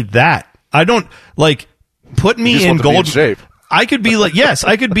even need that. I don't, put me in gold shape. I could be yes,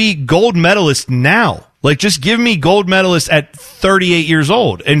 I could be gold medalist now. Just give me gold medalist at 38 years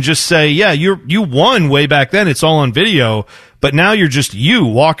old and just say, yeah, you won way back then. It's all on video, but now you're just you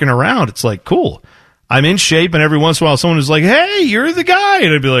walking around. It's cool. I'm in shape, and every once in a while someone is like, hey, you're the guy.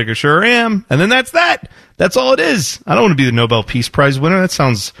 And I'd be like, I sure am. And then that's that. That's all it is. I don't want to be the Nobel Peace Prize winner. That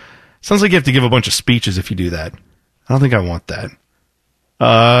sounds like you have to give a bunch of speeches if you do that. I don't think I want that.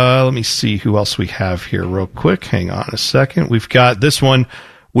 Let me see who else we have here real quick. Hang on a second. We've got this one.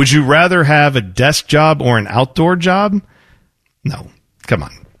 Would you rather have a desk job or an outdoor job? No. Come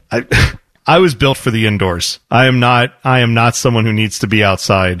on. I was built for the indoors. I am not someone who needs to be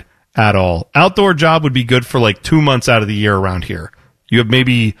outside at all. Outdoor job would be good for 2 months out of the year around here. You have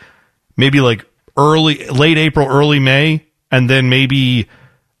maybe late April, early May, and then maybe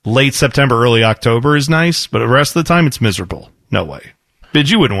late September, early October is nice, but the rest of the time it's miserable. No way.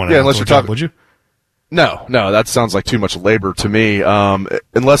 But you wouldn't want to unless you're job, would you? No, that sounds like too much labor to me.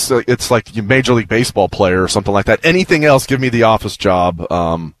 Unless it's Major League Baseball player or something like that. Anything else, give me the office job,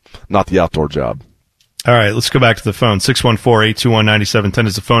 not the outdoor job. All right, let's go back to the phone. 614-821-9710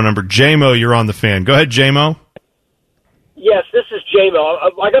 is the phone number. J-Mo, you're on the fan. Go ahead, J-Mo. Yes, this is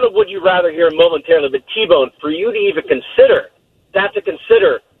J-Mo. I got a would you rather here momentarily, but T-Bone, for you to even consider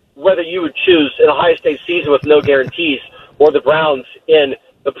whether you would choose an Ohio State season with no guarantees or the Browns in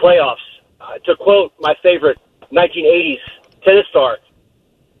the playoffs. To quote my favorite 1980s tennis star,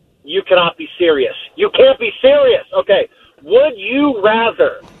 you cannot be serious. You can't be serious. Okay. Would you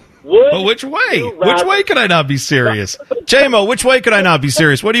rather? But which way? Which way could I not be serious? J-Mo, which way could I not be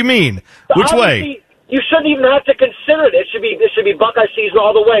serious? What do you mean? Which way? You shouldn't even have to consider it. It should be Buckeye season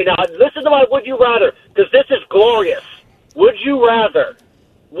all the way. Now, listen to my would you rather, because this is glorious. Would you rather,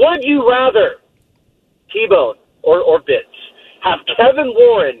 T-Bone or Bits, have Kevin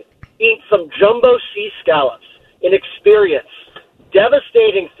Warren eat some jumbo sea scallops and experience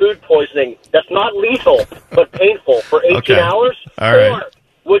devastating food poisoning that's not lethal but painful for 18 hours? All right. Or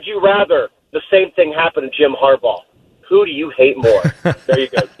would you rather the same thing happen to Jim Harbaugh? Who do you hate more? There you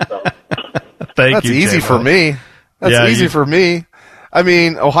go. That's easy for me. That's easy for me. I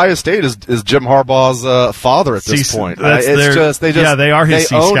mean, Ohio State is Jim Harbaugh's father at this point. They are his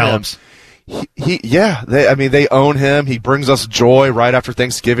sea scallops. They own him. He brings us joy right after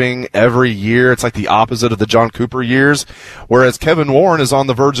Thanksgiving every year. It's like the opposite of the John Cooper years, whereas Kevin Warren is on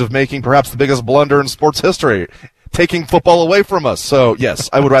the verge of making perhaps the biggest blunder in sports history, taking football away from us. So, yes,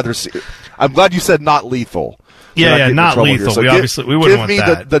 I would rather see. I'm glad you said not lethal. Not lethal. So we wouldn't want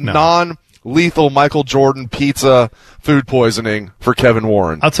that. Give me the non-lethal Michael Jordan pizza food poisoning for Kevin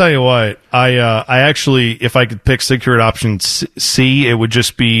Warren. I'll tell you what. I actually, if I could pick secret option C, it would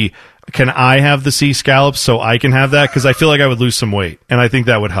just be, can I have the sea scallops so I can have that? Because I feel like I would lose some weight, and I think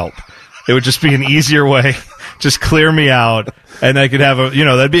that would help. It would just be an easier way. Just clear me out, and I could have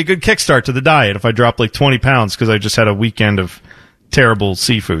that'd be a good kickstart to the diet if I drop like 20 pounds because I just had a weekend of terrible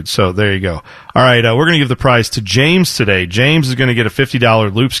seafood. So there you go. All right, we're going to give the prize to James today. James is going to get a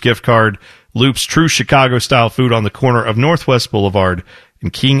 $50 Loops gift card. Loops, true Chicago-style food on the corner of Northwest Boulevard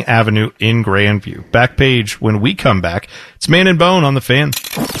and King Avenue in Grandview. Back page when we come back. It's Man and Bone on the Fan.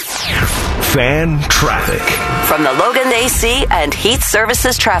 Fan traffic. From the Logan AC and Heat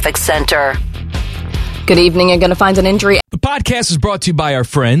Services Traffic Center. Good evening. You're going to find an injury. The podcast is brought to you by our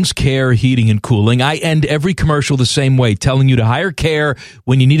friends, Care Heating and Cooling. I end every commercial the same way, telling you to hire Care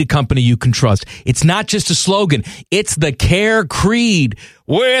when you need a company you can trust. It's not just a slogan. It's the Care creed.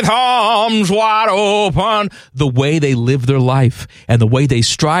 With arms wide open, the way they live their life and the way they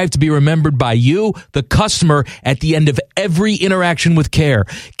strive to be remembered by you, the customer, at the end of every interaction with Care.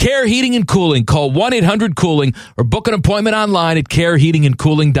 Care Heating and Cooling. Call 1-800-COOLING or book an appointment online at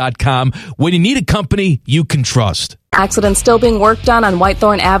careheatingandcooling.com when you need a company you can trust. Accident still being worked on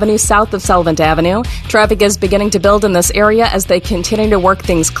Whitethorn Avenue south of Sullivan Avenue. Traffic is beginning to build in this area as they continue to work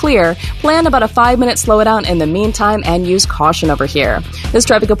things clear. Plan about a 5-minute slowdown in the meantime and use caution over here. This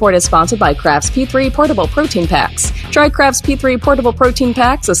traffic report is sponsored by Kraft's P3 Portable Protein Packs. Try Kraft's P3 Portable Protein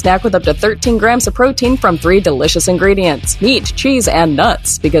Packs, a snack with up to 13 grams of protein from 3 delicious ingredients: meat, cheese, and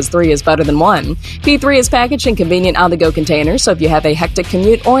nuts, because 3 is better than 1. P3 is packaged in convenient on-the-go containers, so if you have a hectic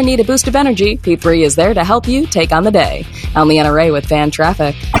commute or need a boost of energy, P3 is there to help you take on the day. I'm Leanna Ray with Fan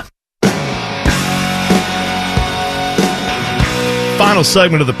Traffic. Final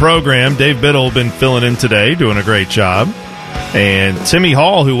segment of the program. Dave Biddle been filling in today, doing a great job. And Timmy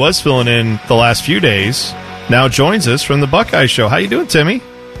Hall, who was filling in the last few days, now joins us from the Buckeye Show. How you doing, Timmy?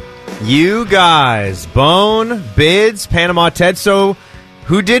 You guys, Bone, Bids, Panama Ted. So,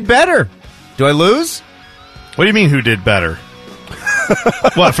 who did better? Do I lose? What do you mean, who did better?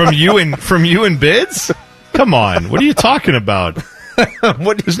 What, from you and Bids? Come on, what are you talking about?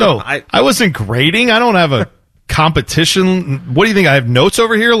 I wasn't grading. I don't have a competition. What do you think? I have notes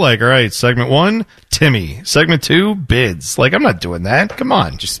over here? Like, all right, segment 1, Timmy. Segment 2, Bids. Like, I'm not doing that. Come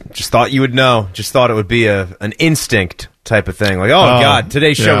on. Just thought you would know. Just thought it would be an instinct type of thing. Like, God,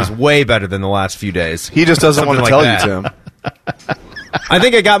 today's show is way better than the last few days. He just doesn't want to tell you, Tim. I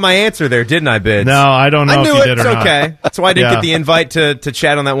think I got my answer there, didn't I, Bids? No, I don't know. I knew if you it. did or It's not. okay. That's why I didn't get the invite to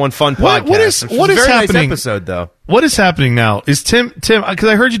chat on that one fun podcast. What is very happening? Nice episode, though. What is happening now? Is Tim? Because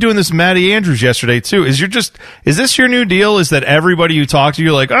I heard you doing this Matty Andrews yesterday too. Is this your new deal? Is that everybody you talk to,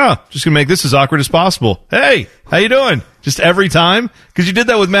 you're like, just gonna make this as awkward as possible? Hey, how you doing? Just every time? Because you did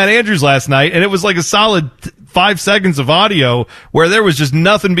that with Matt Andrews last night, and it was like a solid 5 seconds of audio where there was just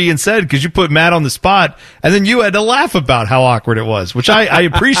nothing being said because you put Matt on the spot, and then you had to laugh about how awkward it was, which I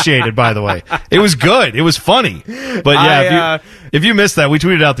appreciated, by the way. It was good. It was funny. But yeah, if you missed that, we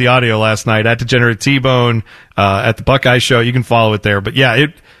tweeted out the audio last night at Degenerate T-Bone, at the Buckeye Show. You can follow it there. But yeah,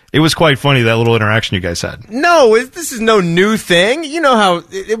 it was quite funny, that little interaction you guys had. No, this is no new thing. You know how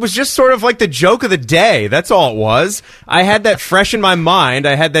it was just sort of like the joke of the day. That's all it was. I had that fresh in my mind.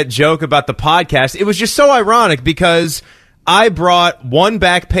 I had that joke about the podcast. It was just so ironic because I brought one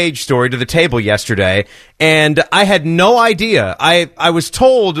back page story to the table yesterday, and I had no idea. I was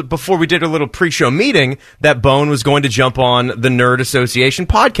told before we did a little pre-show meeting that Bone was going to jump on the Nerd Association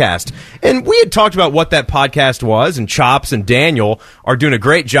podcast. And we had talked about what that podcast was, and Chops and Daniel are doing a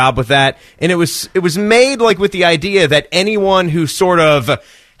great job with that. And it was made like with the idea that anyone who sort of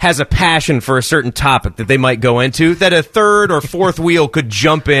has a passion for a certain topic that they might go into, that a third or fourth wheel could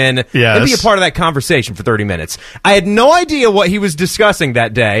jump in and be a part of that conversation for 30 minutes. I had no idea what he was discussing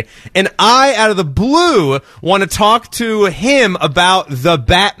that day, and I, out of the blue, want to talk to him about the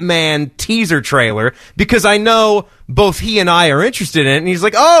Batman teaser trailer, because I know both he and I are interested in it, and he's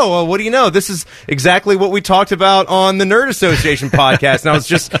like, oh, well, what do you know? This is exactly what we talked about on the Nerd Association podcast. And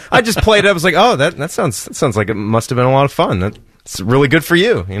I just played it. I was like, oh, that sounds like it must have been a lot of fun. It's really good for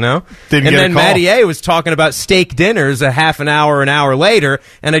you, you know? And then Matty A was talking about steak dinners a half an hour later,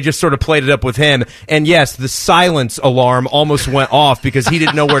 and I just sort of played it up with him. And yes, the silence alarm almost went off because he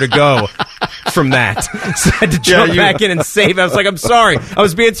didn't know where to go from that. So I had to jump back in and save it. I was like, I'm sorry. I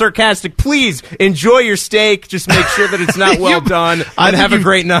was being sarcastic. Please enjoy your steak. Just make sure that it's not well done, and have a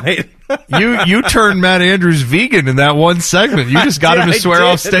great night. You turned Matt Andrews vegan in that one segment. You just got him to swear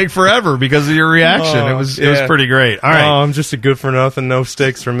off steak forever because of your reaction. It was pretty great. All right. Oh, I'm just a good for nothing, no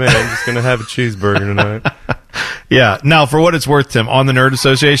steaks for me. I'm just going to have a cheeseburger tonight. Yeah. Now, for what it's worth, Tim, on the Nerd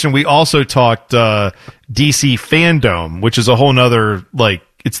Association, we also talked DC Fandom, which is a whole nother,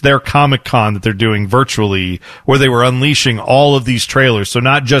 it's their Comic-Con that they're doing virtually, where they were unleashing all of these trailers. So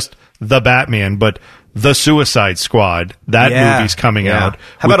not just the Batman, but the Suicide Squad. That movie's coming out.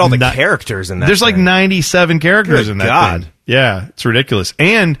 How about all the characters in that? There's like 97 characters in that thing. Yeah, it's ridiculous.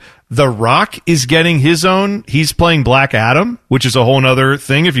 And The Rock is getting his own. He's playing Black Adam, which is a whole other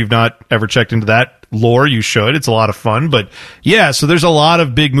thing. If you've not ever checked into that lore, you should. It's a lot of fun. But yeah, so there's a lot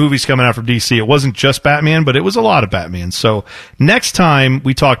of big movies coming out from DC. It wasn't just Batman, but it was a lot of Batman. So next time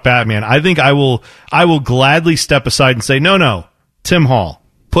we talk Batman, I think I will gladly step aside and say, no, Tim Hall.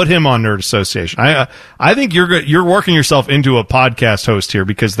 Put him on Nerd Association. I think you're working yourself into a podcast host here,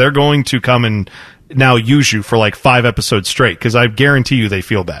 because they're going to come and now use you for like 5 episodes straight, because I guarantee you they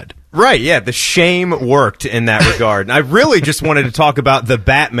feel bad. Right, yeah, the shame worked in that regard. And I really just wanted to talk about the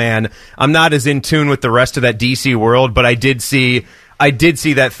Batman. I'm not as in tune with the rest of that DC world, but I did see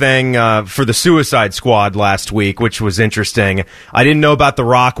that thing for the Suicide Squad last week, which was interesting. I didn't know about the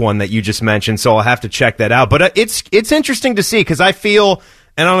Rock one that you just mentioned, so I'll have to check that out. But it's interesting to see, because I feel,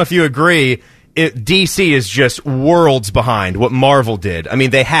 and I don't know if you agree, DC is just worlds behind what Marvel did. I mean,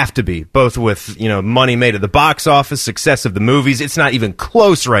 they have to be, both with, money made at the box office, success of the movies. It's not even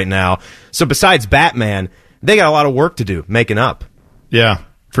close right now. So besides Batman, they got a lot of work to do making up. Yeah,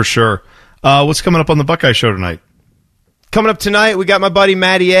 for sure. What's coming up on the Buckeye Show tonight? Coming up tonight, we got my buddy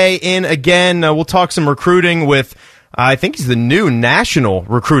Matty A in again. We'll talk some recruiting with, I think he's the new national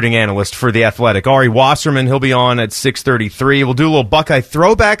recruiting analyst for The Athletic, Ari Wasserman. He'll be on at 6:33. We'll do a little Buckeye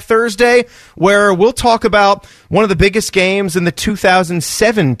Throwback Thursday, where we'll talk about one of the biggest games in the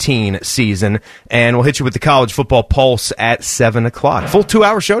 2017 season, and we'll hit you with the College Football Pulse at 7 o'clock. Full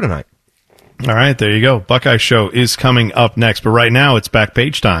 2-hour show tonight. All right, there you go. Buckeye Show is coming up next, but right now it's back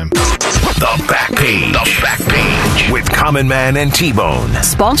page time. The Back Page. The Back Page with Common Man and T-Bone.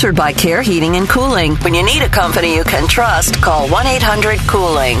 Sponsored by Care Heating and Cooling. When you need a company you can trust, call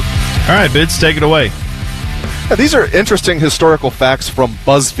 1-800-COOLING. All right, Bids, take it away. Yeah, these are interesting historical facts from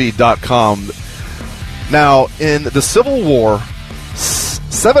BuzzFeed.com. Now, in the Civil War,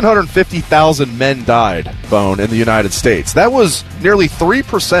 750,000 men died, Bone, in the United States. That was nearly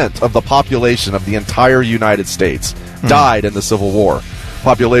 3% of the population of the entire United States died in the Civil War.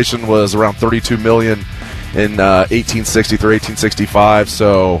 Population was around 32 million in 1860 through 1865,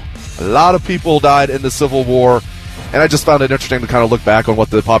 so a lot of people died in the Civil War, and I just found it interesting to kind of look back on what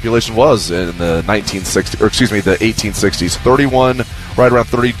the population was in the 1860s. Right around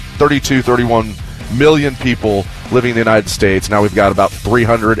 31 million people living in the United States. Now we've got about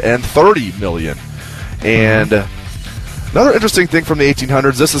 330 million. And another interesting thing from the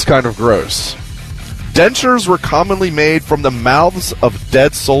 1800s, this is kind of gross. Dentures were commonly made from the mouths of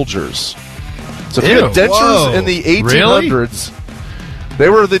dead soldiers. So if you had dentures in the 1800s, they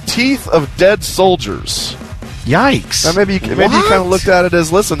were the teeth of dead soldiers. Yikes. Now maybe you kind of looked at it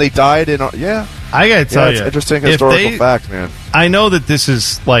as, listen, they died in... Yeah. I got to tell you. It's an interesting historical fact, man. I know that this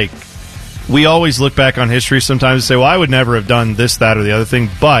is like... We always look back on history sometimes and say, well, I would never have done this, that, or the other thing.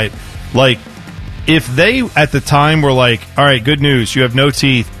 But, like, if they at the time were like, all right, good news, you have no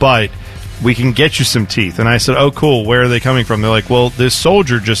teeth, but we can get you some teeth. And I said, oh, cool, where are they coming from? They're like, well, this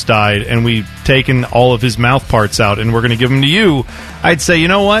soldier just died, and we've taken all of his mouth parts out, and we're going to give them to you. I'd say, you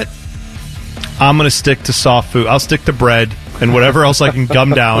know what? I'm going to stick to soft food. I'll stick to bread and whatever else I can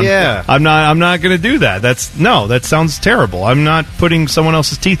gum down. Yeah. I'm not going to do that. That sounds terrible. I'm not putting someone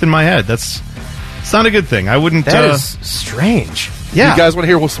else's teeth in my head. It's not a good thing. I wouldn't. That is strange. Yeah. You guys want to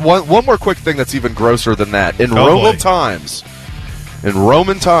hear one more quick thing that's even grosser than that? In Roman times,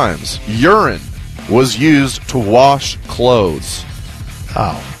 urine was used to wash clothes.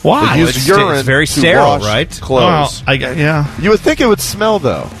 Oh, why? They used urine it's very to sterile, wash right? clothes. Well, yeah. You would think it would smell,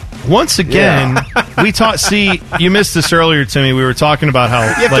 though. Once again, we taught. See, you missed this earlier, Timmy. We were talking about how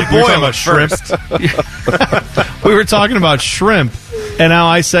you have to we were boil talking it about shrimp. We were talking about shrimp, and how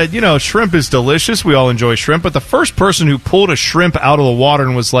I said, shrimp is delicious. We all enjoy shrimp, but the first person who pulled a shrimp out of the water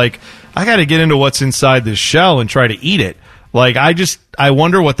and was like, "I got to get into what's inside this shell and try to eat it." Like, I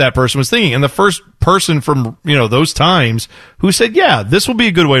wonder what that person was thinking. And the first person from, those times who said, yeah, this will be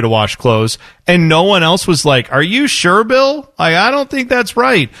a good way to wash clothes. And no one else was like, are you sure, Bill? I don't think that's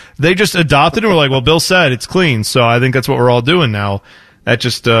right. They just adopted it and were like, well, Bill said it's clean. So I think that's what we're all doing now. That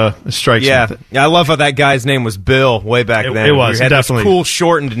just strikes me. Yeah, I love how that guy's name was Bill way back then. It was, he had definitely. Cool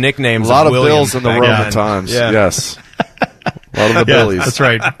shortened nicknames. A lot of William Bills in the back Roman then. times. Yeah. Yes. A lot of the Billies. That's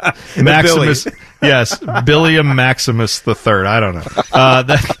right. Maximus. Yes, Billiam Maximus III. I don't know.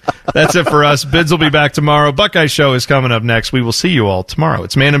 That's it for us. Bids will be back tomorrow. Buckeye Show is coming up next. We will see you all tomorrow.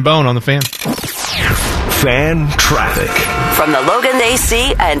 It's Man and Bone on the Fan. Fan traffic. From the Logan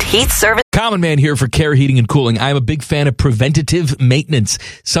AC and Heat Service. Common Man here for Care Heating and Cooling. I'm a big fan of preventative maintenance.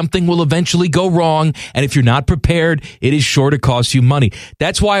 Something will eventually go wrong, and if you're not prepared, it is sure to cost you money.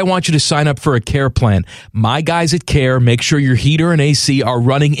 That's why I want you to sign up for a Care plan. My guys at Care make sure your heater and AC are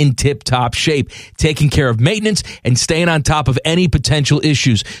running in tip-top shape, taking care of maintenance and staying on top of any potential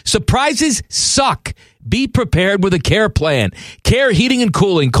issues. Surprises suck. Be prepared with a Care plan. Care Heating and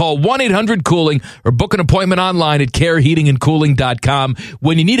Cooling. Call 1-800-COOLING or book an appointment online at careheatingandcooling.com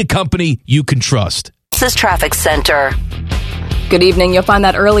when you need a company you can trust. This is Traffic Center. Good evening. You'll find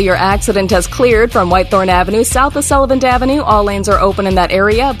that earlier accident has cleared from Whitethorn Avenue south of Sullivan Avenue. All lanes are open in that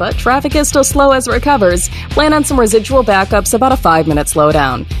area, but traffic is still slow as it recovers. Plan on some residual backups, about a 5-minute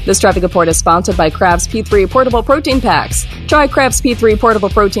slowdown. This traffic report is sponsored by Kraft's P3 Portable Protein Packs. Try Kraft's P3 Portable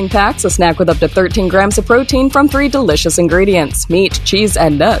Protein Packs, a snack with up to 13 grams of protein from 3 delicious ingredients: meat, cheese,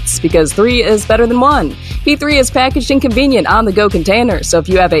 and nuts, because 3 is better than 1. P3 is packaged in convenient on-the-go containers, so if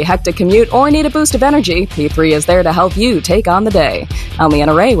you have a hectic commute or need a boost of energy, P3 is there to help you take on the day. I'm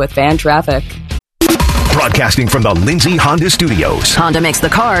Leanna Ray with Fan Traffic. Broadcasting from the Lindsay Honda Studios. Honda makes the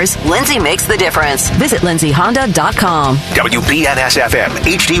cars, Lindsay makes the difference. Visit lindsayhonda.com. WBNS-FM,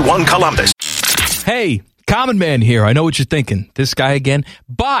 HD1 Columbus. Hey, Common Man here. I know what you're thinking. This guy again.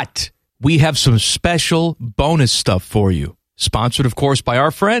 But we have some special bonus stuff for you. Sponsored, of course, by our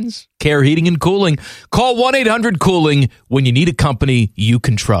friends, Care Heating and Cooling. Call 1-800-COOLING when you need a company you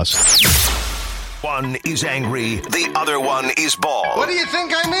can trust. One is angry, the other one is bald. What do you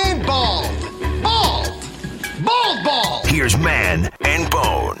think I mean, bald? Bald! Bald, bald! Here's Man and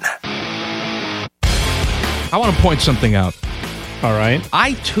Bone. I want to point something out. All right.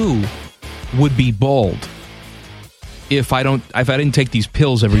 I, too, would be bald if I didn't take these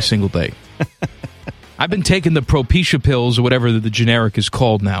pills every single day. I've been taking the Propecia pills, or whatever the generic is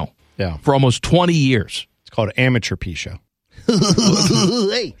called now, for almost 20 years. It's called amateur Pisha.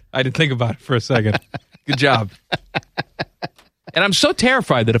 Hey. I didn't think about it for a second. Good job. And I'm so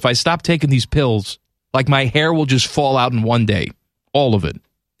terrified that if I stop taking these pills, like my hair will just fall out in one day. All of it.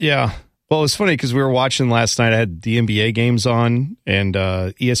 Yeah. Well, it was funny because we were watching last night. I had the NBA games on and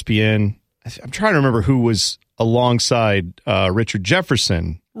ESPN. I'm trying to remember who was alongside Richard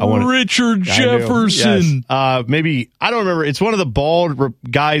Jefferson. Richard Jefferson. Yes. Maybe, I don't remember. It's one of the bald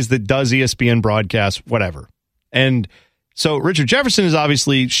guys that does ESPN broadcasts, whatever. And so Richard Jefferson is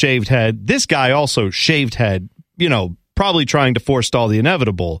obviously shaved head. This guy also shaved head, probably trying to forestall the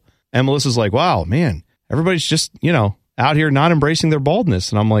inevitable. And Melissa's like, wow, man, everybody's just, out here not embracing their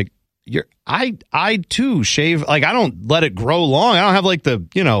baldness. And I'm like, I too shave. Like, I don't let it grow long. I don't have like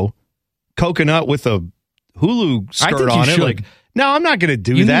the, coconut with a Hulu skirt on it. Like, no, I'm not going to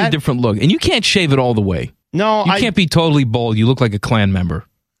do that. You need a different look. And you can't shave it all the way. No, you can't be totally bald. You look like a Klan member.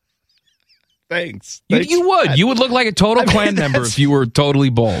 Thanks. You would. You would look like a total Klan member if you were totally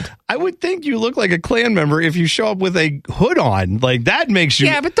bald. I would think you look like a Klan member if you show up with a hood on. Like, that makes you...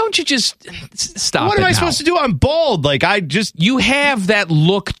 Yeah, but don't you just stop What am I supposed to do? I'm bald. Like, You have that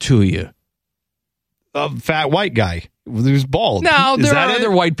look to you. A fat white guy who's bald. No, there are other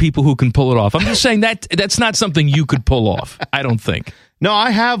white people who can pull it off. I'm just saying that's not something you could pull off. I don't think. No,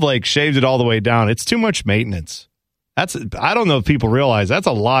 I have, shaved it all the way down. It's too much maintenance. I don't know if people realize that's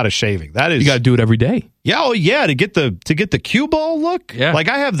a lot of shaving. That is, you got to do it every day. Yeah, oh yeah, to get the cue ball look. Yeah. Like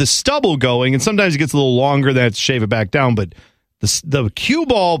I have the stubble going, and sometimes it gets a little longer. Then I have to shave it back down. But the cue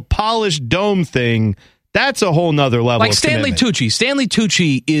ball polished dome thing, that's a whole nother level. Like of Stanley commitment. Tucci. Stanley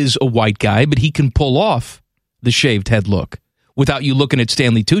Tucci is a white guy, but he can pull off the shaved head look without you looking at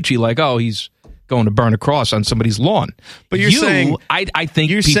Stanley Tucci like, oh, he's going to burn a cross on somebody's lawn. But you're saying, I think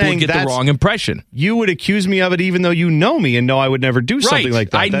people get the wrong impression. You would accuse me of it even though you know me and know I would never do something like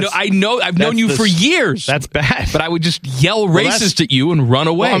that. I know. I've known you for years. That's bad. But I would just yell racist at you and run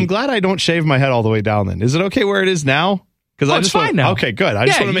away. Well, I'm glad I don't shave my head all the way down then. Is it okay where it is now? Because it's fine now. Okay, good. I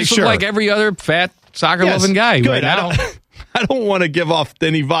just want to make sure. Look like every other fat soccer-loving guy good. right now. I don't want to give off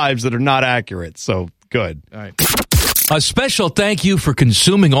any vibes that are not accurate. So good. All right. A special thank you for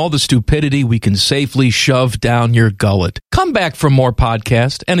consuming all the stupidity we can safely shove down your gullet. Come back for more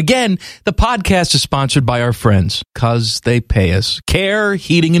podcast. And again, the podcast is sponsored by our friends, because they pay us. Care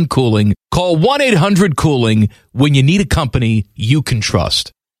Heating and Cooling. Call 1-800-COOLING when you need a company you can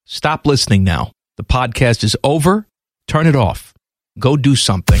trust. Stop listening now. The podcast is over. Turn it off. Go do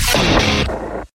something.